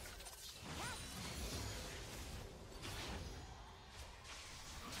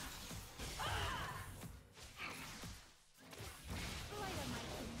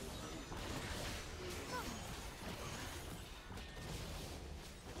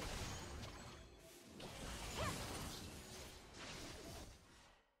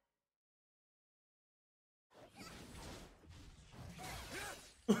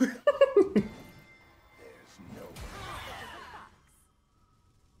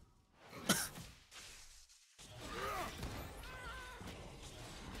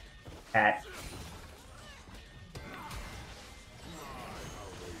 Cat.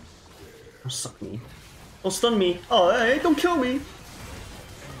 Don't suck me. Don't stun me. Oh, hey, don't kill me.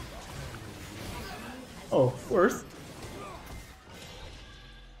 Oh, worth.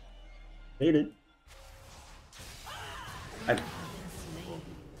 Baited. I'm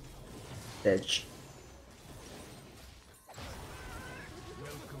edge.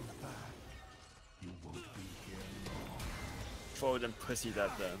 Throw them pussies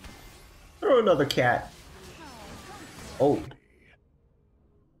at them. Throw another cat. Oh.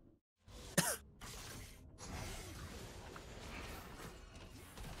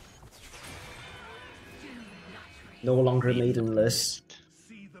 No longer maidenless.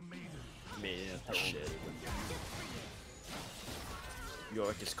 Maiden of the shit.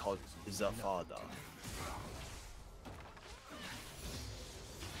 York is called Zafada.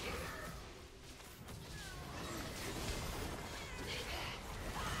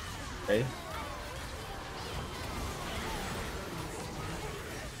 Okay.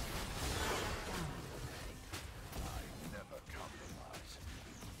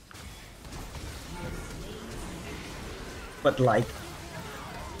 But like,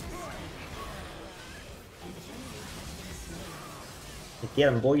 Get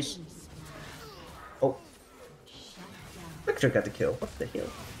him, boys. Oh. Victor got the kill. What the hell?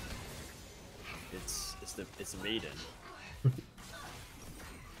 It's a maiden.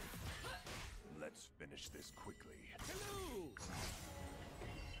 Let's finish this quickly.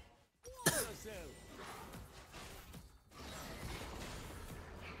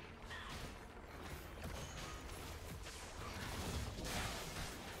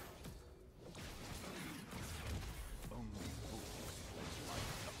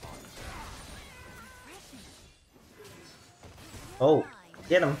 Oh,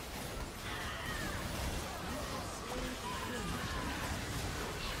 get him.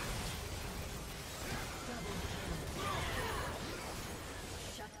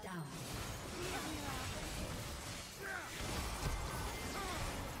 Shut down.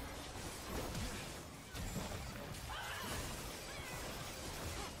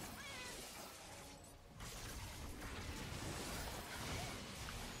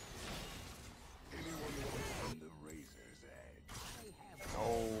 On the razor's edge.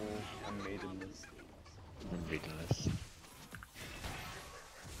 Oh, I'm maidenless. Ridiculous.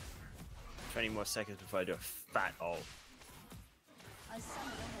 20 more seconds before I do a fat ult. A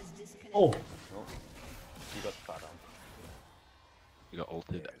summoner has disconnected. Oh, Oh, you got spat on. You got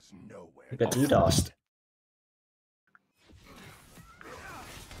ulted. There's nowhere. you got DDoSed.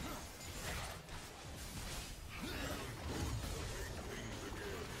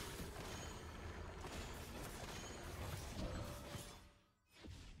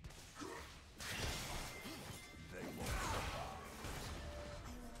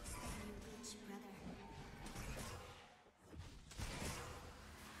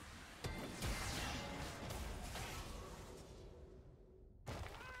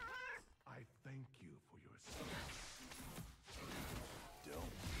 I thank you for your service.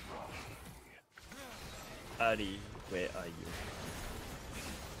 Don't Adi, where are you?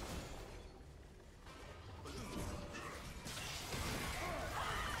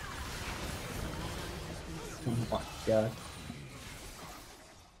 Oh my god.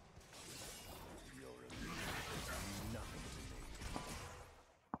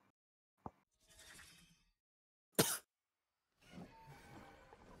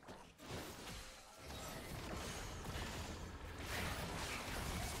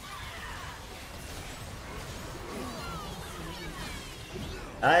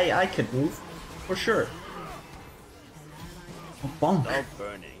 I could move, for sure. Oh, bonk. Stop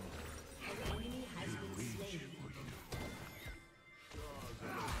burning.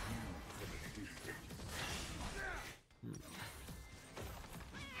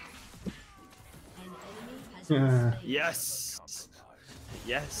 Yes!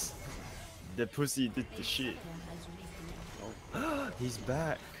 Yes! The pussy did the shit. Oh. He's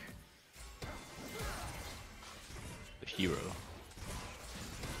back. The hero.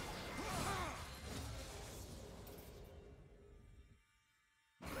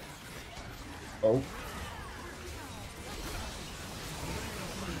 Oh,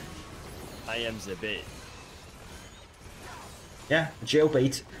 I am the bait. yeah,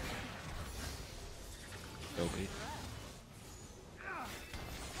 jailbait. Okay.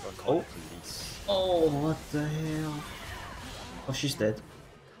 Or call Oh. the police. Oh, what the hell? Oh, she's dead.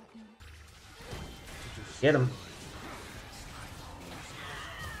 Get him.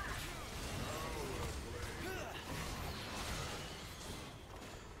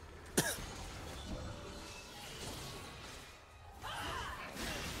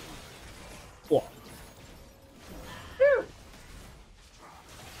 Oh.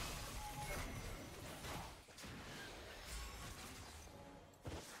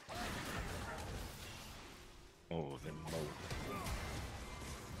 Oh, the mode.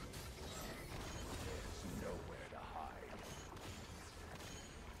 nowhere to hide.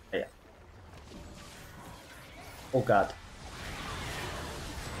 Yeah. Oh god.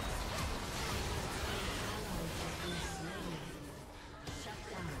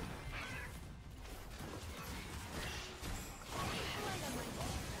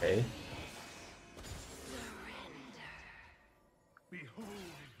 Okay. Behold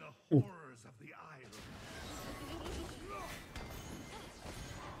the horrors of the isle.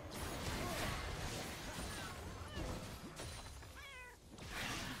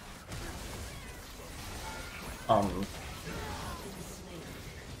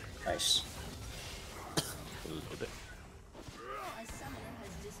 Nice. Load it. A summoner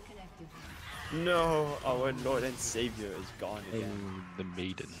has disconnected. No, our Lord and Savior is gone Oh, again. the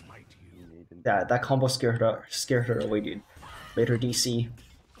maiden. Yeah, that combo scared her away, dude. Made her DC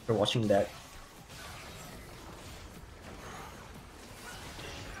for watching that.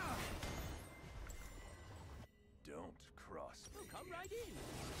 Don't cross me.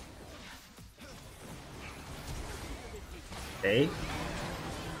 Okay.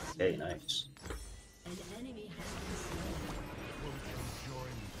 Okay, nice. An enemy has been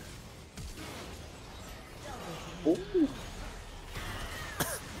slain. Ooh.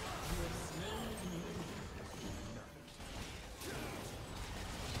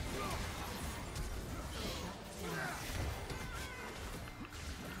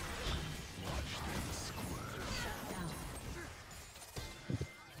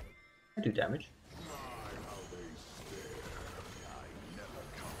 I do damage.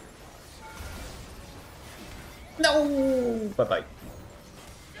 No! Bye bye.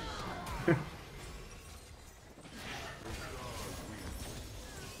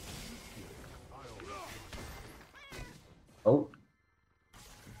 Oh.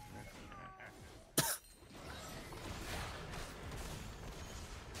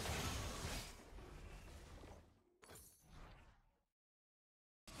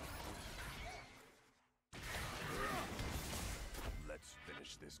 Let's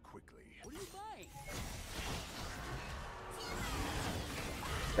finish this quickly. What are you buying?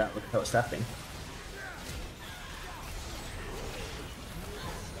 Yeah, look how it's happening.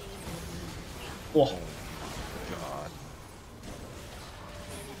 Oh. God.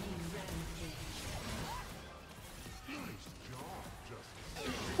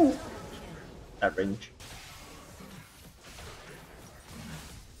 That range.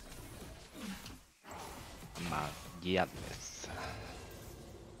 Madness.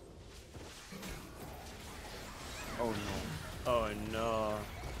 Oh no. Oh no.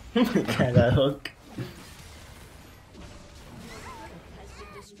 Okay, that hook. Has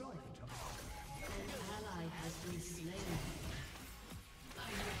been destroyed. An ally has been slain.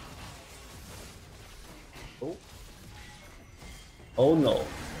 Oh. Oh no.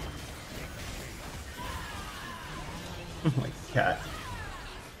 Oh my god.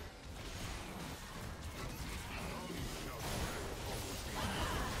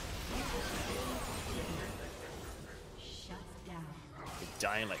 Shut down. You're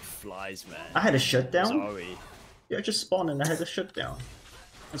dying like flies, man. I had a shutdown? Sorry. Yeah, I just spawned and I had a shutdown.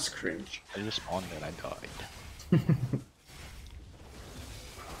 That's cringe. I just spawned and I died.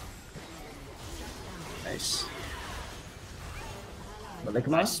 Nice. I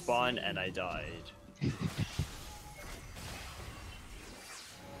Maligma? spawned and I died.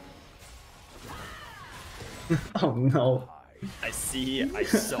 Oh no. I see, I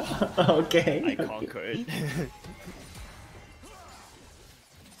saw, Okay. I conquered.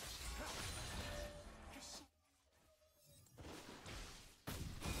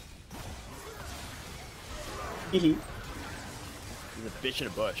 Hehe. There's a bitch in a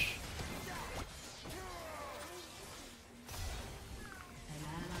bush. An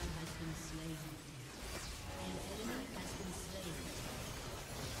ally has been slain. An enemy has been slain.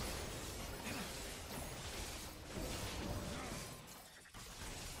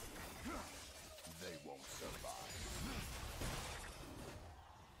 They won't survive.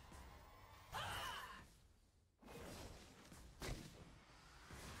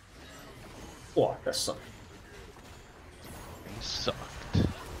 Oh, that sucked. They sucked.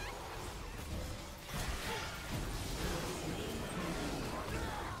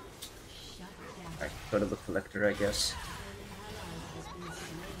 Alright, go to the collector, I guess.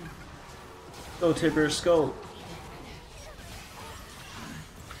 Go, Tibbers, go!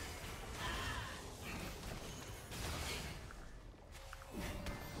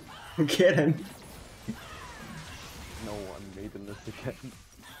 Get him! No one made this again.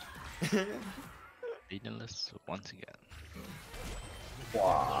 Maidenless once again.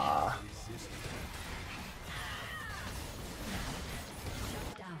 Wow.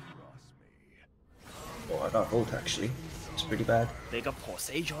 Oh, I got ult actually. It's pretty bad. 你個婆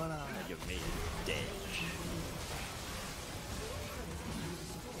死咗啦，要咩 damage？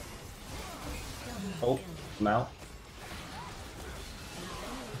 Oh, I'm out.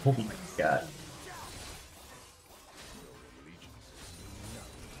 Oh my god.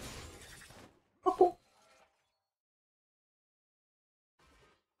 Oh.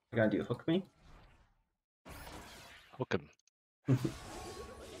 You gonna do hook me? Hook him.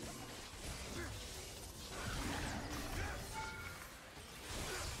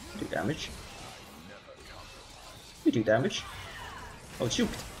 Do damage. You do damage. Oh, it's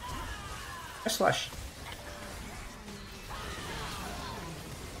juked. I slash.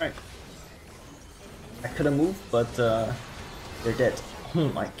 Alright. I could've moved, but they're dead. Oh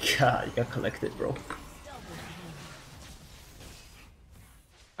my god, you got collected, bro.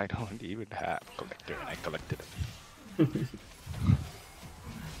 I don't even have collector and I collected him.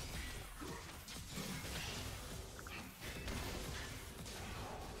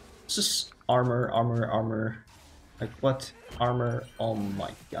 This is armor, armor, armor. Like what? Armor? Oh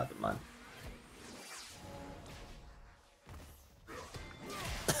my god, man.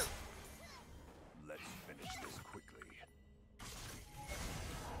 Let's finish this quickly.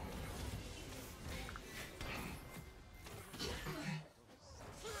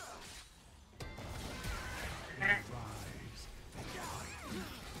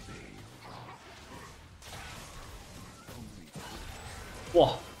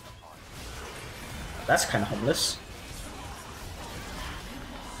 Whoa. That's kind of homeless.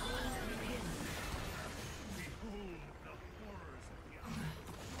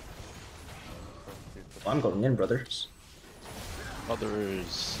 I'm going in, brothers.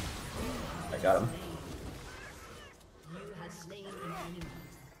 Others. I got him.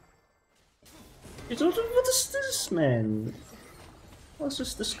 What is this, man? What's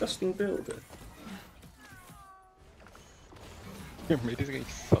this disgusting build? Your mate is getting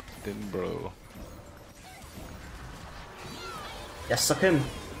sucked in, bro. Yeah, suck him.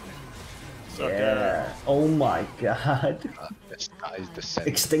 Suck Yeah. Oh my god. This guy's descent.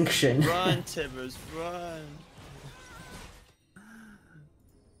 Extinction. Run, Tibbers, run.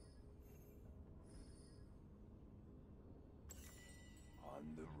 On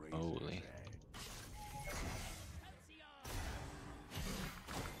the razor Holy.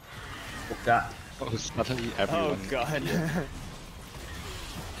 Oh god. Oh, suddenly everyone. Oh god.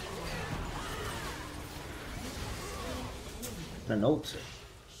 The note.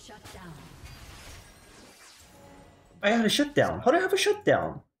 Shut down. I had a shutdown. How do I have a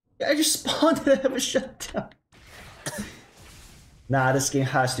shutdown? Yeah, I just spawned and I have a shutdown. Nah, this game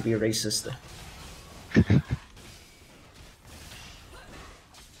has to be racist.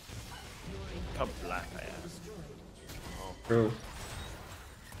 How black I am. True.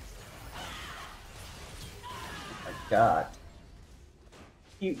 Oh my god.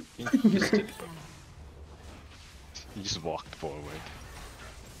 You. He just did it. He just walked forward.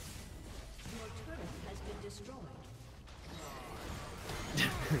 Your turret has been destroyed.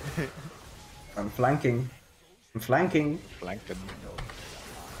 I'm flanking. I'm flanking. Flanked.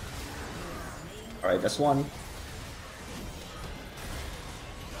 Alright, that's one.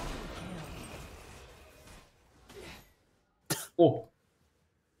 Oh.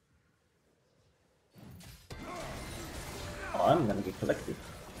 Oh, I'm gonna get collected.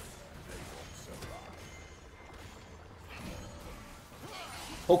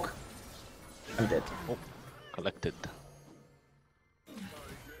 Poke. I'm dead. Oh, collected.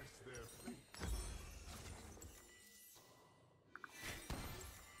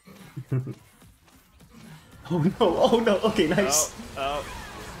 Oh no, oh no, okay, nice. Oh,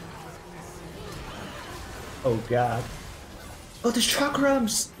 Oh god. Oh, there's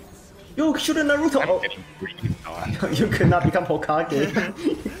chakrams! Yo, shoot a Naruto! I'm Oh. getting breathed on. You could not become Hokage.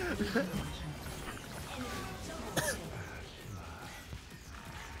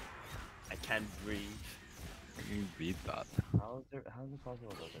 I can't breathe. You read that. How is it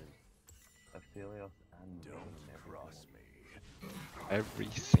possible that there's Aphelios and Don't Bane cross me. Every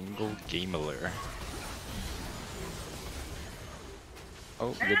single gamer.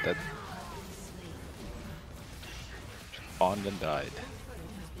 Oh, you're dead. Spawned and died.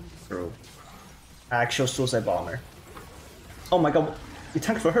 Bro. Actual suicide bomber. Oh my god, you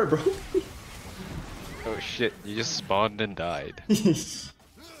tanked for her, bro. Oh shit, you just spawned and died.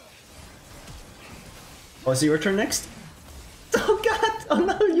 Oh, is it your turn next? Oh god! Oh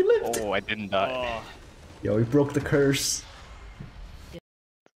no, you lived! Oh, I didn't die. Oh, Yo, we broke the curse.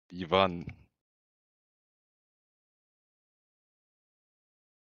 You won.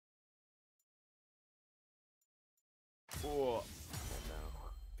 oh. No.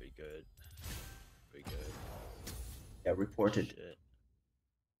 Pretty good. Pretty good. Yeah, reported. Shit.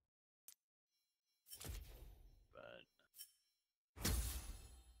 But It's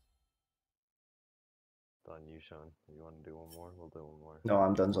on you, Sean. If you want to do one more, we'll do one more. No,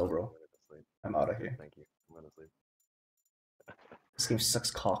 I'm done, so, bro. I'm gonna go to sleep. I'm out of here. Thank you. I'm gonna sleep. This game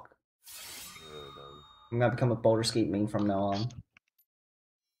sucks cock. It really does. I'm gonna become a Boulder Skate main from now on.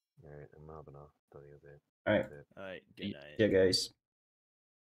 Alright, I'm mobbing off. Tell you that. Alright, That's it. alright, good night. yeah, guys.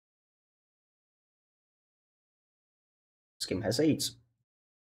 This game has AIDS.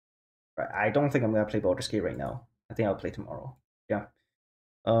 Right, I don't think I'm gonna play Boulder Skate right now. I think I'll play tomorrow. Yeah.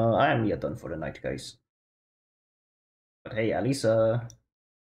 I am done for the night, guys. But hey, at least the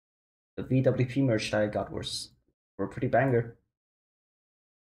VWP merch that I got were pretty banger.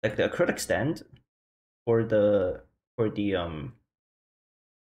 Like the acrylic stand for the what's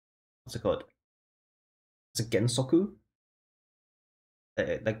it called? It's a Gensoku.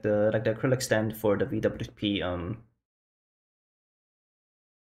 Like the acrylic stand for the VWP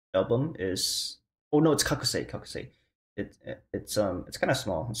album is Oh no, it's Kakusei. Kakusei. It's kind of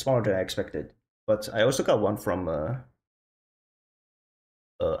small. It's smaller than I expected. But I also got one from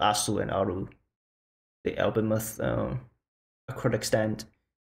Asu and Aru, the Albemuth acrylic stand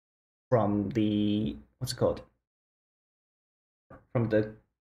from the what's it called? From the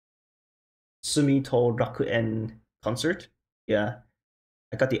Sumito Rakuen concert. Yeah,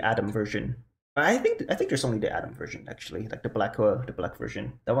 I got the Adam version. I think there's only the Adam version actually, like the black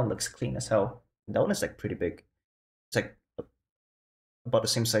version. That one looks clean as hell. That one is like pretty big. It's like about the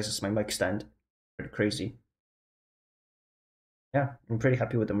same size as my mic stand. Pretty crazy. Yeah, I'm pretty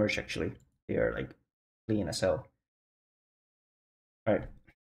happy with the merch actually. They are like clean as hell. Alright.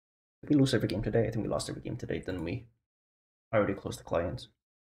 Did we lose every game today? I think we lost every game today, didn't we? I already closed the client.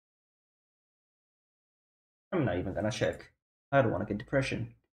 I'm not even gonna check. I don't want to get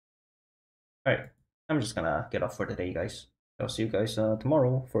depression. Alright, I'm just gonna get off for today, guys. I'll see you guys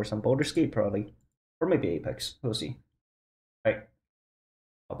tomorrow for some Baldur's Gate probably. Or maybe Apex. We'll see. Alright.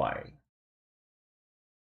 Bye-bye.